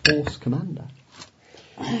rank Force Commander.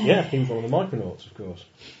 Yeah, he was one of the Micronauts, of course.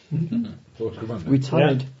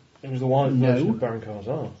 Retired. It was the white No. version of Baron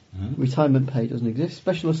Karzar. Retirement pay doesn't exist.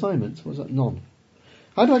 Special assignments, was that? None.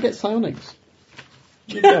 How do I get psionics?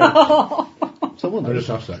 You don't. Someone I does. just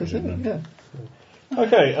asked that, Is it? didn't I? Yeah.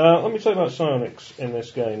 Okay, let me talk about psionics in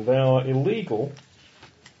this game. They are illegal.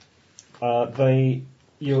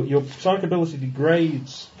 Your psionic ability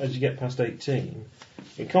degrades as you get past 18.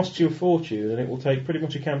 It costs you a fortune, and it will take pretty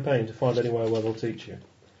much a campaign to find anywhere where they'll teach you.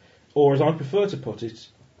 Or, as I prefer to put it,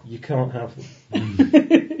 you can't have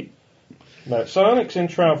them. No, psionics in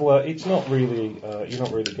Traveller, it's not really. You're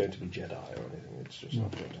not really going to be Jedi or anything. It's just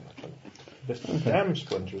not going to happen. This damn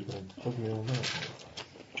Splinter is going to plug me all night.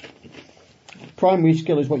 Primary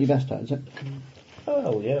skill is what you're best at, is it?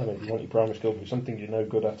 Oh yeah, I mean, if you want your primary skill to be something you're no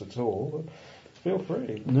good at all, feel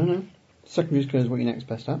free. No. Secondary skill is what you're next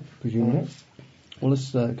best at, presumably. Well,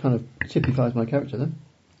 this kind of typifies my character then.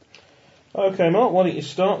 Okay, Mark, why don't you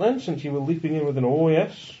start then, since you were leaping in with an oh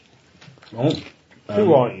yes.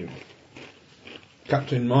 Who are you?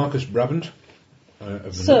 Captain Marcus Brabant. Of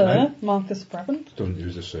the Sir Nutmeg. Marcus Brabant. Doesn't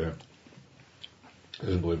use a sir.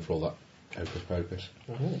 Doesn't go in for all that hocus pocus.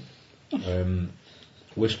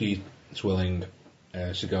 Whiskey swilling,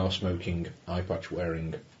 cigar smoking, eye patch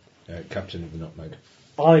wearing, Captain of the Nutmeg.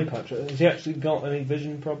 Eye patch. Has he actually got any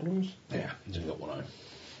vision problems? Yeah, he's only got one eye.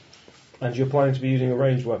 And you're planning to be using a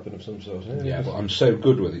ranged weapon of some sort, eh? Yeah, but I'm so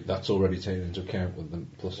good with it, that's already taken into account with the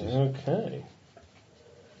pluses. Okay.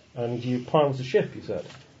 And you pilot a ship, you said?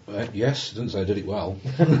 Yes, didn't say I did it well.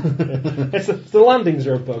 The landings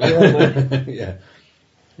are a bug, aren't they?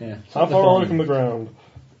 Yeah. How far away from the ground?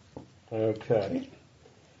 Okay.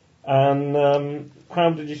 And how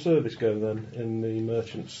did your service go then in the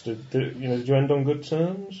merchants? Did you end on good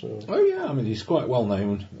terms? Or? Oh yeah, I mean he's quite well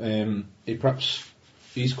known.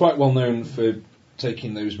 He's quite well known for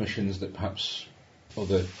taking those missions that perhaps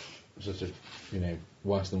other sort of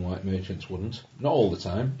white than white merchants wouldn't. Not all the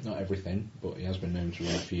time, not everything, but he has been known to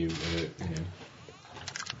run a few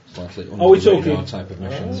slightly under we the radar talking type of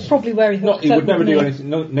missions. Probably where he hooked He up would never with do me. anything.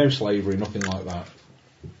 No slavery, nothing like that.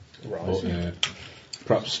 Right. But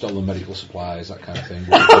perhaps stolen medical supplies, that kind of thing.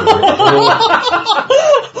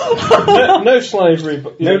 no slavery,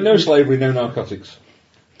 but no slavery, no narcotics.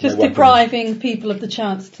 Just no weapons. depriving people of the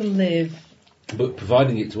chance to live. But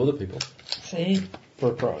providing it to other people. See? for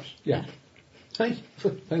a price. Yeah. Hey,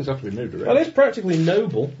 things have to be moved around. Well, it's practically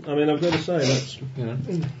noble. I mean, I've got to say that's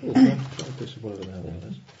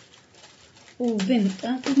Oh, Vint,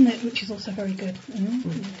 isn't it? Which is also very good.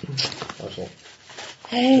 That's all.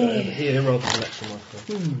 Hey. Here rather than next to my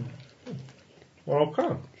phone. Well,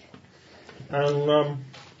 okay. And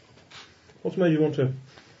What's made you want to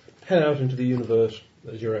head out into the universe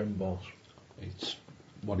as your own boss? It's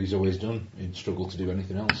what he's always done. He'd struggle to do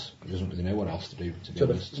anything else. He doesn't really know what else to do, to be So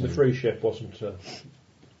honest. the free ship wasn't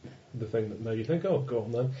the thing that made you think, oh, go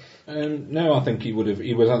on then. No, I think he was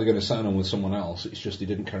either going to sign on with someone else. It's just he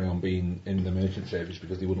didn't carry on being in the merchant service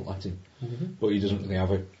because they wouldn't let him. Mm-hmm. But he doesn't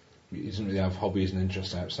really have hobbies and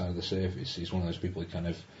interests outside of the service. He's one of those people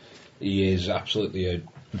he is absolutely a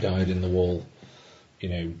dyed in the wall,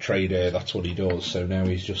 trader. That's what he does. So now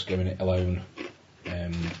he's just going it alone.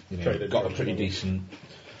 Got a pretty decent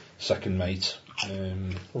second mate.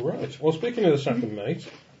 Right. Well, speaking of the second mate.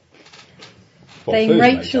 Well, Dame first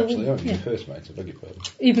Rachel, mate, actually. yeah. First mate, I beg your pardon.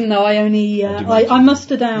 Even though I only, I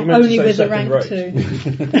mustered out You meant to only say with a second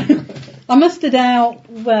rank rate. 2. I mustered out,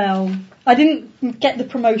 I didn't get the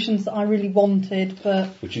promotions that I really wanted, but...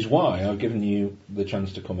 Which is why I've given you the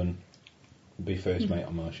chance to come and be first mate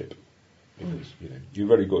on my ship. Because, you're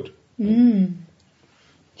very good.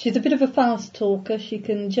 She's a bit of a fast talker. She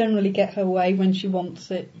can generally get her way when she wants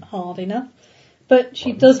it hard enough. But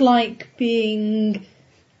she does like being,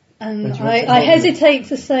 and I hesitate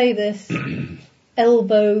to say this,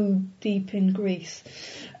 elbow deep in grease.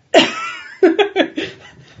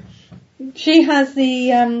 She has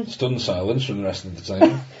the... Stunned silence from the rest of the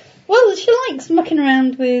table. Well, she likes mucking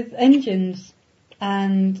around with engines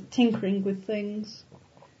and tinkering with things.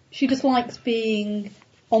 She just likes being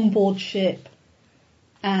on board ship.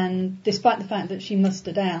 And despite the fact that she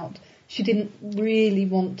mustered out, she didn't really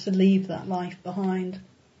want to leave that life behind.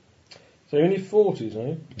 So you're in your 40s, are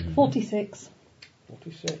you? 46.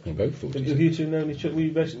 46. We're both 40s. Have you two known each other? Were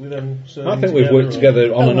you basically then I think we've worked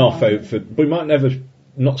together on and Oh, off. We might never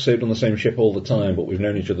not served on the same ship all the time, but we've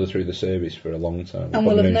known each other through the service for a long time. And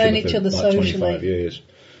we'll have known each for other like 25 socially. years.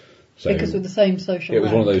 So Because we're the same social it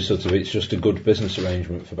was one of rank. those sorts of, it's just a good business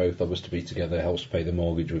arrangement for both of us to be together, helps pay the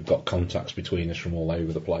mortgage, we've got contacts between us from all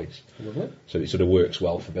over the place. Lovely. So it sort of works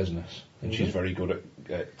well for business. And she's very good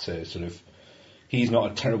at he's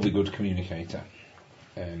not a terribly good communicator,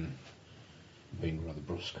 being rather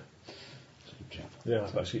brusque. Sort of chap. Yeah, I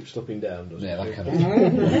suppose keep slipping down, doesn't Yeah, it? that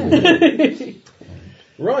kind of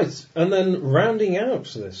Right, and then rounding out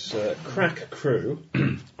this crack crew.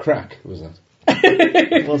 Crack, was that?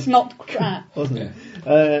 It's not crap. Wasn't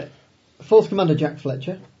it? Fourth Commander Jack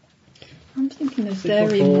Fletcher. I'm thinking there's 6'4",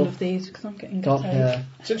 dairy in one of these because I'm getting Dark good hair.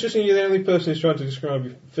 It's interesting you're the only person who's trying to describe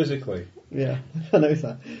you physically. Yeah, I noticed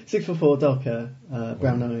that. 6'4", dark hair,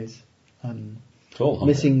 brown eyes. Tall, huh?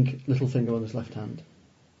 Missing little finger on his left hand.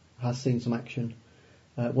 Has seen some action.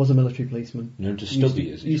 Was a military policeman. Known to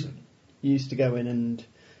stubby, is he? Used to go in and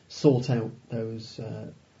sort out those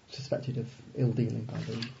suspected of ill dealing by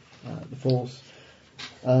the force.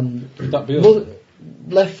 Would that be was- us?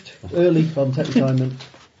 Left early on tech retirement.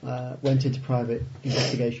 Went into private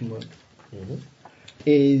investigation work.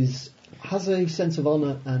 Has a sense of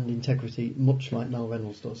honour and integrity, much like Mal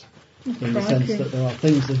Reynolds does, in the sense that there are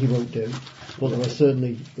things that he won't do, but there are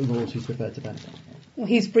certainly laws he's prepared to bend. Well,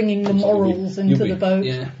 he's bringing the morals into the boat.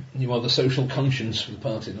 Yeah, you are the social conscience for the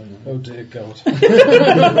party, don't you? Oh dear God.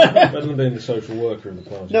 Better than being the social worker in the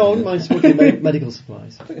party. No, I wouldn't mind smoking medical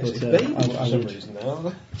supplies, I think it's but babies I for some would reason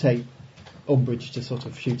now. take umbrage to sort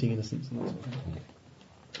of shooting innocents and that sort of thing.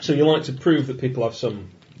 So you like to prove that people have something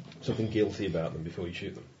guilty about them before you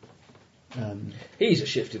shoot them. He's a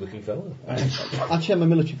shifty looking fellow. Actually, I'm a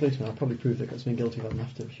military policeman. I'll probably prove they've got something guilty about them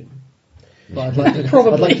after shooting them. But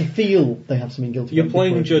I'd like to feel they have something guilty. You're about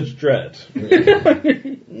them playing before I Judge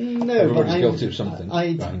Dredd. No, Everybody's but guilty of something.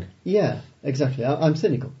 Bang. Yeah, exactly. I'm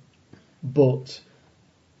cynical, but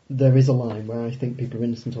there is a line where I think people are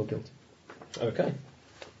innocent or guilty. Okay.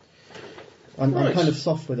 I'm Right. kind of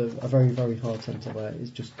soft with a very, very hard centre where it's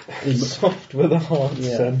just... Soft with a hard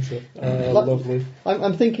Yeah. centre. Like- Lovely.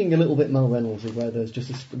 I'm thinking a little bit Mel Reynolds, where there's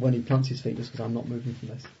just when he plants his feet just because I'm not moving from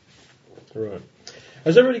this. Right.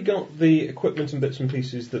 Has everybody got the equipment and bits and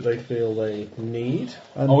pieces that they feel they need?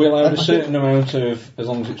 Are we allowed I a certain amount of, as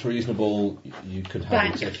long as it's reasonable, you could have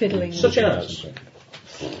Back it if- fiddling. Such as?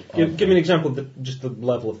 Give me an example of just the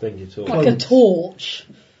level of thing you're talking. Like a torch.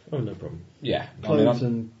 Oh, no problem. Yeah. Clothes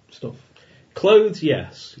and stuff. Clothes,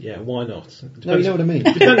 yes. Yeah, why not? No, you know what I mean.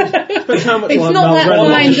 Depends how much It's like not Mal that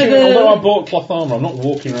Reynolds- kind of a- Although I bought cloth armour, I'm not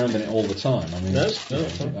walking around in it all the time. I mean, No, it's, no, you know,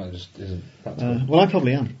 it's fine. that just isn't practical. Well, I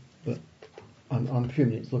probably am, but I'm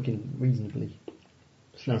presuming it's looking reasonably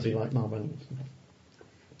snazzy like Mal Reynolds.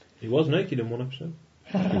 He was naked in one episode.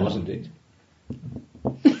 He was indeed.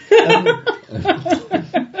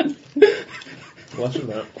 Less than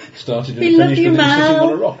that. Started We and love finished you, with him sitting Mal.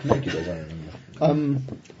 on a rock naked, as I remember.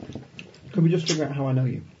 Could we just figure out how I know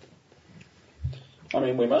you? I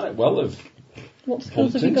mean, we might well have What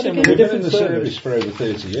skills have you got to We've give? been in the service for over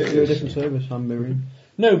 30 years. You're a different service, I'm mirroring.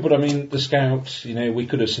 No, but I mean, the scouts, we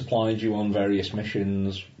could have supplied you on various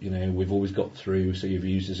missions, we've always got through, so you've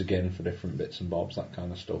used us again for different bits and bobs, that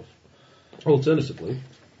kind of stuff. Alternatively,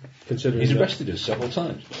 considering He's arrested us several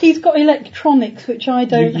times. He's got electronics, which I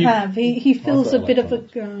don't You- have. He feels a got bit of a...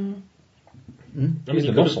 electronics. I mean, He's you the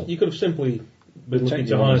could, muscle. have, you could have simply been looking Take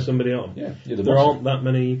to you hire on. somebody on. Yeah, you're the There muscle. aren't that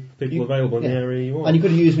many people available in the area you want. And you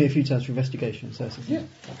could have used me a few times for investigation, so Yeah,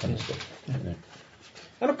 that kind of stuff.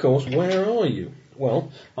 And of course, where are you?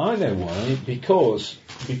 Well, I know why, because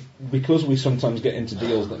we sometimes get into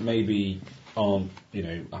deals that maybe aren't,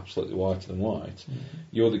 absolutely whiter than white.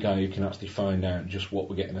 You're the guy who can actually find out just what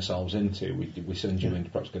we're getting ourselves into. We send you in to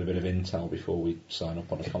perhaps get a bit of intel before we sign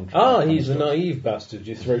up on a contract. he's a naive bastard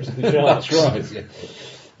you throw to the sharks. That's right. Yeah.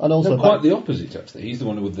 And also Quite the opposite, actually. He's the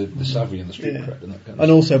one with the savvy and the street Yeah. cred and that kind of and stuff.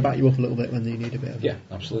 also back you up a little bit when you need a bit of Yeah,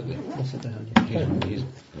 absolutely. I'll sit behind you. He's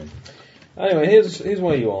Anyway, here's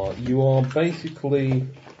where you are. You are basically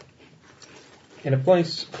in a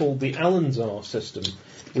place called the Alanzar system,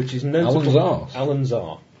 which is notable.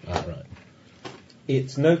 Alanzar. right.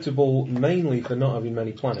 It's notable mainly for not having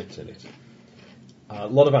many planets in it. A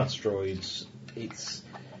lot of asteroids. It's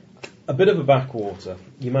a bit of a backwater.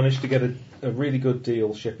 You managed to get a really good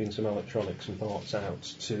deal shipping some electronics and parts out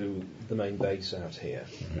to the main base out here.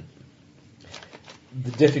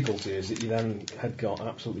 The difficulty is that you then had got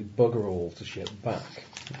absolutely bugger all to ship back.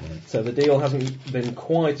 So the deal hasn't been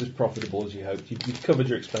quite as profitable as you hoped. You've covered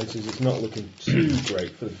your expenses. It's not looking too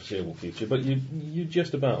great for the foreseeable future, but you're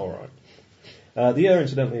just about all right. The year,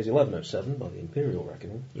 incidentally, is 1107 by the Imperial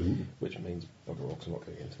reckoning, which means bugger all, 'cause I'm not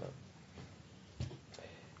going to get into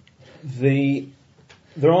that.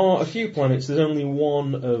 There are a few planets. There's only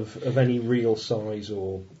one of any real size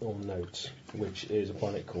or note, which is a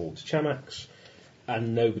planet called Chamax,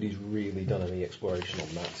 and nobody's really done any exploration on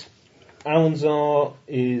that. Alanzar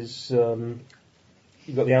is...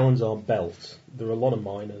 you've got the Alanzar belt. There are a lot of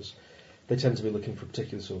miners. They tend to be looking for a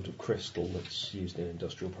particular sort of crystal that's used in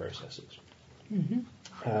industrial processes.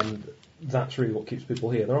 And that's really what keeps people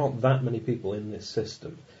here. There aren't that many people in this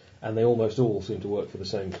system, and they almost all seem to work for the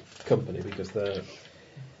same company because they're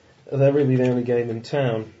really the only game in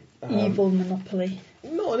town. Evil monopoly.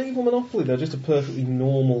 Not an evil monopoly, they're just a perfectly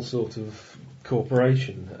normal sort of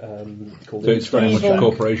corporation called So it's very much a Evil.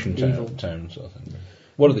 corporation Evil. town sort of thing.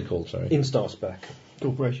 What are they called, sorry? Instar Spec.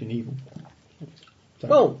 Corporation evil.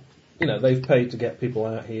 Well, they've paid to get people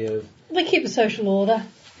out here. They keep the social order.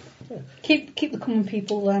 Keep the common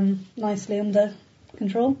people nicely under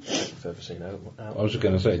control. If I've ever seen out. I was just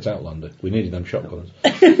going to say, it's Outlander. We needed them shotguns.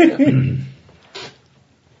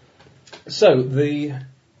 So, the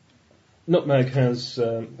Nutmeg has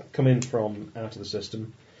come in from out of the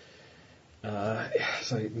system.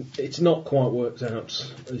 So it's not quite worked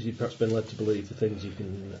out, as you've perhaps been led to believe, the things you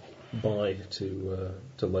can buy to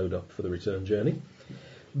load up for the return journey.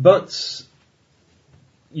 But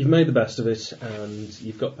you've made the best of it, and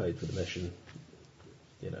you've got paid for the mission.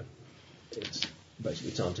 It's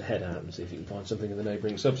basically time to head out and see if you can find something in the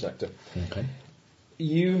neighbouring subsector. Okay.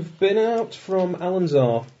 You've been out from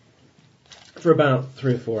Alanzar for about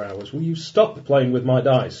 3 or 4 hours. Will you stop playing with my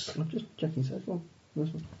dice? I'm just checking so far. This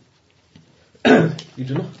one. You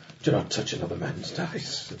do not touch another man's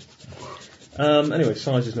dice. Anyway,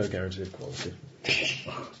 size is no guarantee of quality.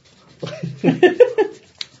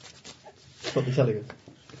 What they're telling us.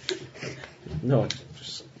 No,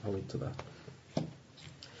 I'll leave to that.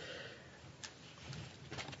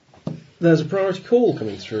 There's a priority call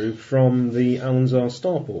coming through from the Alanzar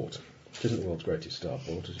starport, which isn't the world's greatest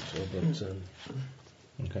starport, as you saw,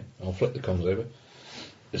 but... Okay, I'll flip the comms over.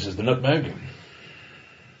 This is the Nutmeg.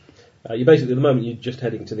 You basically, at the moment, you're just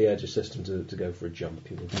heading to the edge of system to go for a jump.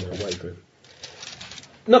 You're looking away from.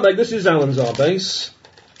 Nutmeg, this is Alanzar base.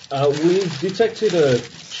 We've detected a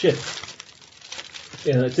ship.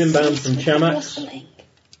 It's inbound from Chamax. Rustling.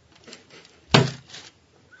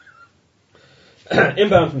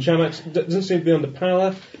 Inbound from Chamax. Doesn't seem to be under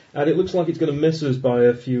power, and it looks like it's going to miss us by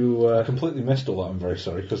a few... I completely missed all that, I'm very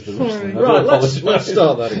sorry, because the Sorry. rustling. Right, let's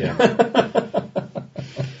start that again.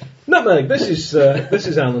 Nutmeg, this is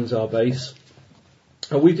Alanzar base.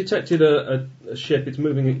 We've detected a ship. It's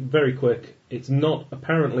moving very quick. It's not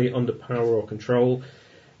apparently under power or control,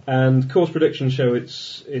 and course predictions show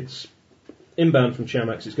it's inbound from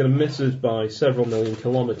Chamax. It's going to miss us by several million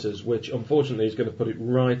kilometres, which unfortunately is going to put it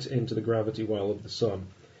right into the gravity well of the sun.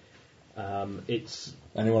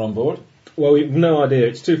 Anyone on board? Well, we've no idea.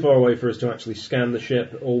 It's too far away for us to actually scan the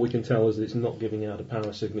ship. All we can tell is that it's not giving out a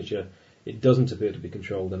power signature. It doesn't appear to be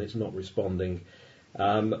controlled, and it's not responding.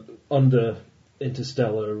 Under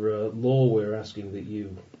interstellar law, we're asking that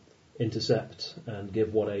you intercept and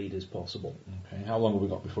give what aid is possible. Okay. How long have we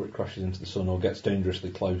got before it crashes into the sun or gets dangerously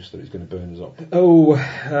close that it's going to burn us up?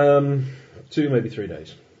 2, maybe 3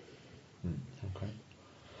 days. Okay.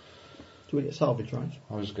 Do we get salvage rights?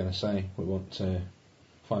 I was going to say, we want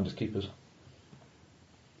finders keepers.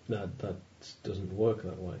 That doesn't work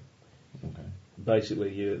that way. Okay.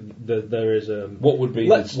 Basically, there is a... What would be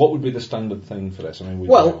the standard thing for this? I mean, we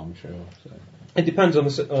Well, know, I'm sure. So. It depends on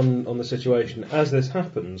the situation. As this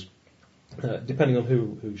happens, depending on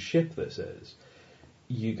whose ship this is,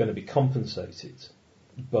 you're going to be compensated.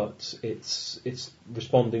 But it's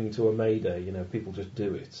responding to a mayday. People just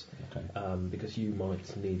do it because you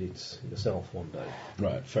might need it yourself one day.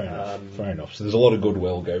 Right, fair enough. Fair enough. So there's a lot of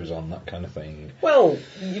goodwill goes on, that kind of thing. Well,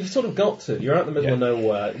 you've sort of got to. You're out in the middle of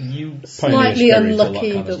nowhere. Slightly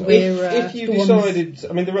unlucky that we're if you the ones decided.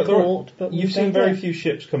 I mean, caught, but you've we seen don't very go. few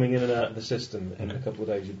ships coming in and out of the system in a couple of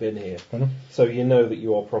days you've been here, Fair enough. so you know that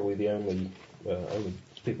you are probably the only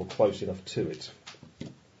people close enough to it.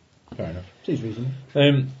 Fair enough. Seems reasonable.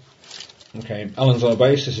 Okay, Alanzar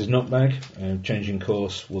base, this is Nutmeg. Changing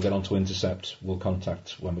course, we'll get on to intercept. We'll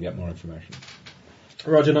contact when we get more information.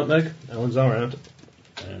 Roger, Nutmeg. Alanzar out.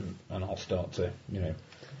 And I'll start to,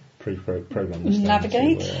 pre-program this.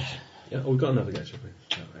 Navigate. Yeah, we've got a navigator.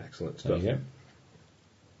 Excellent There stuff. you go.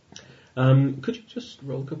 Could you just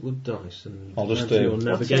roll a couple of dice and I'll just add to do- your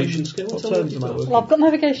navigation skills? what I'll let terms you am I talk. working? Well, I've got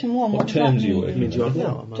navigation 1. What does that terms are you mean? working Means you are Yeah,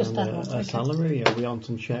 am I Just on that a one, okay. salary? Are we on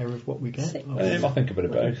some share of what we get? Six. Or- I think a bit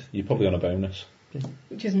of both. You're probably on a bonus.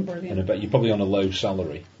 Which isn't brilliant. And you're probably on a low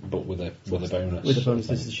salary, but with a bonus. With the bonus,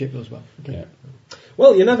 this is the ship goes well. Okay. Yeah.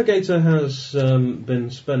 Well, your navigator has been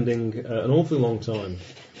spending an awfully long time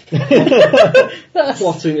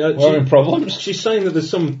plotting. We're in problems. She's saying that there's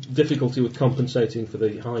some difficulty with compensating for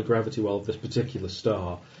the high gravity well of this particular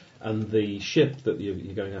star, and the ship that you're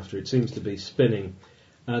going after, it seems to be spinning,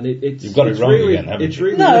 and it's You've got it it's wrong really, again, haven't it's you?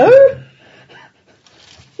 really No.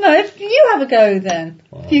 No, if you have a go then.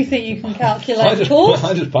 Wow. If you think you can calculate I the course.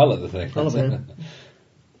 just pilot the thing. I'll have a-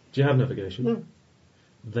 Do you have navigation? No.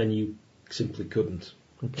 Then you simply couldn't.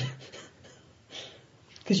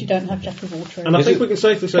 Because you don't have Jack of all trades. And I Is think it- we can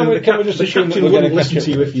safely say can we- that can we just the assume that captain we're gonna wouldn't listen catch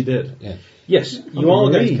to up you with if you did. Yeah. Yes, you are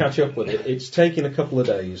going to Agreed. catch up with it. It's taken a couple of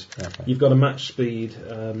days. Okay. You've got a match speed.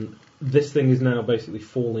 This thing is now basically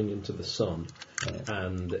falling into the sun, Right.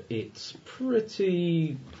 and it's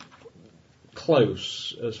pretty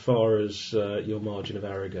close as far as your margin of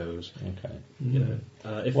error goes. Okay. You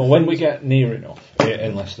know, if Well, when we things- get near enough,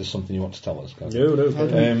 unless there's something you want to tell us, Glenn.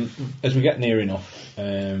 no. As we get near enough,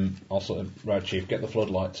 I'll sort of, right, Chief, get the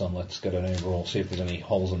floodlights on, let's get an overall, see if there's any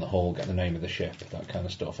holes in the hull, get the name of the ship, that kind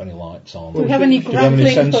of stuff, any lights on. Do we have any Do we have any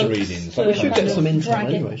grappling sensor hooks? readings? so That We we kind should of can get some intel drag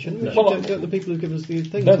it? anyway, shouldn't we? Well, Don't the people who give us the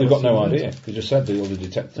things? No, they've got us no some idea. intel? They just said they already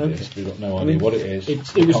detected Okay. this. They've got no idea what it is.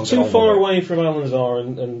 It We was can't too get on far with it. away from Alanzar,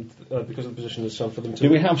 and because of the position of the sun, for them to. Do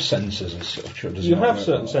we have sensors as such? Or does You it not have work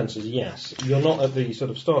certain like that? sensors, yes. You're not at the sort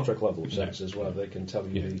of Star Trek level of sensors where they can tell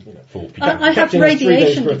you, Yeah. you know. Full I have Captain has 3 days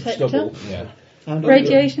radiation worth of detector. stubble. Yeah. And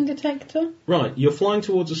Radiation detector. Right, you're flying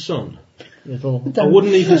towards the sun. Little. I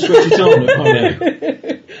wouldn't even switch it on if I were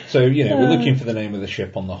you. So, we're looking for the name of the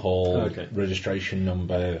ship on the hull, Okay. registration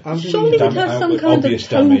number. How do Surely we, we'd have some kind of obvious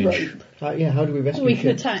tow damage. rope how do we rescue we can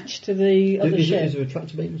ships? attach to the other Is ship. there a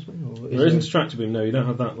tractor beam as well? Or There isn't a tractor beam, no, you don't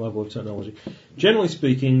have that level of technology. Generally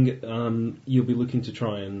speaking, you'll be looking to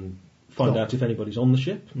try and find Dock. out if anybody's on the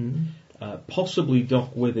ship, possibly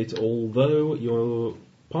dock with it, although your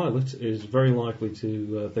pilot is very likely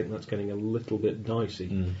to think that's getting a little bit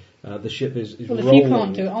dicey. The ship is Well, if rolling you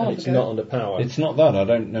can't do it, I'll and have it's a go. not under power. It's not that. I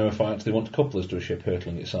don't know if I actually want to couple us to a ship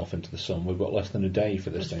hurtling itself into the sun. We've got less than a day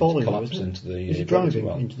for this It's thing falling to now, collapse isn't it? into the. Is it gravity driving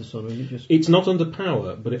well. into the sun, or is it just? It's not under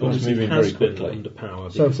power, but it It's obviously moving has very been quickly. under power.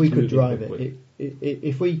 So because if we it's could moving drive quickly. it,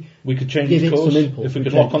 if we We could change Give its it some course. impulse, If we we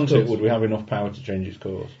could change lock its onto it, course. would we have enough power to change its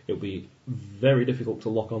course? It'll be very difficult to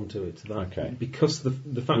lock onto it. Okay. Because the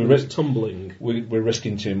fact We that risk- it's tumbling. We're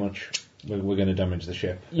risking too much. We're going to damage the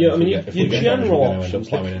ship. Yeah, And I mean, if we your get damaged, we're general going to end up options,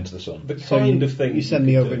 plowing into the sun. The so kind you, of thing you send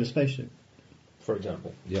me could over do, in a spaceship. for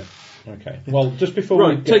example. Yeah. Okay. Well, just before we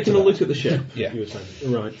Right, get taking to a that- look at the ship. Yeah. You were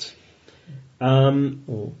saying. Right.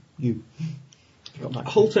 Or you. Got that.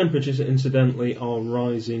 Hull temperatures, incidentally, are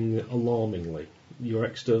rising alarmingly. Your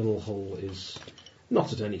external hull is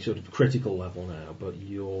not at any sort of critical level now, but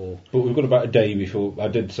your But we've got about a day before. I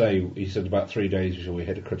did say he said about 3 days before we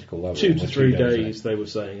hit a critical level. 2 to We're 3 days days, they were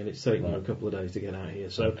saying, and it's taken them a Right. couple of days to get out here.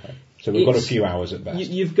 So Okay. So we've got a it's- few hours at best.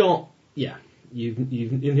 you've got, you're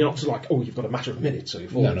not sort of like, oh, you've got a matter of minutes, so you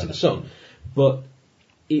fall No, into no. the sun. But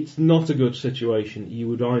it's not a good situation. You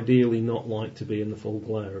would ideally not like to be in the full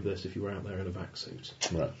glare of this if you were out there in a vac suit.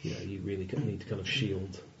 Right. You really need to kind of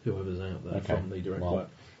shield whoever's out there Okay. from the direct Well. glare.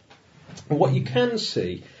 And what you can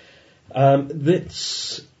see,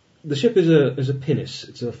 the ship is a pinnace.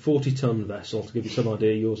 It's a 40-ton vessel. To give you some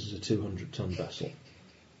idea, yours is a 200-ton vessel.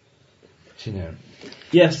 You know.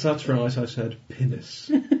 Yes, that's right. I said pinnace.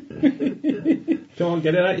 Come on,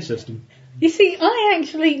 get it out of your system. You see, I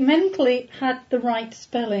actually mentally had the right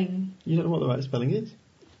spelling. You don't know what the right spelling is?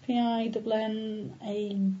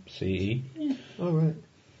 P-I-N-N-A... CE, Oh, right.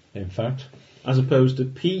 in fact. As opposed to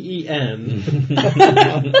PEN.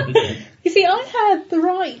 You see, I had the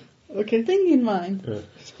right Okay. thing in mind.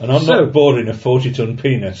 And I'm So- not boarding a 40-ton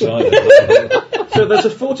penis either. So there's a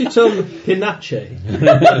 40-ton Pinache.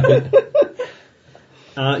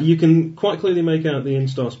 You can quite clearly make out the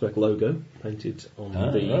Instar Spec logo painted on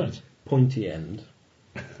the right. pointy end.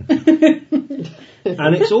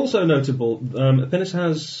 And it's also notable, Pinnace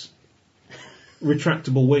has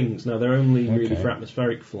retractable wings. Now they're only really Okay. for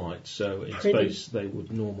atmospheric flight, so in Pretty. space they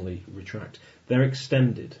would normally retract. They're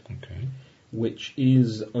extended, Okay. which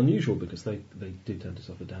is unusual because they do tend to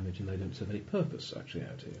suffer damage and they don't serve any purpose actually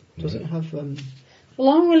out here. Does it have... Well,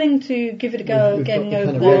 I'm willing to give it a go We've getting got the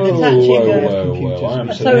over kind there of- and Whoa, attaching whoa, a... whoa, whoa. computers. I'm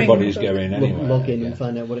A sure sewing everybody's book. going anywhere. log in yeah. and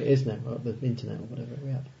find out what it is now, or the internet or whatever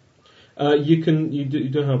we have. You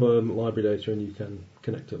do have library data and you can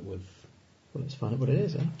connect it with. Well, let's find out what it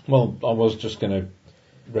is, eh? Well, I was just going to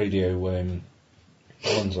radio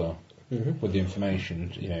Alanzar Mm-hmm. with the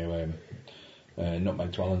information,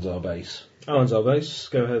 Nutmeg to Alanzar base. Alan's our base.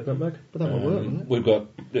 Go ahead, Nutmeg. But that will work, won't it? We've got,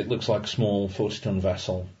 it looks like a small 40-ton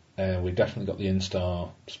vessel. We've definitely got the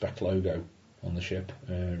Instar Spec logo on the ship.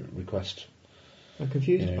 Request. I'm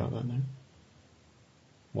confused Yeah. about that now.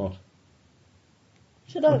 What?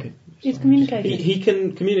 Shut up. Okay. It's communicated. He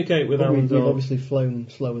can communicate with Well, Alan's. we've obviously flown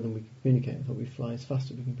slower than we can communicate. I thought we'd fly as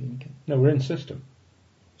fast as we can communicate. No, we're in system.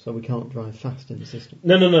 So we can't drive fast in the system.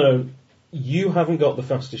 No. You haven't got the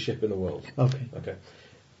fastest ship in the world. Okay. Okay.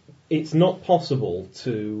 It's not possible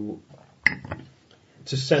to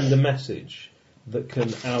send a message that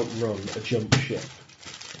can outrun a jump ship.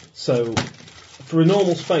 So, for a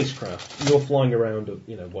normal spacecraft, you're flying around at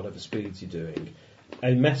whatever speeds you're doing.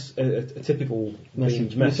 A typical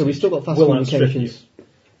beamed message So we've still got fast will outstrip communications. you.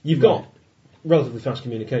 You've got relatively fast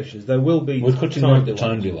communications. There will be We're cutting time out the delay.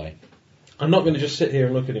 time delay. I'm not going to just sit here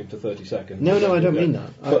and look at him for 30 seconds. No, I don't mean that.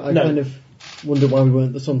 But I no. kind of wonder why we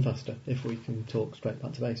weren't the sun faster, if we can talk straight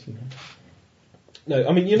back to base from here. No,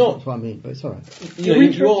 I mean, you're not. That's what I mean, but it's alright. You You're are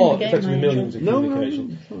interrupting the game, effectively Angel. millions of No,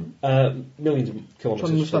 communications. it's alright. Millions of I'm trying to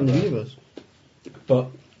kilometres. understand the from universe. But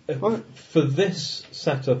Alright. for this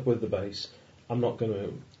setup with the base, I'm not going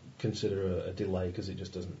to consider a delay because it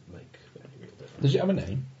just doesn't make any real difference. Does it have a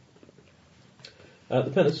name? The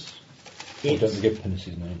Pinnace. Or don't they give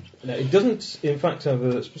Pinnaces names? No, it doesn't, in fact, have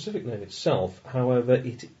a specific name itself. However,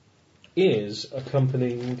 it is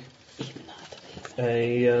accompanying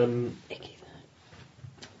a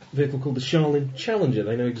vehicle called the Sharlin Challenger.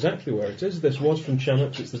 They know exactly where it is. This was from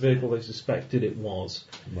Chanox. It's the vehicle they suspected it was.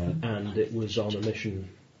 Right. And it was on a mission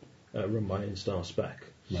run by Instar Spec.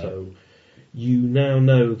 Right. So you now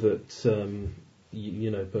know that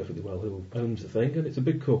you know perfectly well who owns the thing, and it's a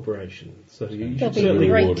big corporation. So you That'll should be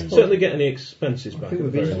great. certainly get any expenses I back. think at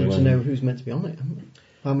we'd the be very interested least. to know who's meant to be on it, haven't we?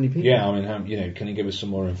 How many people? Yeah, I mean, can you give us some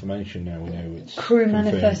more information now? We know it's Crew confirmed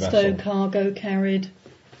manifesto, vessel. cargo carried.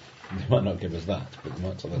 They might not give us that, but they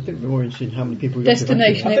might tell I us. think we're more interested in how many people we've got to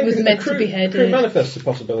Destination. I It think was a meant crew, to be Crew headed. manifest's a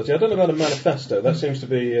possibility. I don't know about a manifesto. That seems to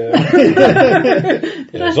be. Did I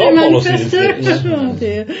It's say our policy, manifesto? Oh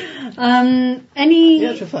dear. Any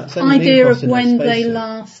In actual fact, send me idea across of in that when space they suit.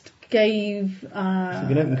 last gave If we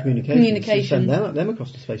can open communications, communication? send them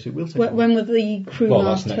across the spacesuit. We'll take them. When were the crew Well,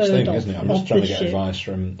 that's last the next heard thing, of, isn't it? I'm of just trying the to get ship? advice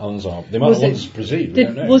from Alanzar. They might Was want it- us to proceed. We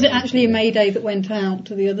don't know. Was it actually a Mayday that went out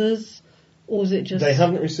to the others, or was it just They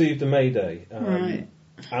haven't received a Mayday. right,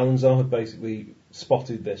 Alanzar had basically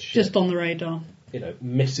spotted this ship, just on the radar?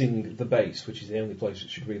 missing the base, which is the only place it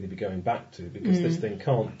should really be going back to, because this thing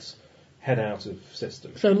can't head out of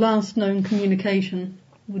system. So last known communication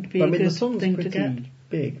would be I a mean, the good sun's thing to pretty get.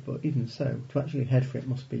 big, but even so, to actually head for it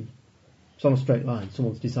must be. It's on a straight line.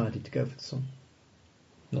 Someone's decided to go for the sun.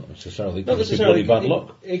 Not necessarily. Not Could be necessarily bloody bad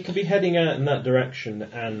luck. It could be heading out in that direction,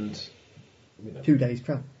 and 2 days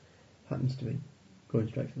travel happens to be going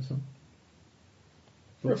straight for the sun.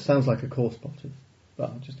 Well, it sounds like a course spotted,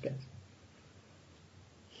 but I'll just guess.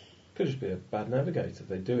 could just be a bad navigator.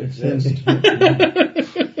 They do It's exist.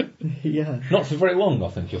 Yeah. Not for very long, I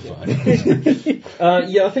think you'll find.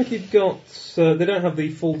 Yeah, I think you've got. They don't have the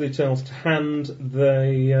full details to hand.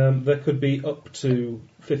 There could be up to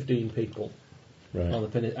 15 people Right. on the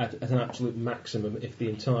pin at an absolute maximum if the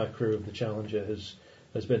entire crew of the Challenger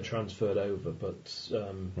has been transferred over. But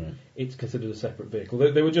Right. it's considered a separate vehicle.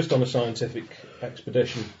 They were just on a scientific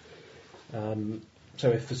expedition. So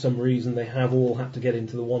if for some reason they have all had to get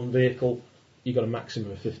into the one vehicle, you've got a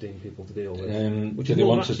maximum of 15 people to deal with. Do is they more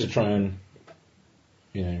want us to massive. try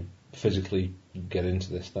and, physically get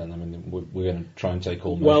into this then? I mean, we're going to try and take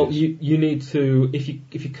all measures. Well, you need to, if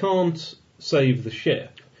you can't save the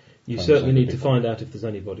ship, you Try and certainly save the need to people. find out if there's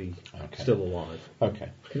anybody Okay. still alive. Okay.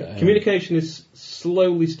 Communication is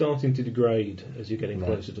slowly starting to degrade as you're getting Right.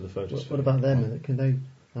 closer to the photosphere. What about them? Can they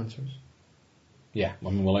answer us? Yeah, I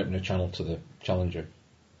mean, we'll open a channel to the Challenger.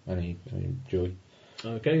 Any joy?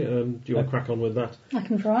 Okay, do you want to crack on with that? I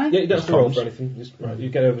can try. Yeah, you don't have to roll Comms. for anything. Just, right, you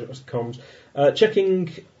get over to comms.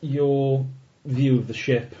 Checking your view of the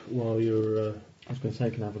ship while you're... I was going to say,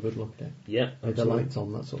 can I have a good look at it? yeah, With the absolutely. lights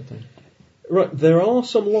on, that sort of thing. Right, there are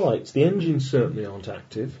some lights. The engines certainly aren't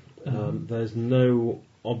active. There's no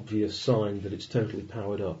obvious sign that it's totally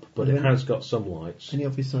powered up, but it Yeah. has got some lights. Any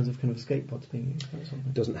obvious signs of kind of escape pods being used? That sort of It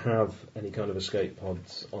thing? doesn't have any kind of escape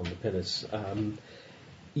pods on the pinnace.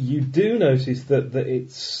 You do notice that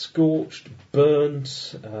it's scorched,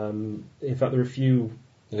 burnt. In fact, there are a few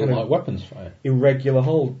They like weapons fire. irregular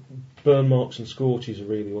hole burn marks and scorches are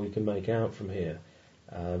really all you can make out from here.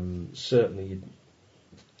 Certainly,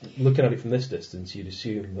 looking at it from this distance, you'd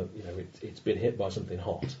assume that it's been hit by something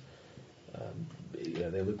hot.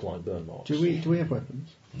 They look like burn marks. Do we have weapons?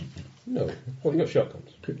 No. Well, you've got shotguns.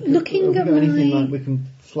 Looking have we at got anything my- like we can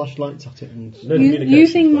flash lights at it and No communications,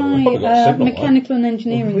 Using by the way. my Probably got a signal light. mechanical and Well,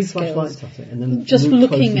 engineering we flash skills, lights at it and then just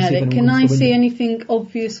look looking closely, at see if it, can anyone's I the see window. anything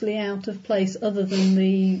obviously out of place other than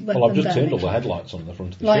the weapon Well, I've just turned all damage? the headlights on the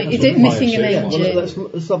front of the Like, ship. is it Fire missing an safe Yeah, lights. engine? well,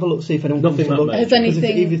 let's have a look, see if anyone Nothing comes to that look. major. Has Because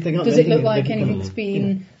anything? if they can't Does do it look anything, like they can anything's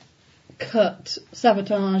been cut,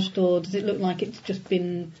 sabotaged, or does it look like it's just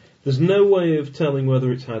been? There's no way of telling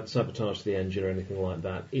whether it's had sabotage to the engine or anything like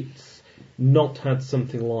that. It's not had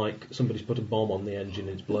something like somebody's put a bomb on the engine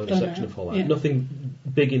and it's blown a Don't section know, of hull out. yeah. Nothing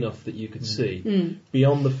big enough that you could see.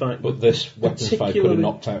 Beyond the fact But that this weapons fire could have particularly-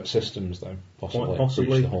 knocked out systems, though. Possibly. Quite possibly.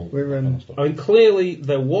 Breached the hull, We're, that kind of stuff. I mean, clearly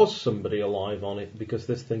there was somebody alive on it because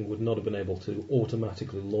this thing would not have been able to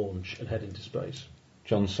automatically launch and head into space.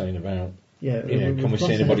 John's saying about, Yeah, can we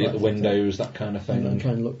see anybody at the windows, that kind of thing. I'm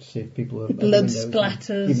trying to look to see if people are at the Blood windows.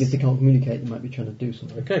 splatters. Even if they can't communicate, they might be trying to do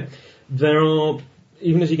something. Okay. There are,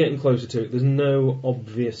 even as you're getting closer to it, there's no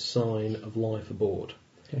obvious sign of life aboard.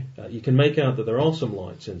 Okay. You can make out that there are some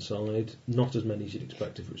lights inside, not as many as you'd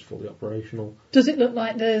expect if it was fully operational. Does it look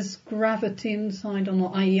like there's gravity inside or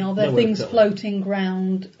not? I.e., are there No way of things telling. floating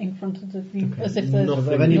ground in front of the view, Okay. as if there's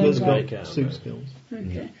Nothing Have any of you us can got make out, suit no. skills?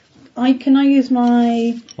 Okay. Can I use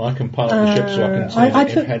my? I can pilot the ship so I can see I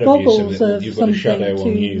it took ahead of you so goggles that of you've got a something shadow to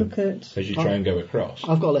on you look at as you try and go across.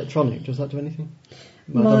 I've got electronic. Does that do anything?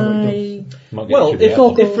 I don't know what it does. my. Might get Well, you to the if,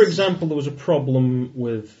 airport. if for example there was a problem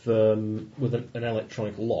with an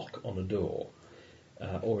electronic lock on a door,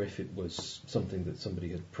 or if it was something that somebody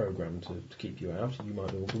had programmed to keep you out, you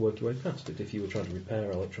might be able to work your way past it if you were trying to repair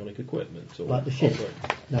electronic equipment. Or Like the ship.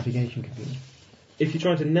 operate. Navigation computer. If you're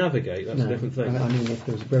trying to navigate, that's a different thing. I mean, if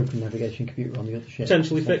there was a broken navigation computer on the other ship.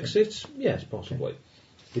 Potentially something. fix it? Yes, possibly.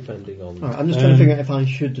 Depending on... All right, I'm just trying to figure out if I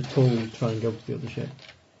should at all try and go to the other ship.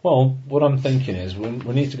 Well, what I'm thinking is we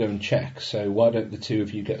need to go and check, so why don't the two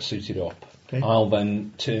of you get suited up? Okay. I'll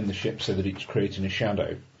then turn the ship so that it's creating a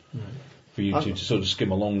shadow for you two to sort of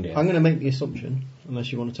skim along in. I'm going to make the assumption,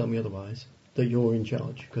 unless you want to tell me otherwise, that you're in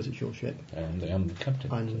charge because it's your ship, And I'm the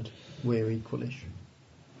captain. and we're equalish.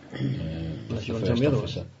 That's you the want to tell first me otherwise.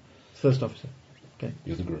 officer. First officer. Okay.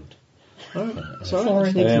 You're the grunt. All right.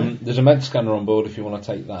 Sorry. Sorry. There's a med scanner on board if you want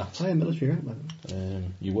to take that. I am military rank, by the way.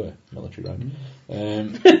 You were military, right?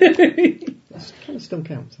 That kind of still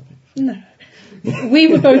counts, I think. No, we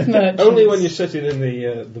were both merchants. Only when you're sitting in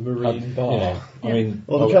the marine bar. Yeah, I mean,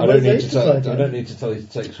 Or the I don't need to transportation tell. side, I don't need to tell you to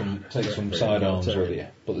take some sidearms with you.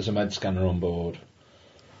 But there's a med scanner on board,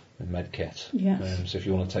 a med kit. Yes. So if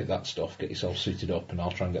you want to take that stuff, get yourself suited up, and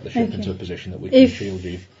I'll try and get the ship Okay. into a position that we can If- shield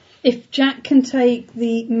you. If Jack can take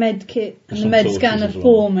the med kit and the Some med torches scanner as well.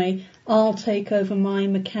 for me, I'll take over my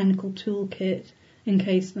mechanical toolkit in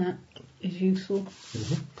case that is useful.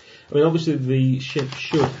 I mean, obviously the ship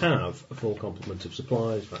should have a full complement of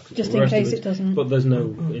supplies, vaccines, Just all the in rest of case it doesn't. But there's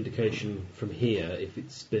no indication from here if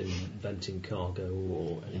it's been venting cargo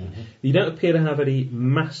or anything. You don't appear to have any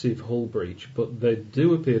massive hull breach, but there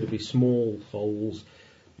do appear to be small holes,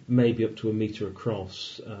 maybe up to a metre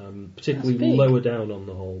across, particularly That's big. lower down on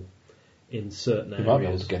the hull in certain You might be able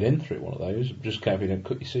areas. to get in through one of those, just carefully don't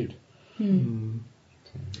cut your suit.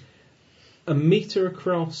 A metre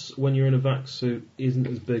across when you're in a vac suit isn't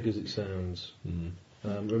as big as it sounds.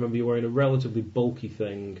 Remember, you're wearing a relatively bulky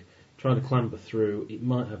thing, trying to clamber through. It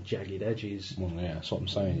might have jagged edges. Well, yeah, that's what I'm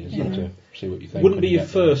saying. You have to see what you think. Wouldn't when be you your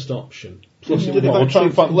get there. first option. Plus, Do it the would Well, we'll try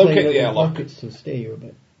and vac suits find- locate contain the little airlock. pockets to steer you a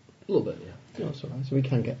bit? a little bit, yeah. That's alright, so we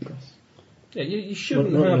can get across. Yeah, you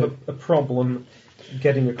shouldn't Not have really. a problem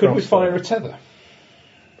getting across. Could we fire there. a tether?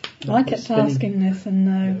 I kept Spinning. asking this and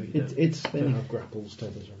No, no. you don't. It's Don't spinning. have grapples,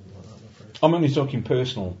 tethers, or anything like that, I'm afraid. I'm only talking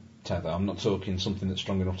personal tether. I'm not talking something that's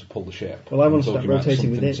strong enough to pull the ship. Well, I I'm want to start talking about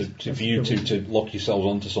rotating with something it. for you to lock yourselves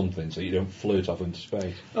onto something so you don't float off into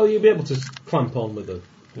space. Oh, you'll be able to clamp on with a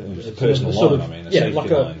It's a a personal sort line, of- I mean, a yeah, safety like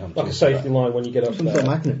line. I'm like a talking safety about. line when you get up Some sort of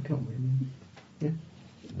there. magnet, can't we?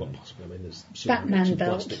 Well, possibly. I mean, there's Batman ceramics and belt.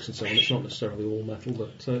 plastics and so on. It's not necessarily all metal,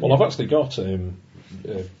 but Well, I've actually got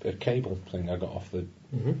a cable thing I got off the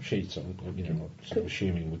Mhm. sheet, so I'm sort of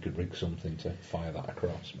assuming we could rig something to fire that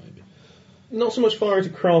across, maybe. not so much fire it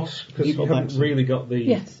across because You've you got haven't vaccine. really got the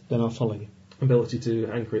Yes, Then I'll follow you. ability to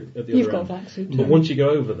anchor it at the you've other got a end. vac suit. But once you go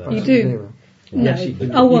over there, You Vac do. Zero. No. Yes, you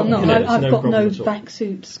can. Oh well, You no. can, it's I've no got problem no at all. vac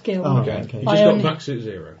suit skill. Oh, Okay. okay. you I just got only- vac suit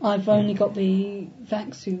zero. I've only got the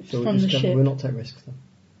vac suits So from the ship. we'll not take risks then.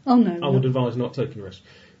 Oh no. I would advise not taking a risk,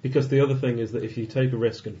 because the other thing is that if you take a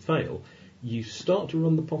risk and fail, you start to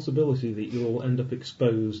run the possibility that you'll end up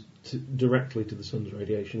exposed directly to the sun's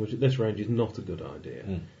radiation, which at this range is not a good idea.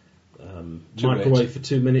 2 Microwave minutes. for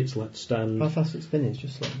 2 minutes, let's stand How fast it's spinning is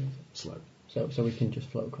just slow. slow. So we can just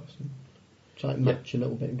float across and try to match a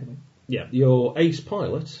little bit and go in. Yeah, your ace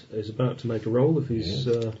pilot is about to make a roll if he's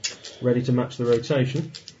ready to match the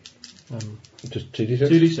rotation. Just 2d6?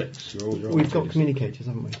 2d6. You're always rolling We've got 2d6. communicators,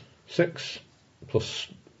 haven't we? 6 plus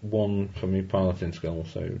 1 for me piloting skill,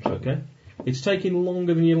 so... Okay. It's taking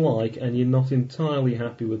longer than you like, and you're not entirely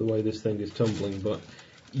happy with the way this thing is tumbling, but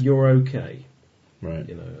you're okay. Right.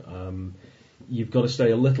 You know, you've got to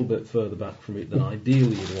stay a little bit further back from it than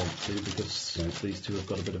ideally you'd want to, because these two have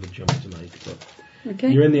got a bit of a jump to make. But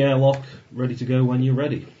Okay. you're in the airlock, ready to go when you're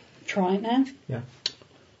ready. Try it now. Yeah.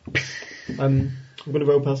 I'm going to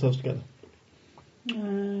rope ourselves together. So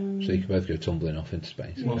you can both go tumbling off into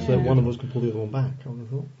space. Well, so one of us can pull the other one back. I would have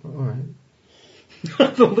thought, alright.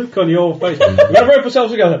 The look on your face. We're going to rope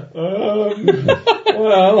ourselves together.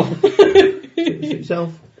 Well. Suit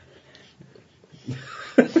yourself.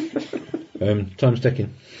 Time's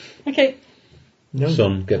ticking. Okay. No,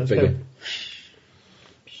 Sun, get let's bigger.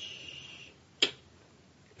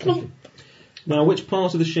 go. Now, which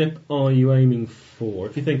part of the ship are you aiming for?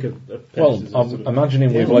 If you think of Well, Pegasus as I'm sort of-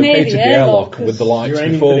 imagining we've Near located the the airlock, airlock with the lights You're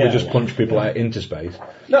aiming before for we the just airlock, punch people out into space.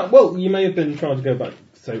 No, well, you may have been trying to go back,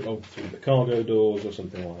 say, through the cargo doors or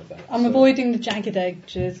something like that. I'm So- avoiding the jagged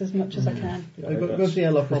edges as much as I can. Yeah, go to the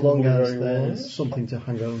airlock as long Probably as very there's wise. something to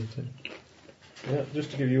hang on to. Yeah,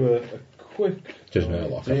 just to give you a quick Just an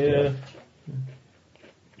airlock, after idea.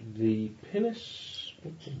 The pinnace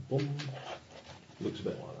looks a bit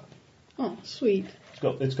like that. Oh, sweet.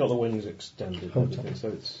 It's got the wings extended and Hold everything, so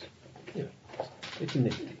it's it's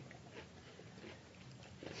nifty.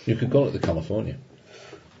 You could call it the California.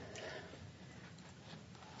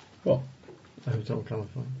 What? Oh, it's all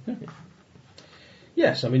California.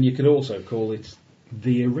 Yes, I mean you could also call it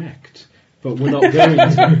the erect, but we're not going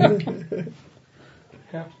to.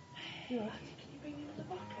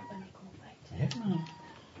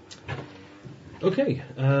 Okay,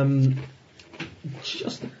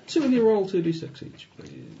 just two of you roll 2d6 each,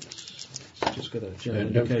 please. Let's just get a general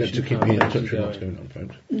Don't forget indication to of keep how me in things touch are with what's going. going on,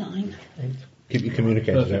 folks. 9. Keep your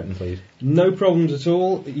communicators Perfect. open, please. No problems at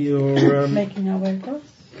all. You're Making our way across.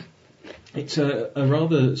 it's a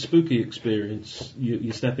rather spooky experience.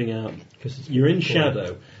 You're stepping out. 'Cause it's You're in cool.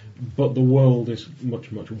 shadow, but the world is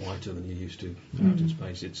much, much whiter than you're used to out in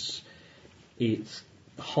space. It's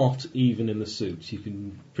hot even in the suits. You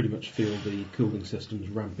can pretty much feel the cooling systems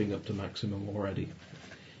ramping up to maximum already.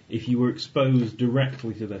 If you were exposed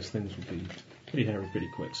directly to this, things would be pretty hairy pretty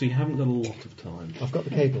quick. So you haven't got a lot of time. I've got the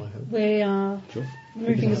cable, I hope. We are Sure.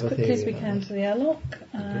 moving have as a quickly as we theory can about to the airlock.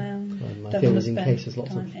 My Don't theory want is to in spend case there's lots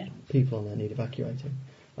time of here. people on there need evacuating,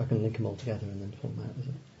 I can link them all together and then pull them out as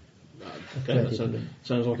a... Okay, that Ready.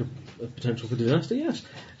 sounds like a potential for disaster, yes.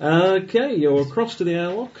 Okay, you're across to the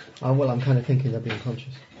airlock. Oh, well, I'm kind of thinking they'll be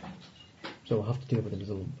unconscious. So we'll have to deal with them as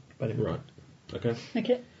a lump. But anyway. Right. Okay.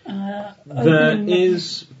 Okay. There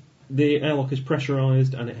is... The airlock is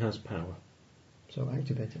pressurised and it has power. So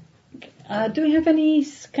activate it. Do we have any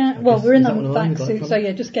scan? I Well, guess- we're in is that the one of back them? suit, so Electronic?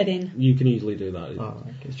 yeah, just get in. You can easily do that. Oh,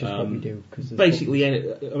 right, it's just what you do. Cause there's Basically,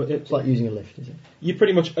 it's like using a lift, is it? you're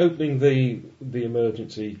pretty much opening the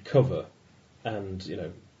emergency cover and,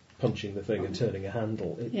 punching the thing and turning a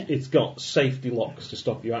handle. It's got safety locks to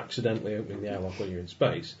stop you accidentally opening the airlock when you're in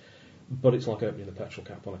space, but it's like opening the petrol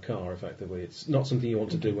cap on a car, effectively. It's not something you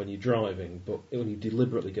want to do when you're driving, but when you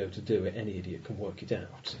deliberately go to do it, any idiot can work it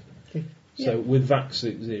out. Okay. So with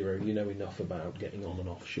VacSuit Zero, you know enough about getting on and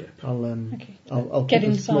off ship. I'll Get keep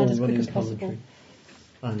a inside small as quick running as possible. commentary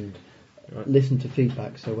and Right. listen to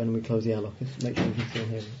feedback, so when we close the airlock, make sure you can still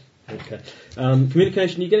hear us. Okay.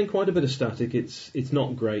 Communication, you're getting quite a bit of static. It's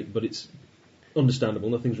not great, but it's understandable.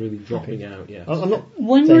 Nothing's really dropping out yet. I'm not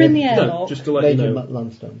When saying we're in the everything. airlock, No, just to let you Major know.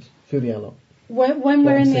 landstones through the airlock. when what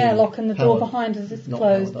we're I'm in the saying, airlock and the door powered, behind us is not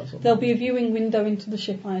closed, powered, that's all. there'll be a viewing window into the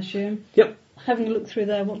ship, I assume. Yep. Having a look through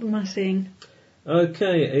there, what am I seeing?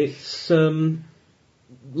 Okay, it's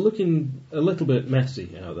looking a little bit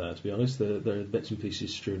messy out there, to be honest. There are bits and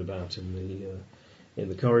pieces strewn about in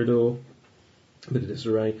the corridor, a bit of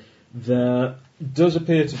disarray. There does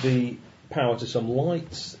appear to be power to some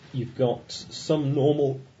lights. You've got some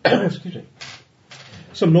normal, excuse me,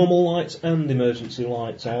 some normal lights and emergency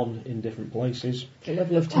lights on in different places. The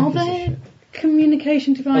level of Are tech is the there ship.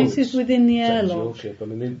 communication devices it's within the Same as your airlock? ship. I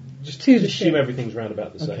mean, just To the assume ship. everything's round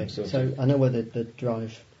about the same. Okay, sort so of. I know where the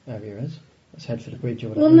drive area is. Let's head for the bridge or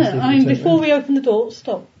whatever. Well, no, and see if I we mean, turn it before round. we open the door,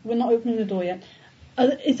 stop. We're not opening the door yet.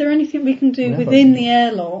 Is there anything we can do We have within opened the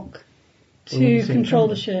airlock We haven't to seen control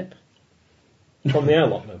camera. the ship? From the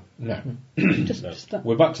airlock, no. No. Just, No. just that.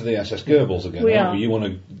 We're back to the SS Goebbels again, We aren't are. we? You want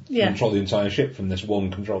to Yeah. control the entire ship from this one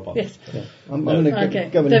control panel? Yes. Yeah. I'm going to Okay,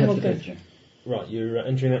 go and then head we'll for the go bridge. through. Right, you're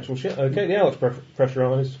entering the actual ship. Okay, the airlock's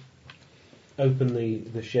pressurised. Open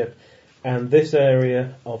the ship. And this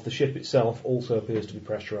area of the ship itself also appears to be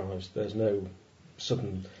pressurised. There's no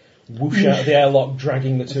sudden whoosh out of the airlock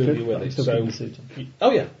dragging the two of you with it. Still So, keep the suit on.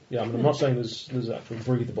 oh yeah. I mean, I'm not saying there's actual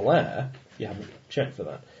breathable air. You haven't checked for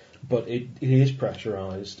that. But it is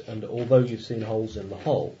pressurised, and although you've seen holes in the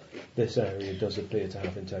hull, this area does appear to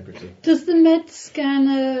have integrity. Does the med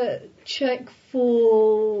scanner check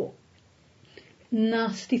for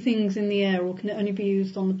nasty things in the air, or can it only be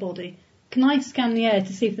used on the body? Can I scan the air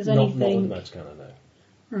to see if there's Not with anything? the med scanner,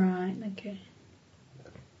 no. Right. Okay.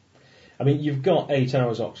 I mean, you've got 8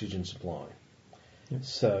 hours oxygen supply.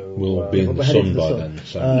 So We'll be in We're the heading sun to the by sun. then.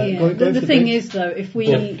 So. Yeah. going The for thing bridge, is, though, if we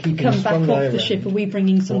but keeping a come back strong off eye the around ship, are we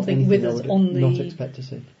bringing or something anything with I us would on not the? expect to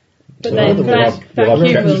see. But So then otherwise- we'll have vacuum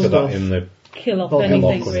checks for will that in the kill off Bulk anything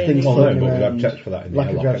airlock. really. Things Oh, no, floating but we'll have around, checks for that in the lack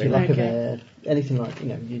of airlock gravity, anyway. lack of Okay. air, anything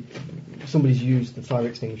like, somebody's used the fire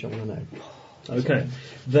extinguisher, I want to know. Okay.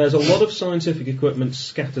 There's a lot of scientific equipment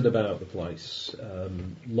scattered about the place.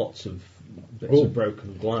 Lots of bits Oh. of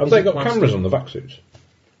broken glass. Have they got plastic cameras on the vac suits?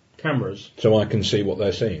 Cameras? So I can see what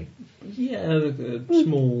they're seeing? Yeah,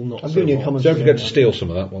 small, not I'm so giving you a hot. comment. Don't forget to steal some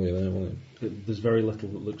of that while you're there, will you? There's very little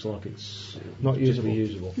that looks like it's Not particularly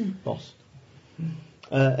usable. usable. Boss.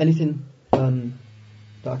 Anything that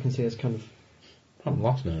I can see as kind of... From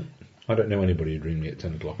last night. I don't know anybody who'd ring me at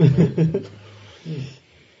 10 o'clock.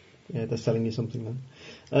 Yeah, they're selling you something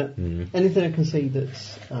then. Anything I can see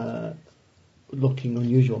that's looking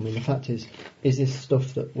unusual? I mean, the fact is this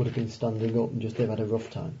stuff that would have been standing up and just they've had a rough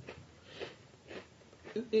time?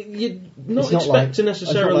 You'd not It's not expect like- to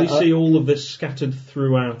necessarily it's not like- see all of this scattered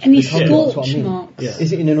throughout Any the ship. That's what I scorch mean. marks? Yeah.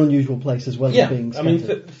 Is it in an unusual place as well as Yeah, being I mean,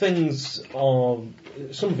 scattered? things are.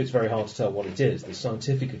 Some of it's very hard to tell what it is. There's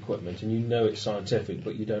scientific equipment, and you know it's scientific,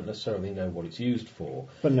 but you don't necessarily know what it's used for.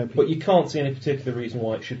 But no But you can't see any particular reason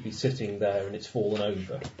why it should be sitting there and it's fallen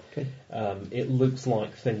over. Okay. It looks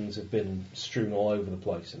like things have been strewn all over the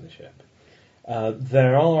place in the ship.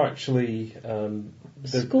 There are actually there are a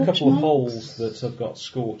Scorch couple of marks? holes that have got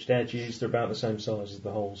scorched edges. They're about the same size as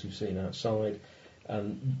the holes you've seen outside,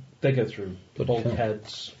 and they go through Bloody hell.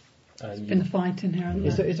 bulkheads. And Been a fight in here, hasn't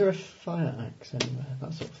Is there? there a fire axe anywhere?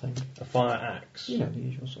 That sort of thing. a fire axe. You know, the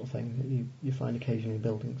usual sort of thing that you find occasionally in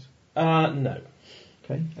buildings. No.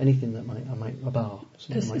 Okay. Anything that a bar.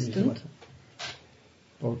 Something might use Persistent. a weapon.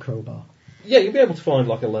 Or a crowbar. Yeah, you'll be able to find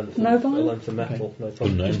like a length Mobile? of metal. No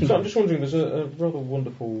problem. Good name. So I'm just wondering, there's a rather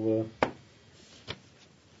wonderful.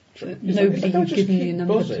 Nobody If I who's just given keep you a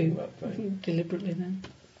number buzzing to that thing. deliberately then.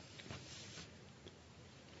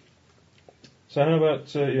 So how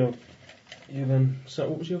about you then? So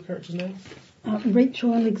what was your character's name?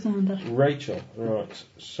 Rachel Alexander. Rachel. Right.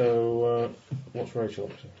 So what's Rachel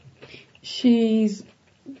up to? She's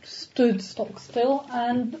stood stock still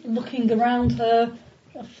and looking around her,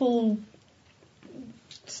 a full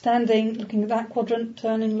standing, looking at that quadrant,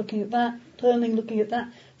 turning, looking at that, turning, looking at that,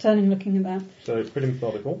 turning, looking about. So it's pretty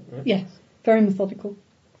methodical. Right? Yes, very methodical.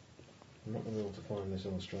 I'm not going to be able to find this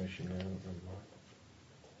illustration now.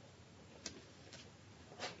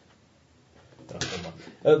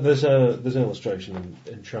 There's an illustration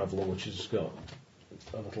in Traveller which has got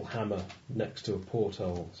a little hammer next to a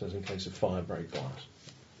porthole. It says in case of fire, break glass.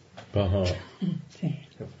 Uh-huh.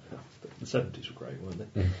 The 70s were great,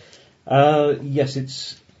 weren't they? Yes,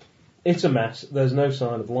 it's a mess. There's no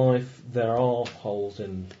sign of life. There are holes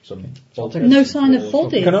in some. No sign of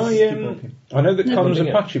body. Can I? I know that No, Connor's but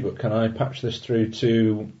yeah. Apache, but can I patch this through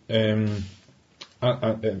to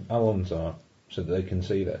Alonzar so that they can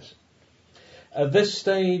see this? At this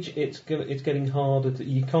stage, it's getting harder.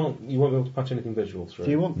 You won't be able to patch anything visual through.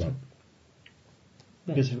 Do you want to? No.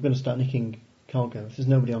 Because if we're going to start nicking cargo, if there's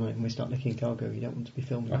nobody on it and we start nicking cargo, you don't want to be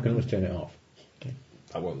filming. I can always turn it off.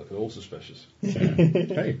 That won't look at all suspicious.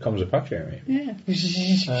 Hey, comes Apache at me. Yeah.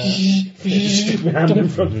 Just stick my hand in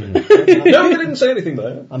front. No, they didn't say anything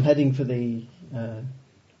there. I'm heading for the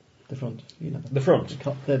front. You know, The front.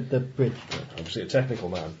 the bridge. Obviously, a technical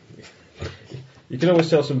man. You can always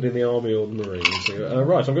tell somebody in the army or the marines.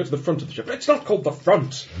 Right, I'm going to the front of the ship. It's not called the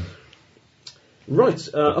front.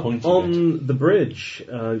 Right, up on the bridge,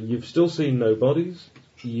 you've still seen no bodies.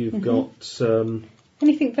 You've got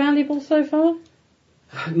Anything valuable so far?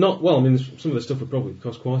 not well. I mean, some of the stuff would probably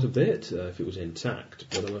cost quite a bit if it was intact,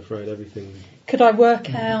 but I'm afraid everything. Could I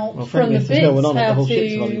work out Well, from frankly, the if there's no one bits on it, the how whole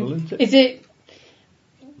ship's valuable, to? isn't it? Is it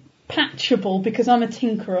patchable? Because I'm a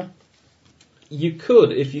tinkerer. You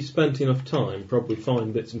could, if you spent enough time, probably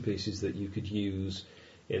find bits and pieces that you could use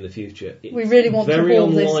in the future. It's We really want to very haul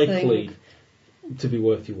this unlikely thing. to be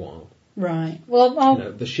worth your while. Right. Well, I'll. You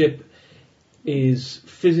know, the ship is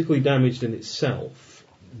physically damaged in itself.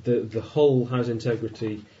 The hull has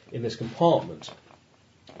integrity in this compartment,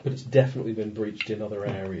 but it's definitely been breached in other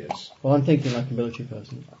areas. Well, I'm thinking like a military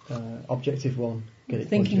person. Objective 1, get it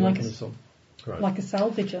Thinking pointing like up in a- the sun. Right. Like a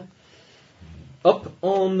salvager. Up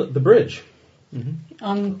on the bridge.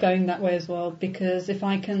 I'm going that way as well because if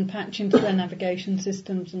I can patch into their navigation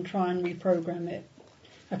systems and try and reprogram it,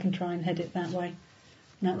 I can try and head it that way.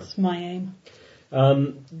 And that's my aim.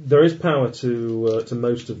 There is power to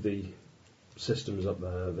most of the systems up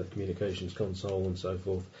there, the communications console and so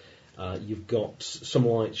forth. You've got some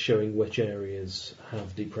lights showing which areas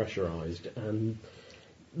have depressurised, and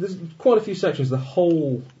there's quite a few sections. The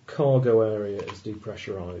whole cargo area is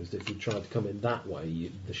depressurised. If you tried to come in that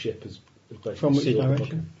way, the ship is basically From which sealed.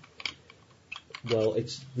 direction? Well,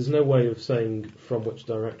 there's no way of saying from which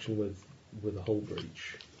direction with a hull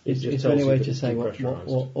breach. It Is just there any tells you way that to it's say depressurised.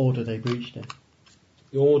 what order they breached in?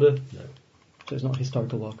 The order? No. So it's not a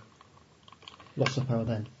historical log. Loss of power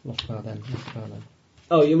then, loss of power then, loss of power then.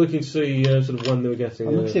 Oh, you're looking to see sort of when they were getting.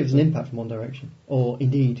 I'm looking to see if there's an impact from one direction, or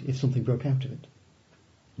indeed if something broke out of it.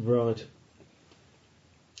 Right.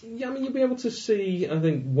 Yeah, I mean, you'll be able to see, I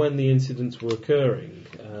think, when the incidents were occurring.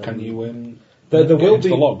 Can you There get will into be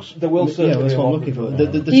the logs? There will Yeah, certainly that's be a what I'm log looking for.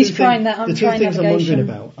 report. The He's two trying things- that, I'm the two trying things I'm navigation.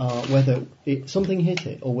 wondering about are whether something hit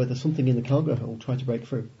it or whether something in the cargo hold tried to break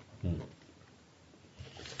through.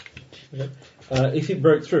 If it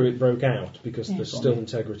broke through, it broke out because Yeah. there's still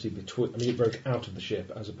integrity between. I mean, it broke out of the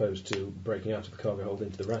ship as opposed to breaking out of the cargo hold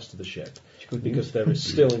into the rest of the ship, because there is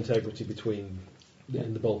still integrity between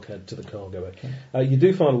in the bulkhead to the cargo. You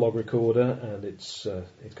do find a log recorder, and it's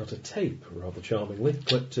got a tape rather charmingly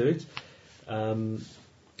clipped to it.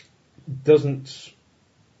 Doesn't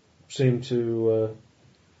seem to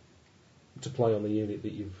play on the unit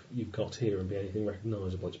that you've got here and be anything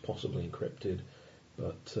recognisable. It's possibly encrypted,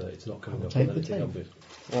 but it's not coming I'll up take on the anything tape. obvious.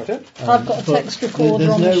 Right. I've got a But text recorder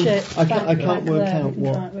there's on no- the ship. I can't work there, out we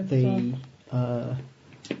can try it what with the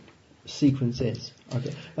sequence is.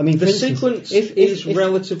 Okay. I mean, The for instance, sequence is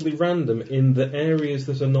relatively random in the areas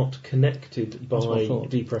that are not connected by That's what I thought.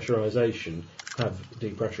 depressurisation have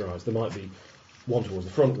depressurised. There might be one towards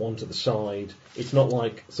the front, one to the side. It's not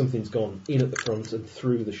like something's gone in at the front and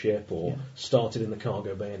through the ship, or Yeah. started in the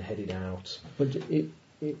cargo bay and headed out. But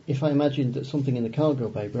if I imagined that something in the cargo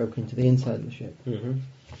bay broke into the inside of the ship Mm-hmm.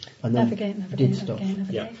 and then Navigate. did stuff,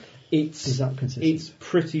 Yeah. Is is that consistent? It's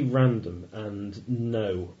pretty random, and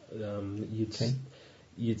no, Okay.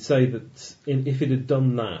 you'd say that if it had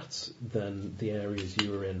done that, then the areas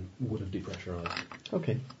you were in would have depressurised.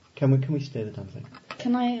 Okay. Can we steer the damn thing?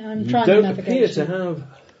 Can I? I'm You trying don't the appear navigation. to have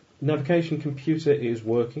navigation computer is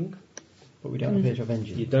working. But we don't appear to have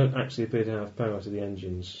engine. You don't actually appear to have power to the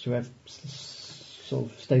engines. So we have sort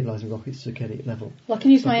of stabilising rockets to get it level. Well, I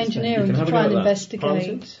can use my You can engineering to have a try go and at that.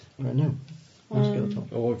 investigate. Right, no. No skill at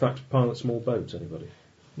all. Or in fact, pilot small boats, anybody?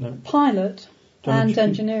 No. Pilot Do you want and to-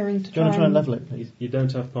 engineering to Do you want to try and and level it, please? You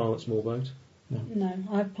don't have pilot small boat? No,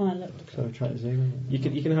 I pilot. So try it 0. You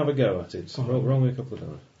can have a go at it. Roll me a couple of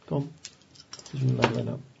dice. Go on. You can level it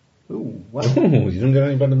up. Ooh, wow. Oh, you don't get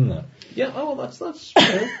any better than that. Yeah, oh, that's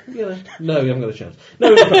no, you haven't got a chance.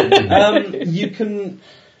 No, it's okay. You can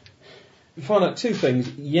find out two things.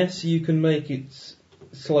 Yes, you can make it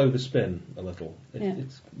slow the spin a little.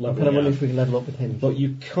 It's I leveling kind of wonder out. if we can level up with him. But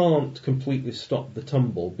you can't completely stop the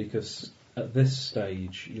tumble because at this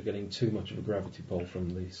stage you're getting too much of a gravity pull from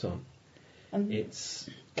the sun.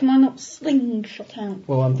 Can I not slingshot out?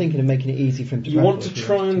 Well, I'm thinking of making it easy for him to You want to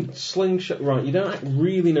try and slingshot... Right, you don't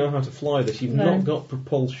really know how to fly this. You've not got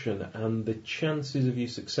propulsion, and the chances of you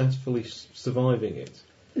successfully surviving it...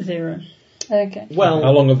 0. Okay. Well...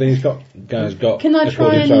 How long have these guys got, Can I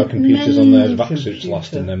try according to our and computers on their mend vac suits computer?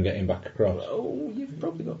 lasting them getting back across? Oh, you've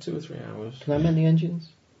probably got 2 or 3 hours. Can I mend the engines?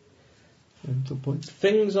 To a point.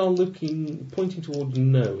 Things are pointing towards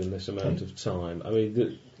no in this amount of time. I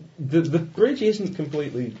mean, the bridge isn't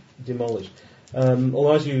completely demolished.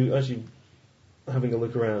 Although as you having a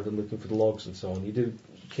look around and looking for the logs and so on, you do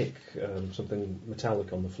kick something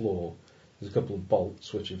metallic on the floor. There's a couple of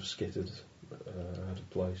bolts which have skittered out of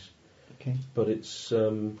place. Okay. But it's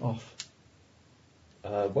Off.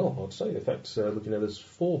 well, I'd say in fact looking at there's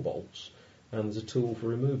 4 bolts and there's a tool for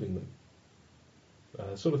removing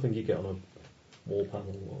them. Sort of thing you get on a wall panel.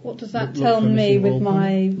 What does that Look tell for a me missing with wall my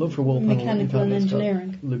panel. Look for a wall panel. mechanical and In fact, it's got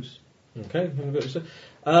engineering? Loose.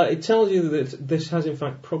 Okay, it tells you that this has in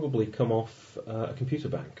fact probably come off a computer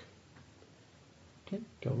bank. Okay,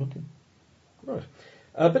 go looking. Right.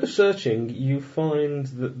 A bit of searching, you find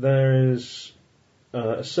that there is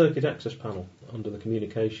a circuit access panel under the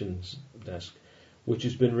communications desk, which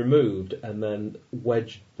has been removed and then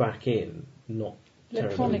wedged back in, not terribly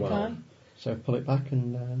Electronic well. eye. So pull it back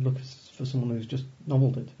and look for someone who's just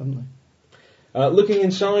nobbled it, haven't they? Looking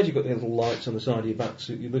inside, you've got the little lights on the side of your back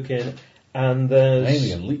suit. You look in, and there's... An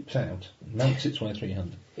alien leaps out, mounts its way through your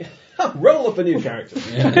hand. Roll up a new character.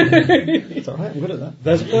 It's alright, I'm good at that.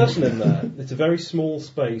 There's a person in there. It's a very small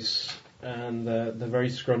space, and they're very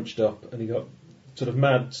scrunched up, and you got sort of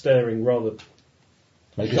mad staring, rather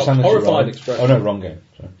Make Got a sanity horrified roll. expression. Oh no, wrong game.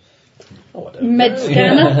 Sorry. Oh, I don't Med know.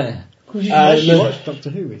 scanner. You watched Doctor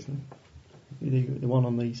Who recently? The one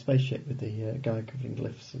on the spaceship with the guy covering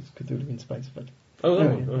glyphs is Cthulhu in space, but Oh, that yeah,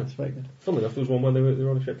 one. Right. it's very good. Funnily enough, there was one where they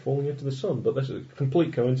were on a ship falling into the sun, but that's a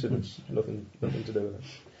complete coincidence. Nothing to do with it.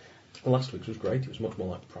 The last week's was great. It was much more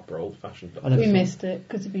like proper old-fashioned. I never We saw missed it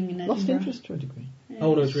because of being in Lost Edinburgh. interest to a degree.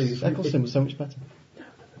 Oh no, it's really. Eccleston was so much better.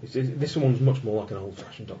 This one's much more like an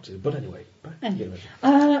old-fashioned Doctor Who. But anyway, back to Anyway.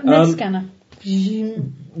 you. Med scanner.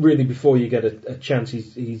 Really, before you get a chance,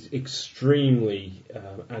 he's extremely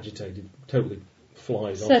agitated. Totally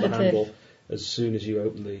flies off the Sedative. handle as soon as you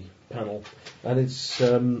open the panel, and it's.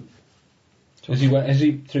 Is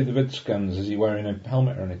he through the vid scans? Is he wearing a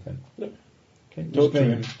helmet or anything? Okay, Talk to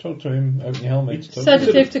him. Talk to him. Open your helmet. Talk to him.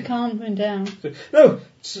 Sedative to calm him down. No,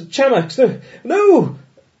 Chamax, no!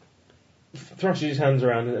 Thrashes his hands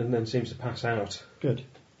around and then seems to pass out. Good.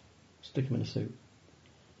 Stick him in a suit.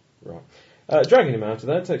 Right. Dragging him out of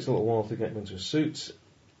there takes a little while to get him into a suit.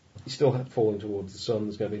 He's still falling towards the sun.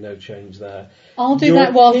 There's going to be no change there. I'll do Your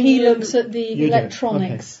that while he opinion- looks at the You do it.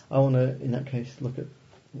 electronics. Okay. I want to, in that case, look at.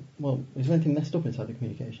 Well, is there anything messed up inside the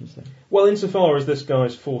communications thing? Well, insofar as this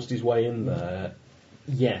guy's forced his way in there,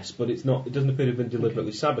 yes, but it's not. It doesn't appear to have been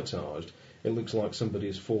deliberately sabotaged. It looks like somebody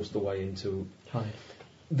has forced the way into. Hide.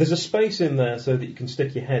 There's a space in there so that you can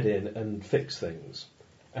stick your head in and fix things.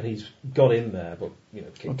 And he's got in there, but kicked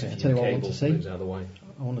Okay, a I'll few tell you what I want cables to and see. things out of the way.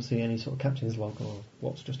 I want to see any sort of captain's log or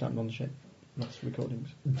what's just happened on the ship. Last recordings.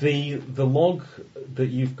 The log that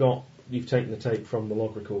you've taken the tape from the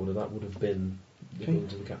log recorder. That would have been Okay.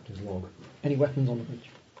 to the captain's log. Any weapons on the bridge?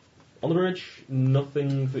 On the bridge,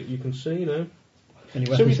 nothing that you can see. No. Any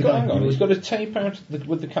So weapons he's to got, go? hang on, he's got a tape out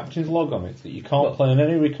with the captain's log on it that you can't play on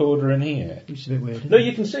any recorder in here. Which is a bit weird. No,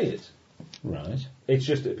 you can see it. Right. It's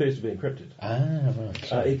just it appears to be encrypted.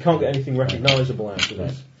 Right. It can't get anything recognisable out of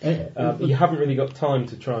it. You haven't really got time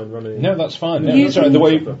to try and run it. No, that's fine. You Sorry, the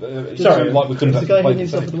way. Sorry, Sorry, like we couldn't Has have the guy played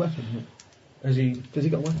hidden the himself tape. with a weapon? Has he? Does he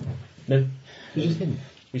got a weapon? No, He's just hidden.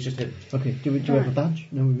 he's just hidden. Okay, do you have a badge?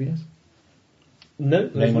 No EVS? No,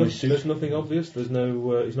 Name on his suit. there's nothing obvious. There's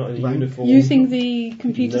no. He's not in a Rank. uniform. Using the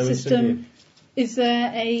computer No system, insignia. is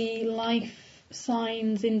there a life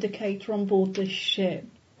signs indicator on board this ship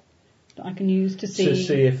that I can use to see,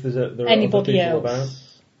 if there are anybody other people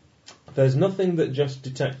else? about. There's nothing that just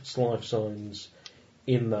detects life signs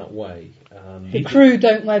in that way. The crew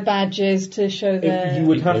don't wear badges to show their... You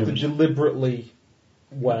would have to deliberately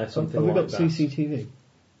wear something Have we like got that. CCTV?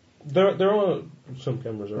 There are some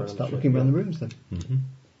cameras around. Let's start the looking ship, around yeah. the rooms then.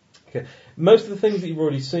 Okay. Most of the things that you've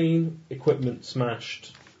already seen, equipment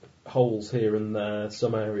smashed, holes here and there,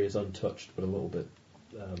 some areas untouched but a little bit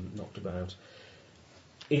knocked about.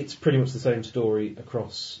 It's pretty much the same story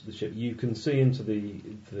across the ship. You can see into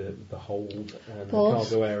the hold, and Boss,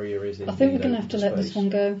 the cargo area is. I think we're going to open have to let this space. one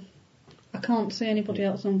go. I can't see anybody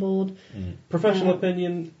else on board. Professional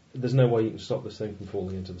opinion: there's no way you can stop this thing from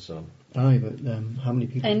falling into the sun. Aye, but how many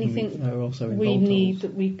people Anything are also involved? we need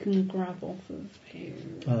that we can grab off of here.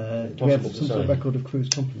 Do we have some sort of record of crew's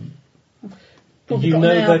complement? Probably You got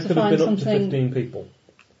know now there to could have find been up to something 15 people.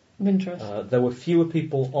 of interest. There were fewer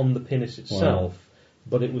people on the pinnace itself,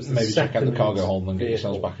 but it was the Maybe check out the second cargo hold and then get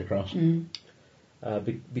vehicle. yourselves back across.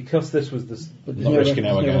 Because this was the. But there's Not no risking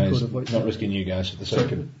record- our there's no guys, record of what it's not like. risking you guys for the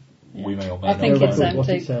sake of we may or may I not. think No it's record of what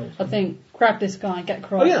it empty. sells. I think grab this guy, get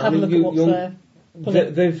across, Oh, yeah, I have mean, a look at what's there. Pull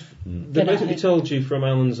it. They've Get out basically of it. told you from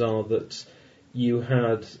Alanzar that you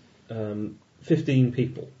had 15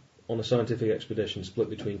 people on a scientific expedition split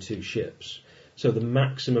between two ships. So the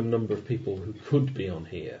maximum number of people who could be on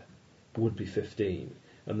here would be 15.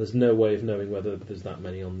 And there's no way of knowing whether there's that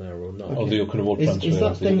many on there or not. Or they could have all Is transferred that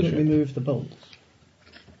onto the thing other that ship. removes the bolts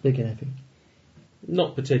big and heavy?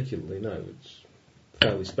 Not particularly, no. It's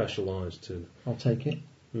fairly specialised to. I'll take it.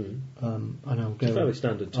 And I'll go. Fairly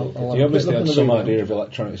standard toolkit. I'll He have a obviously quick had look some on the idea readout. of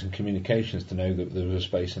electronics and communications to know that there was a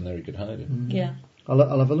space in there he could hide it. Yeah. I'll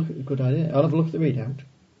have a look at good idea. I'll have a look at the readout,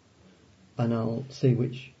 and I'll see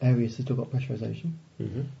which areas have still got pressurisation,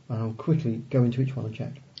 and I'll quickly go into each one and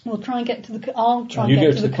check. We'll try and get to the. I'll try You and go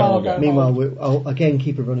get to to the the cargo. cargo. Meanwhile, I'll again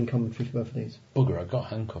keep a running commentary for both of these. Bugger, I got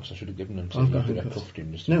handcuffs. I should have given them to I've him. got I could have handcuffs. cuffed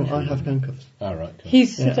him. Just No, I have handcuffs. All right. Cool.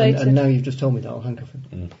 He's Yeah, sedated. and now you've just told me that I'll handcuff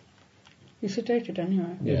him. He's sedated anyway.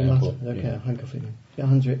 Yeah, Doesn't matter. but, Okay, yeah. I'll handcuff him. Yeah,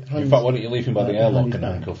 hands, In fact, why don't you leave him by the behind airlock his and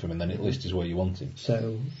back. handcuff him, and then at least is where you want him.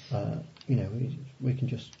 So, we can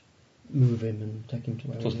just move him and take him to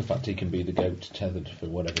where Plus we the need. fact he can be the goat tethered for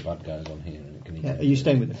whatever bad guy's on here. And it can Yeah, are you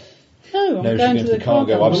staying with him? No, I'm No, going she's to the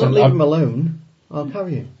cargo. I've I'll not sent- leave I've- him alone. I'll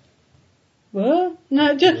carry him. What?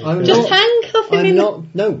 No, just I'm just not- handcuff him I'm in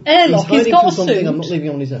not. No, airlock. He's hiding got from a something. suit. I'm not leaving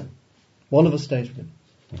him on his own. One of us stays with him.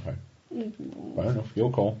 Okay. Fair enough.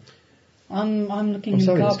 Your call. I'm looking I'm in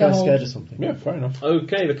sorry, the this cargo guy's hold. scared of something. Yeah, fair enough.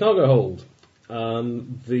 Okay, the cargo hold.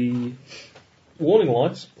 The warning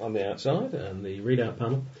lights on the outside and the readout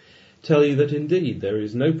panel tell you that indeed there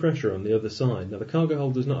is no pressure on the other side. Now the cargo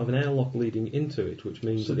hold does not have an airlock leading into it, which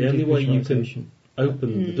means So that the only way you can depressurisation.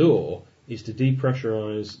 open the door is to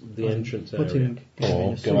depressurise the entrance area. Put him in Or a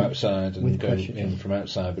go suit outside and with go pressure. in from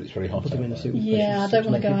outside, but it's very hot Put out him in a there. suit with Yeah, pressure I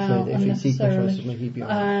don't want to make go it feel out that if he unnecessarily. depressurises me, he'd be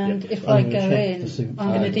alright. And Yeah. if I'm I gonna go check the in, suit. I'm I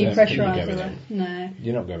going to don't think you're depressurise going her. No.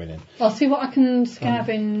 You're not going in. I'll see what I can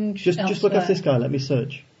scavenge. Just look at this guy. Let me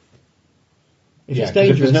search. If Yeah, it's 'cause if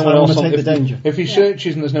dangerous, there's no one I'm else going on, to take the danger. if he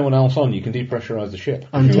searches and there's no one else on, you can depressurise the ship.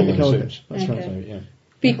 And You're take all the in cargo. suits. That's Okay. right. So, yeah.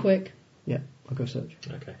 Be quick. Yeah, I'll go search.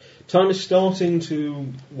 Okay. Time is starting to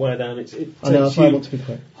wear down. It I know, takes that's why I you want to be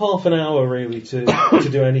quick. half an hour really to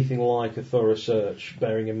do anything like a thorough search,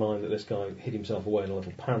 bearing in mind that this guy hid himself away in a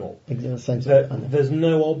little panel. Exactly the same sort of panel. There's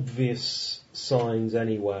no obvious signs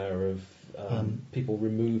anywhere of people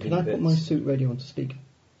removing Can I bits. put my suit radio onto speaker?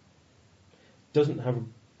 Doesn't have a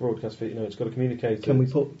broadcast feed. No, it's got a communicator. Can we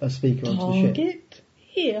put a speaker onto the ship? Target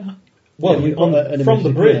here. Well, Yeah, we've on, got an from the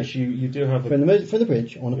emergency bridge, you do have a. From the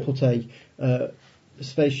bridge, I want to put a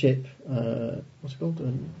spaceship, what's it called?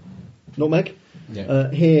 Nutmeg. Yeah.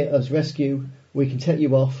 Here as rescue. We can take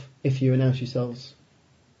you off. If you announce yourselves,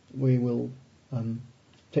 we will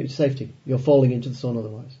take you to safety. You're falling into the sun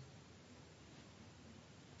otherwise.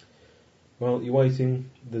 Well, you're waiting.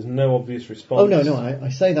 There's no obvious response. Oh, no, I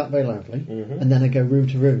say that very loudly, Mhm. and then I go room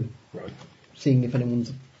to room, Right. seeing if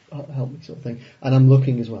anyone's helped me, sort of thing. And I'm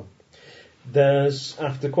looking as well. There's,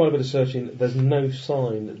 after quite a bit of searching, there's no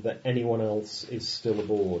sign that anyone else is still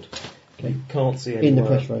aboard. Okay. You can't see In the anyone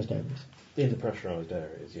pressurised areas. in the pressurised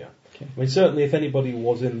areas. Yeah. Okay. I mean, certainly, if anybody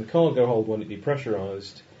was in the cargo hold when it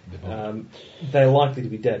depressurised, they're likely to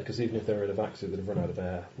be dead because even if they're in a vac suit, they'd have run out of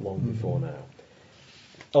air long before now.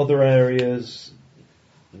 Other areas,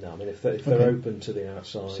 no. I mean, if they're Okay. open to the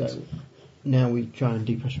outside, So now we try and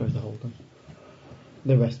depressurise the hold. Then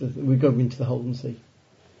the rest of we go into the hold and see.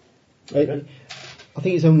 Okay. I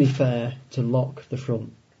think it's only fair to lock the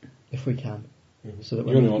front if we can, so that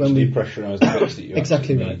You only want to we depressurise the bits that you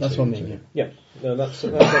exactly actually right. need That's to, what I mean. to- Yeah. yeah, no, that's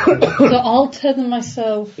actually, So I'll tether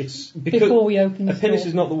myself it's because before we open the a pinnace door.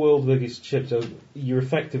 is not the world's biggest ship, so you're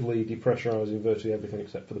effectively depressurising virtually everything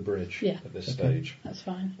except for the bridge Yeah. at this Okay. stage. That's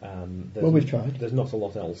fine. There's- Well, we've tried. There's not a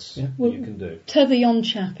lot else Yeah. Well, you can do. Tether yon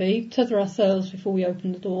chappie, tether ourselves before we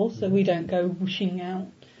open the door so we don't go whooshing out.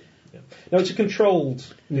 No, it's a controlled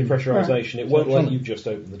depressurisation. It won't let you just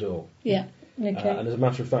open the door. Yeah. Okay. And as a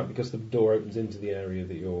matter of fact, because the door opens into the area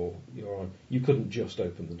that you're on, you couldn't just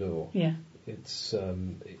open the door. Yeah. It's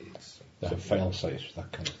They have fail-safes,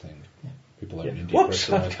 that kind of thing. People opening Whoops!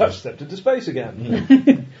 I've stepped into space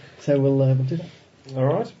again. So we'll do that. All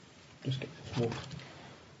right. Just get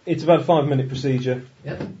It's about a 5-minute procedure.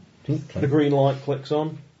 Yep. The green light clicks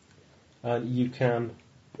on, and you can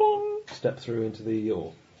step through into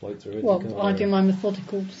or float through into the Well, cargo I do area. my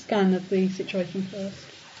methodical scan of the situation first.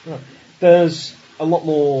 Right. There's a lot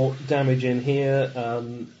more damage in here.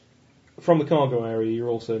 From the cargo area, you're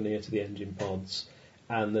also near to the engine pods,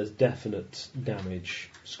 and there's definite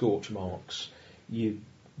damage, scorch marks. You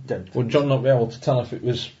don't. Would John not be able to tell if it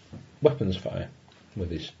was weapons fire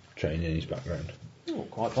with his training and his background? Oh,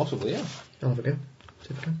 quite possibly, yeah. I'll have a go.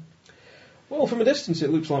 See if I can. Well, from a distance,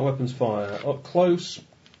 it looks like weapons fire. Up close,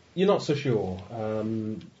 you're not so sure.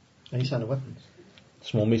 Any sign of weapons?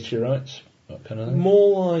 Small meteorites, that kind of thing?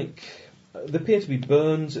 More like there appear to be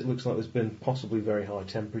burns. It looks like there's been possibly very high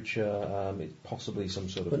temperature. It's possibly some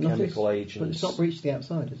sort of chemical agent. But it's not breached the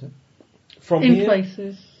outside, is it? From In here,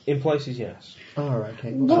 places. in places, yes. Oh, right,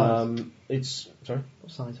 okay. What size? It's sorry.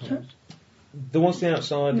 What size are those? The ones on the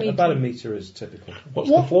outside, Meter. about a metre is typical. What's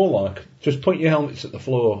the floor like? Just point your helmets at the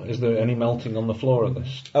floor. Is there any melting on the floor of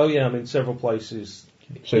this? Oh yeah, I mean several places.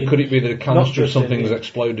 So could it be that a canister of just in something has here.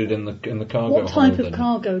 exploded in the cargo What type hold of then?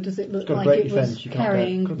 cargo does it look got like great it was defence, you can't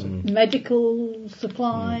carrying? get cut Medical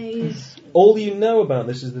supplies? All you know about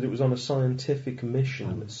this is that it was on a scientific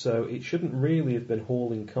mission, so it shouldn't really have been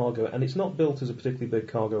hauling cargo, and it's not built as a particularly big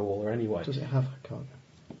cargo hauler anyway. Does it have cargo?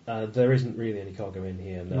 There isn't really any cargo in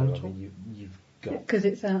here. No, Not I at all? mean you've got Because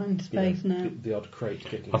it's out in space now. the odd crate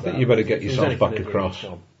kicking. I think about. you better get If there's yourself anything back in here, across. it's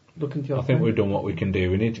gone. Look into your I think phone. we've done what we can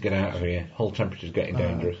do. We need to get out of here. Whole temperature's getting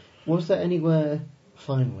dangerous. Was there anywhere,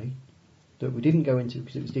 finally, that we didn't go into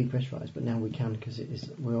because it was depressurised, but now we can because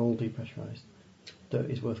we're all depressurised,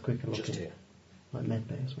 that is worth quicker looking? Just here. Like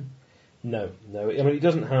medbay or something? No. I mean, it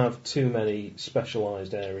doesn't have too many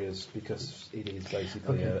specialised areas because it is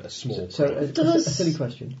basically a small. So craft. a silly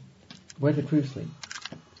question. Where did the crew sleep?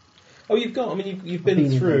 Oh, you've got. I mean, you've I've been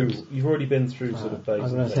been in through. those. You've already been through sort of base.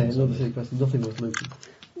 I'm going to say another silly question. Nothing was looted.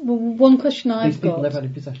 Well, one question These I've people got. never had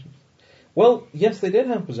any possessions. Well, yes, they did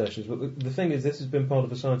have possessions, but the thing is, this has been part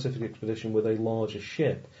of a scientific expedition with a larger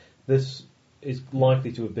ship. This is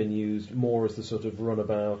likely to have been used more as the sort of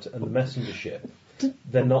runabout and the messenger ship.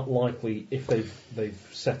 They're not likely, if they've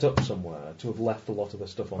set up somewhere, to have left a lot of their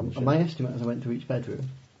stuff on the ship. My estimate as I went through each bedroom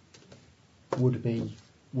would be,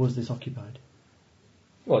 was this occupied?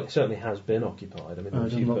 Well, it certainly has been occupied. I mean, It there are a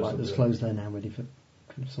doesn't few look like persons there's around. clothes there now ready for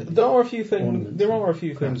something. There are a few things. Ornaments There are a and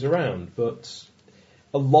few crap. things around, but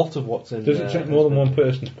a lot of what's in Does there it take has more than been- one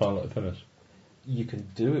person to pilot a pinnace? You can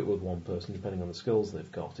do it with one person, depending on the skills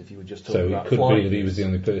they've got. If you were just So talking it about could flying, be that he was the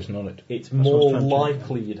only person on it. it's what I was more trying to check.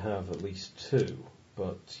 likely you'd have at least two,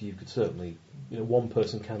 but you could certainly, one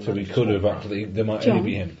person can. So he manage a could small have craft. actually. There might John?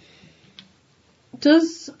 only be him.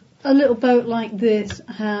 Does a little boat like this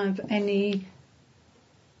have any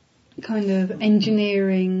kind of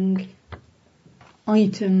engineering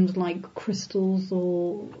items like crystals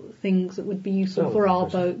or things that would be useful Oh, for our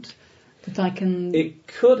crystals. boat that I can... It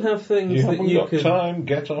could have things You that haven't you got could time.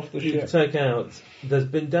 Get off the you could ship. take out. There's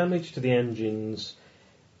been damage to the engines.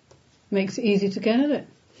 makes it easy to get at it?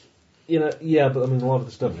 Yeah, but I mean a lot of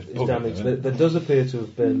the stuff is Okay, damaged. yeah. There does appear to have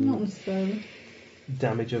Not been necessarily.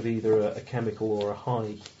 damage of either a chemical or a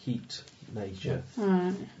high heat nature.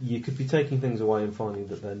 Alright. You could be taking things away and finding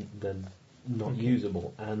that they're not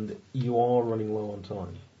usable, and you are running low on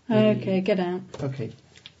time. Okay, get out. Okay.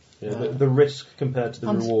 The risk compared to the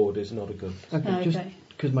I'm s- reward is not a good. Okay, just Okay.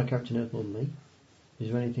 because my character knows more than me,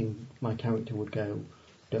 is there anything my character would go,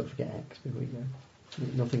 don't forget X before you go?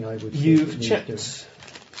 Nothing I would... You've need checked doing.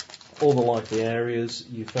 all the likely areas.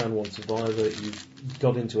 You found one survivor. You've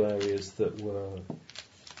got into areas that were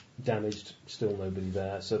damaged. Still nobody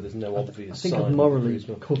there, so there's no I obvious think sign. I've of morally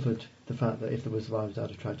the result. covered the fact that if there were survivors, I'd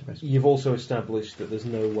have tried to rescue. You've also established that there's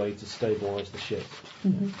no way to stabilise the ship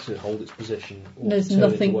Mhm. to hold its position. Or There's turn it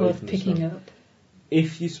nothing away worth from the picking sun. up.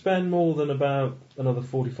 If you spend more than about another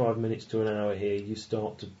 45 minutes to an hour here, you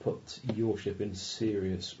start to put your ship in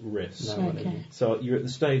serious risk. No, Okay. So you're at the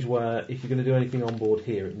stage where if you're going to do anything on board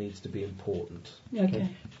here, it needs to be important. Okay.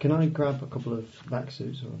 Can I grab a couple of vac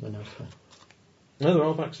suits or are there no spare? No, there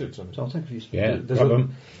are vac suits on it. So I'll take a few spare. Yeah, There's grab a,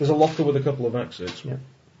 'em. there's a locker with a couple of vac suits. Yeah.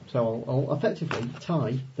 So I'll effectively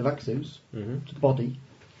tie the vac suits Mm-hmm. to the body,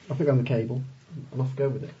 off it on the cable, and off I go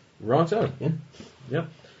with it. Righto. Yeah. Yeah.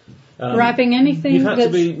 Grabbing anything You've had that's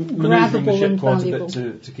to be manoeuvring the grabbable ship and quite valuable. a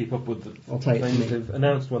bit to keep up with the I'll take it things. from me. They've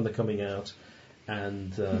announced when they're coming out,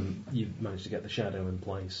 and you've managed to get the shadow in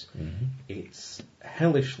place. Mm-hmm. It's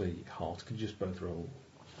hellishly hot. Could you just both roll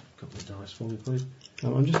a couple of dice for me, please?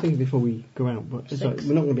 I'm just thinking before we go out, but Six. sorry,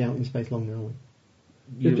 we're not going to be out in space long now, are we?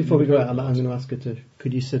 You- Just before we you go both out, I'm roll. going to ask her to,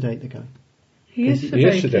 could you sedate the guy? He is He is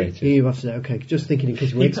sedated. sedated. You have to sedate, okay, just thinking in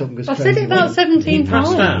case he wakes up and goes I crazy. said it about 17 He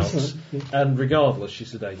passed times. out, and regardless,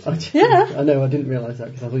 she's sedated. Yeah. I know, I didn't realise that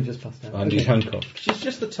because I thought he just passed out. And Okay. he's handcuffed. She's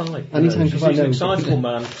just the type. And he's you know, handcuffed, she's I an know. excitable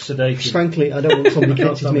man, sedated. Frankly, I don't want somebody Can't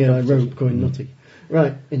catches stand me the on a rope going nutty.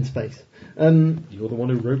 Right, in space. You're the one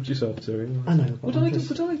who roped yourself to him. I know. Would I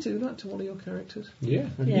do that to one of your characters? Yeah.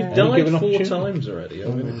 Yeah. You've Given died 4 opportunity. times already. I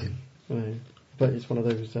know. But it's one of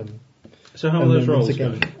those So how are And those then once rolls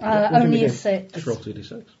again- going? What do we Only do? a 6. Just roll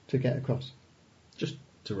 2d6. to get across. Just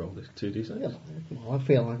to roll this 2d6. Yeah, well, I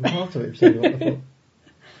feel I'm part of it. So what I thought.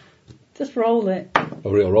 Just roll it.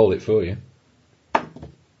 Or he'll roll it for you. Oh,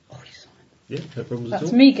 he's fine. Yeah, no problems at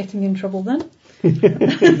That's all. me getting in trouble then.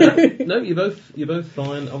 No, you're both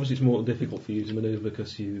fine. Obviously, it's more difficult for you to manoeuvre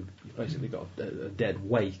because you've basically got a dead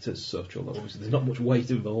weight as such. Although obviously there's not much weight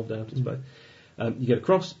involved out in space. You get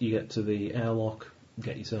across, you get to the airlock,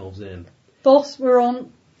 get yourselves in. Boss, we're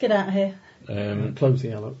on. Get out of here. Close the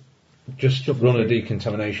airlock. Just run a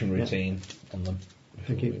decontamination routine on them before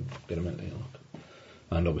Thank you. we get them at the airlock.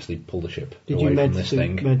 And obviously pull the ship Did away you from med this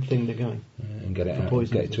thing the guy? and get it for out,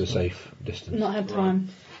 poisons get it to a and stuff? safe distance. Not had time.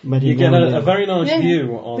 Med You him get down the a very nice Yeah, view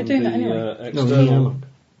we're on doing the that anyway. No, in the external airlock.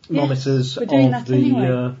 Yeah, monitors we're doing of that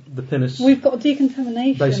anyway. the pinnace. We've got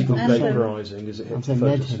decontamination. Basically and vaporising as it I'm hits the saying med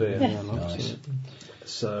him in photosphere. the Yeah. airlock. Nice.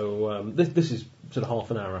 So this is sort of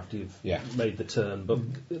half an hour after you've Yeah. made the turn, but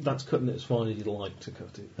that's cutting it as fine as you'd like to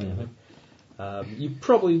cut it. Mhm.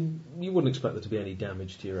 You wouldn't expect there to be any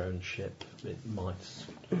damage to your own ship. It might.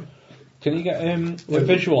 Can you get a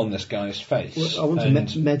visual on this guy's face? Well, I want to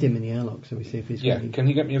And- med him in the airlock so we see if he's Yeah, ready. can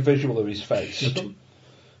you get me a visual of his face?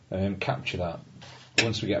 Capture that.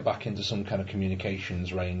 Once we get back into some kind of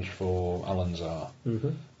communications range for Alanzar,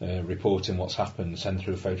 reporting what's happened, send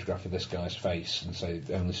through a photograph of this guy's face and say,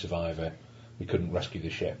 only survivor, we couldn't rescue the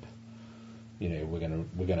ship. You know, we're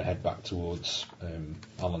gonna head back towards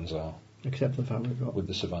Alanzar Except for the fact we've got with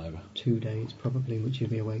the survivor. 2 days probably in which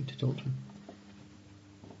you'll be awake to talk to him.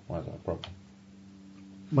 Why is that a problem?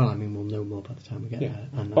 Well, I mean, we'll know more by the time we get Yeah. there.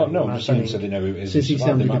 And Well, no, I'm just saying imagining- so they know who it is. Since he They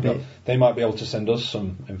sounded might a be bit- able- they might be able to send us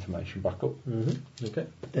some information back up. Okay.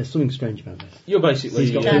 There's something strange about this. You're basically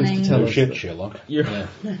He's got Scanning. things to tell No us. shit, that- Sherlock. You're- Yeah.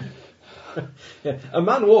 Yeah. A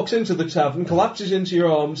man walks into the tavern, collapses into your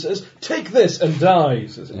arms, says, "Take this," and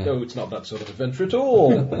dies. I said, Yeah. no, it's not that sort of adventure at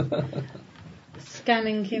all.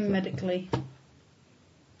 Scanning him medically.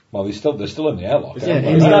 Well, they're still in the airlock. Is, Yeah, aren't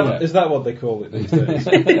that, they? is, yeah. that, is that what they call it these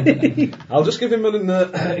days? I'll just give him an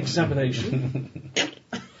examination.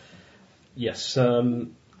 Yes,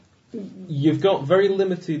 you've got very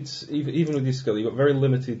limited, even with your skill, you've got very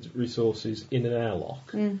limited resources in an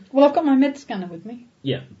airlock. Well, I've got my med scanner with me.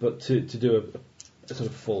 Yeah, but to do a sort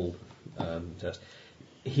of full test,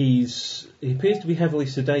 he appears to be heavily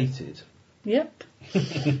sedated. Yep.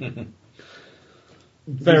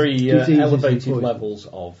 Very Diseases and elevated poison. levels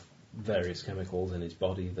of various chemicals in his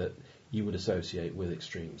body that you would associate with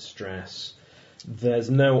extreme stress. There's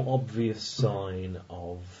no obvious sign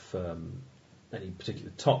of any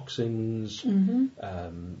particular toxins, nothing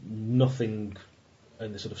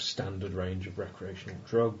in the sort of standard range of recreational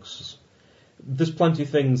drugs. There's plenty of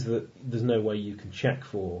things that there's no way you can check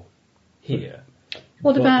for here.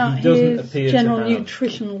 What But about he doesn't his appear to general have-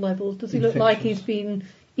 nutritional levels? Does he look like Infections. he's been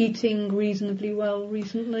eating reasonably well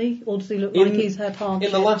recently? Or does he look like he's had hardship?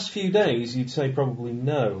 In the last few days, you'd say probably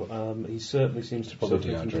no. He certainly seems to be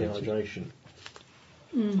Probably suffering from dehydrated.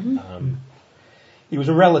 dehydration. He was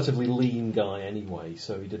a relatively lean guy anyway,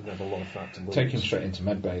 so he didn't have a lot of fat to lose. Take him straight into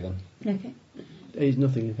medbay then. Okay. He's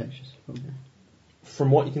nothing infectious.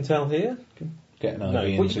 From what you can tell here, Get an IV no. But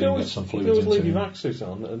into you can him, always, get some you can fluids always into leave your him. vac suit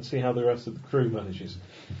on and see how the rest of the crew manages.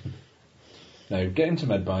 No, get into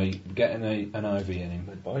medbay, get an IV in him.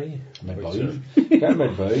 Medbay. Medbay. Get a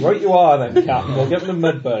medbay. Right you are then, Captain. We'll give them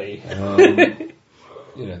a medbay.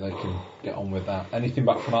 You know, they can get on with that. Anything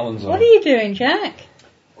back from Alan's What are you doing, Jack?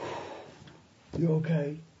 You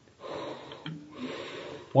okay?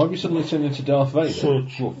 Why have you suddenly turned into Darth Vader?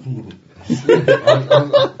 Search your feelings.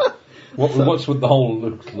 What's with the whole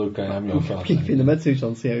Luke, I am your father? Keeping the med suit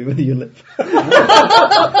on, see how whether you lip.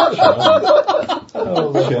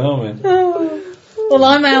 Charming. Well,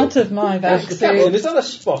 I'm out of my Captain, vaccine. is that a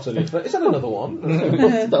spot on your face? Is that another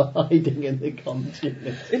one? Start hiding in the comms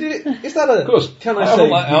unit. Is that a... Of course, Can I haven't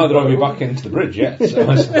say... let either of you back into the bridge yet.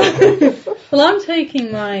 So Well, I'm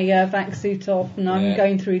taking my vac suit off and I'm Yeah.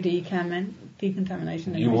 going through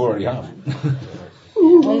decontamination. you already have.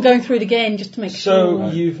 I'm going through it again just to make So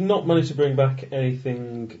sure. you've not managed to bring back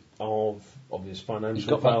anything of obvious financial You've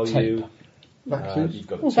got that value. tape. Vaccines? You've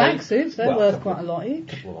got a Well, tape. vac suits, they're Well, worth couple quite a lot each.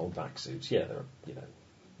 couple of old vac suits. Yeah, they're,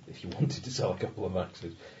 if you wanted to sell a couple of vac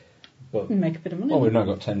suits. But You make a bit of money. Well, we've now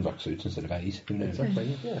got 10 vac suits instead of 8. Who knows?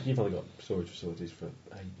 Exactly. yeah, you've only got storage facilities for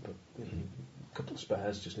 8, but a couple of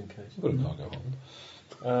spares just in case. We've got a cargo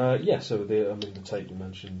hold. Yeah, so the tape you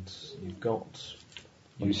mentioned, you've got.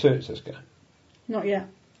 You search this guy. Not yet.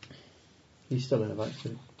 He's still in a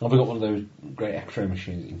vaccine. Have we got one of those great X-ray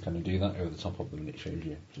machines that you can kind of do that over the top of them and it shows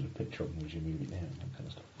you sort of picture of them as you move it down and that kind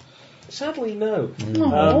of stuff? Sadly, no. Aw. Have you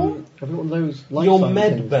got one of those Your life-size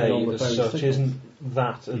med things bay, with all the as very such, signals? isn't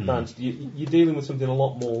that advanced. You're dealing with something a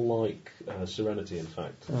lot more like Serenity, in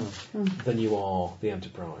fact, Oh. than you are the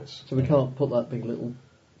Enterprise. So we can't put that big little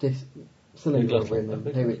cylinder Big over him little- and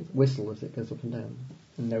big hear little. it whistle as it goes up and down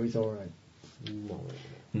and know he's alright. No.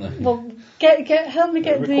 No. Well, help me It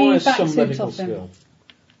get the requires vac some suit medical off him. skill.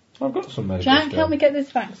 I've got some medical Jack, skill. help me get this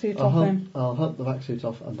vac suit off him. I'll help the vac suit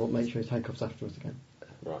off and but make sure his handcuffs afterwards again.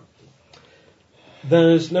 Right.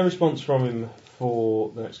 There's no response from him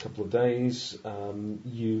for the next couple of days.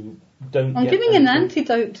 You don't. I'm get giving an anything-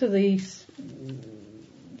 antidote to the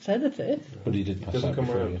sedative. But he did pass Doesn't out come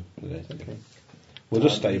before around. you. Okay. We'll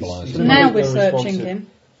just stabilise he's him. Now no we're responsive. searching him.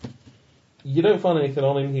 You don't find anything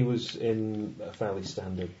on him. He was in a fairly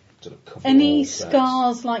standard sort of coverall Any set.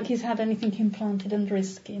 scars like he's had anything implanted under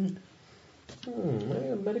his skin? Maybe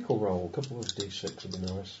a medical roll. A couple of D6 would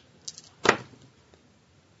be nice.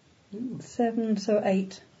 7, so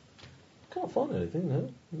 8. Can't find anything, no.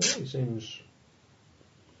 No, he seems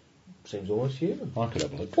almost human. I could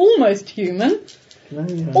have a look. Almost human.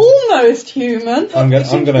 Can I, Almost human. I'm He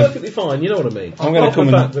seems gonna perfectly fine, you know what I mean? I'm gonna Apart come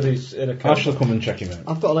from the and- fact that he's in a I coat. shall come and check him out.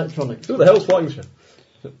 I've got electronics. Who the hell's flying this?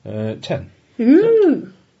 10.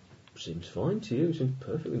 Ooh. Seems fine to you, seems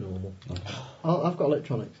perfectly normal. I've got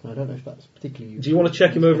electronics and I don't know if that's particularly useful. Do you want to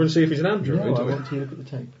check him over and see if he's an android? No, I want to look at the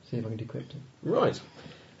tape, see if I can decrypt it. Right.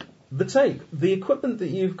 The tape. The equipment that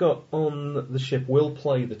you've got on the ship will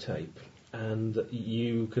play the tape, and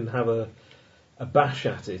you can have a bash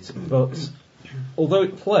at it, but although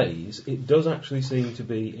it plays, it does actually seem to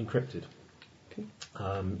be encrypted.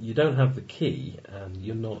 You don't have the key, and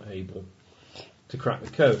you're not able to crack the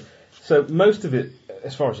code. So most of it,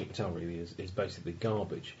 as far as you can tell, really is basically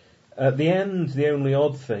garbage. At the end, the only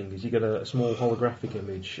odd thing is you get a small holographic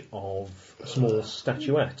image of a small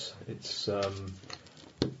statuette. It's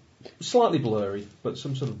slightly blurry, but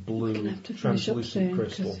some sort of We're going blue to have to finish up translucent soon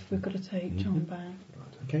crystal. because we've got to take John back.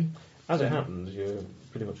 Okay. As it happens, you're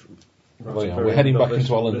pretty much. Well, yeah, we're heading back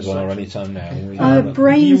into Alanzar any time now.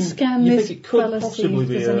 Brain You- scan you this think it could fella, see possibly if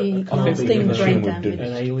be there's a- any a copy lasting of the brain machine we've damage.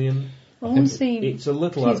 an alien. I want to see. It's a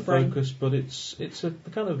little his out of brain. focus, but it's a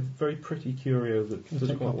kind of very pretty curio that Can I does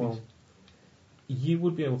take quite copies? well. You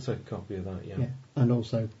would be able to take a copy of that, yeah. Yeah. And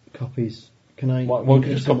also copies. Can I? Well, we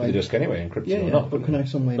can just some copy the way- disc anyway, encrypt Yeah, it or yeah. not. But can I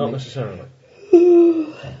some way Not make? necessarily.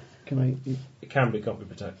 Can I? It can be copy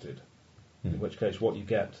protected. In which case, what you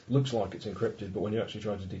get looks like it's encrypted, but when you actually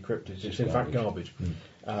try to decrypt it, it's in fact garbage.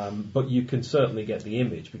 But you can certainly get the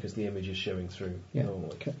image because the image is showing through Yeah.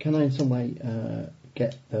 normally. Can I in some way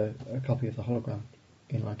get a copy of the hologram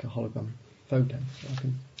in like a hologram photo? So I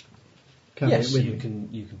can carry Yes, it with you me? can.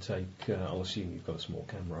 You can take. I'll assume you've got a small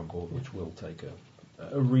camera on board, which will take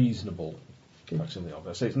a reasonable facsimile of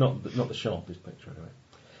it. So it's not the sharpest picture anyway.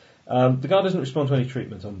 The guy doesn't respond to any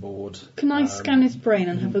treatment on board. Can I scan his brain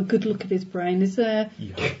and have a good look at his brain? Is there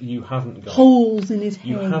You haven't got. holes in his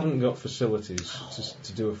You head? haven't got facilities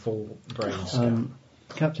to do a full brain scan.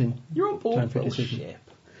 Captain, You're on board time for for a a decision. ship.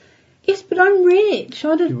 Yes, but I'm rich.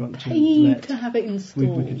 I'd Do you have want to paid let- to have it we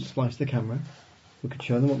installed. could splice the camera. We could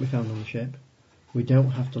show them what we found on the ship. We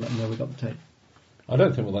don't have to let them know we got the tape. I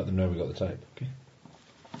don't think we'll let them know we got the tape. In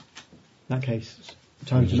that case,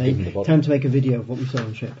 time We to just give them the body. make a video of what we saw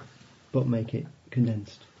on ship, but make it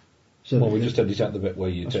condensed. So Well, that we the- just edit out the bit where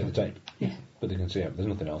you That's take right. the tape. Yeah. But they can see it. There's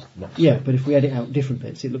nothing else. Not to yeah, see. but if we edit out different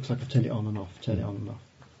bits, it looks like I've turned it on and off, turned it on and off.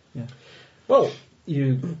 Yeah. Well,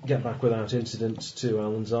 you get back without incident to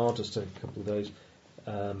Alanzar. Just take a couple of days.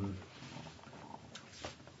 I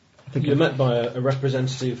think You're met by a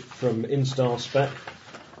representative from Instar Spec.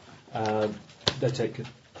 They take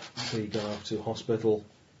the guy off to hospital,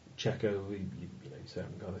 check over. You say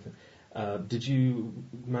haven't got anything. Did you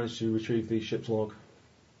manage to retrieve the ship's log?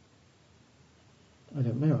 I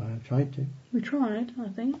don't know. I tried to. We tried, I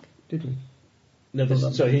think. Did we? No,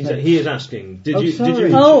 Well, so that- he is asking. Did you?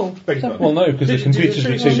 sorry. Oh, Beg your sorry. pardon. Well, no, because the Did- computers did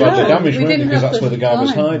were you- too No, badly damaged, we weren't they? didn't Because have that's where the the guy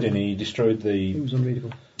was time. hiding. He destroyed It the was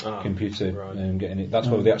unreadable. computer right. getting it. That's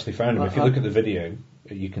where they actually found him. If you look at the video,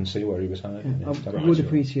 you can see where he was hiding. Yeah, It's I terrible. would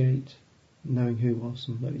appreciate knowing who was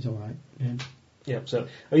and that he's all right. Yeah. Yeah, so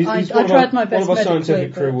I tried my best One of our medically,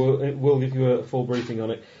 scientific crew but- will give you a full briefing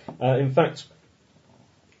on it. In fact,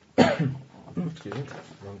 excuse me,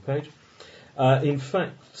 wrong page. In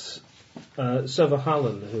fact, Seva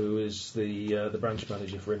Hallen, who is the branch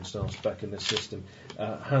manager for Instar Spec in this system,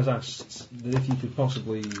 has asked that if you could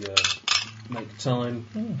possibly make time.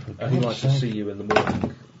 He'd like to see you in the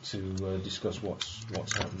morning to discuss what's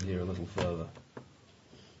happened here a little further.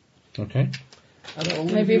 Okay. And that'll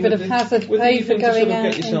Maybe leave a you bit with of the- hazard with the pay for evening to sort going of out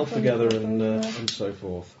get in yourself front together of and so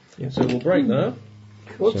forth. Yeah. So we'll break there.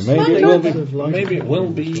 What's So maybe it will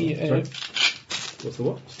be. be. What's the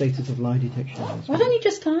what? Status of lie detection. Why don't you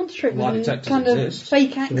just answer it Lie with a detectors kind of exist.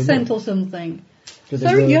 fake accent or something? Do they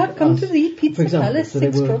Sorry, work you have come as- to the Pizza for example, Palace do they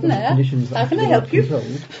work under extraordinaire. conditions that How have can to I be help you?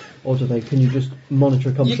 controlled, or do they? Can you just monitor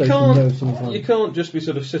a You conversation and know can't. someone's You lying? can't just be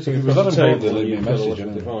sort of sitting Because across the that'll table probably and leave you've me a got a message, little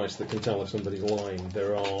isn't it? device that can tell if somebody's lying.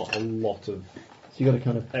 There are a lot of. So you got to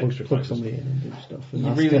kind of Extra plug factors. somebody in and do stuff. And You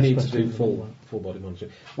ask really test need to do questions and all full body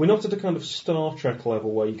monitoring. We're not at a kind of Star Trek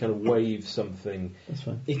level where you kind of wave something. that. That's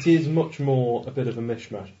fine. It is much more a bit of a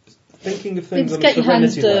mishmash. Thinking of things It's on a get your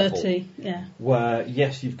hands Serenity level, dirty. Yeah. where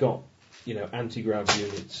yes, you've got anti-grav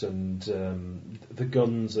units and the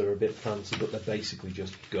guns are a bit fancy, but they're basically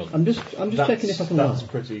just guns. I'm just checking if I can That's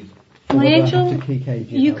laugh. pretty. Or My whether I have angel, to key cage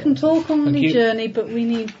you how can that- talk on Thank the you. journey, but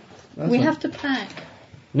we That's fine. have to pack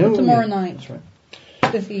No, for tomorrow yeah, night. That's right.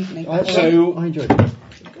 this evening. I enjoyed it.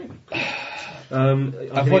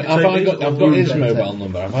 I've got his mobile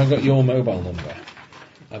number. Have I got your mobile number?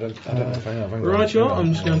 I don't know if I have. Right, you are.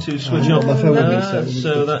 I'm just going to switch I've off. got my phone with me, so-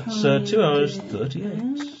 So that's 2 hours 38.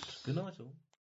 Good night all.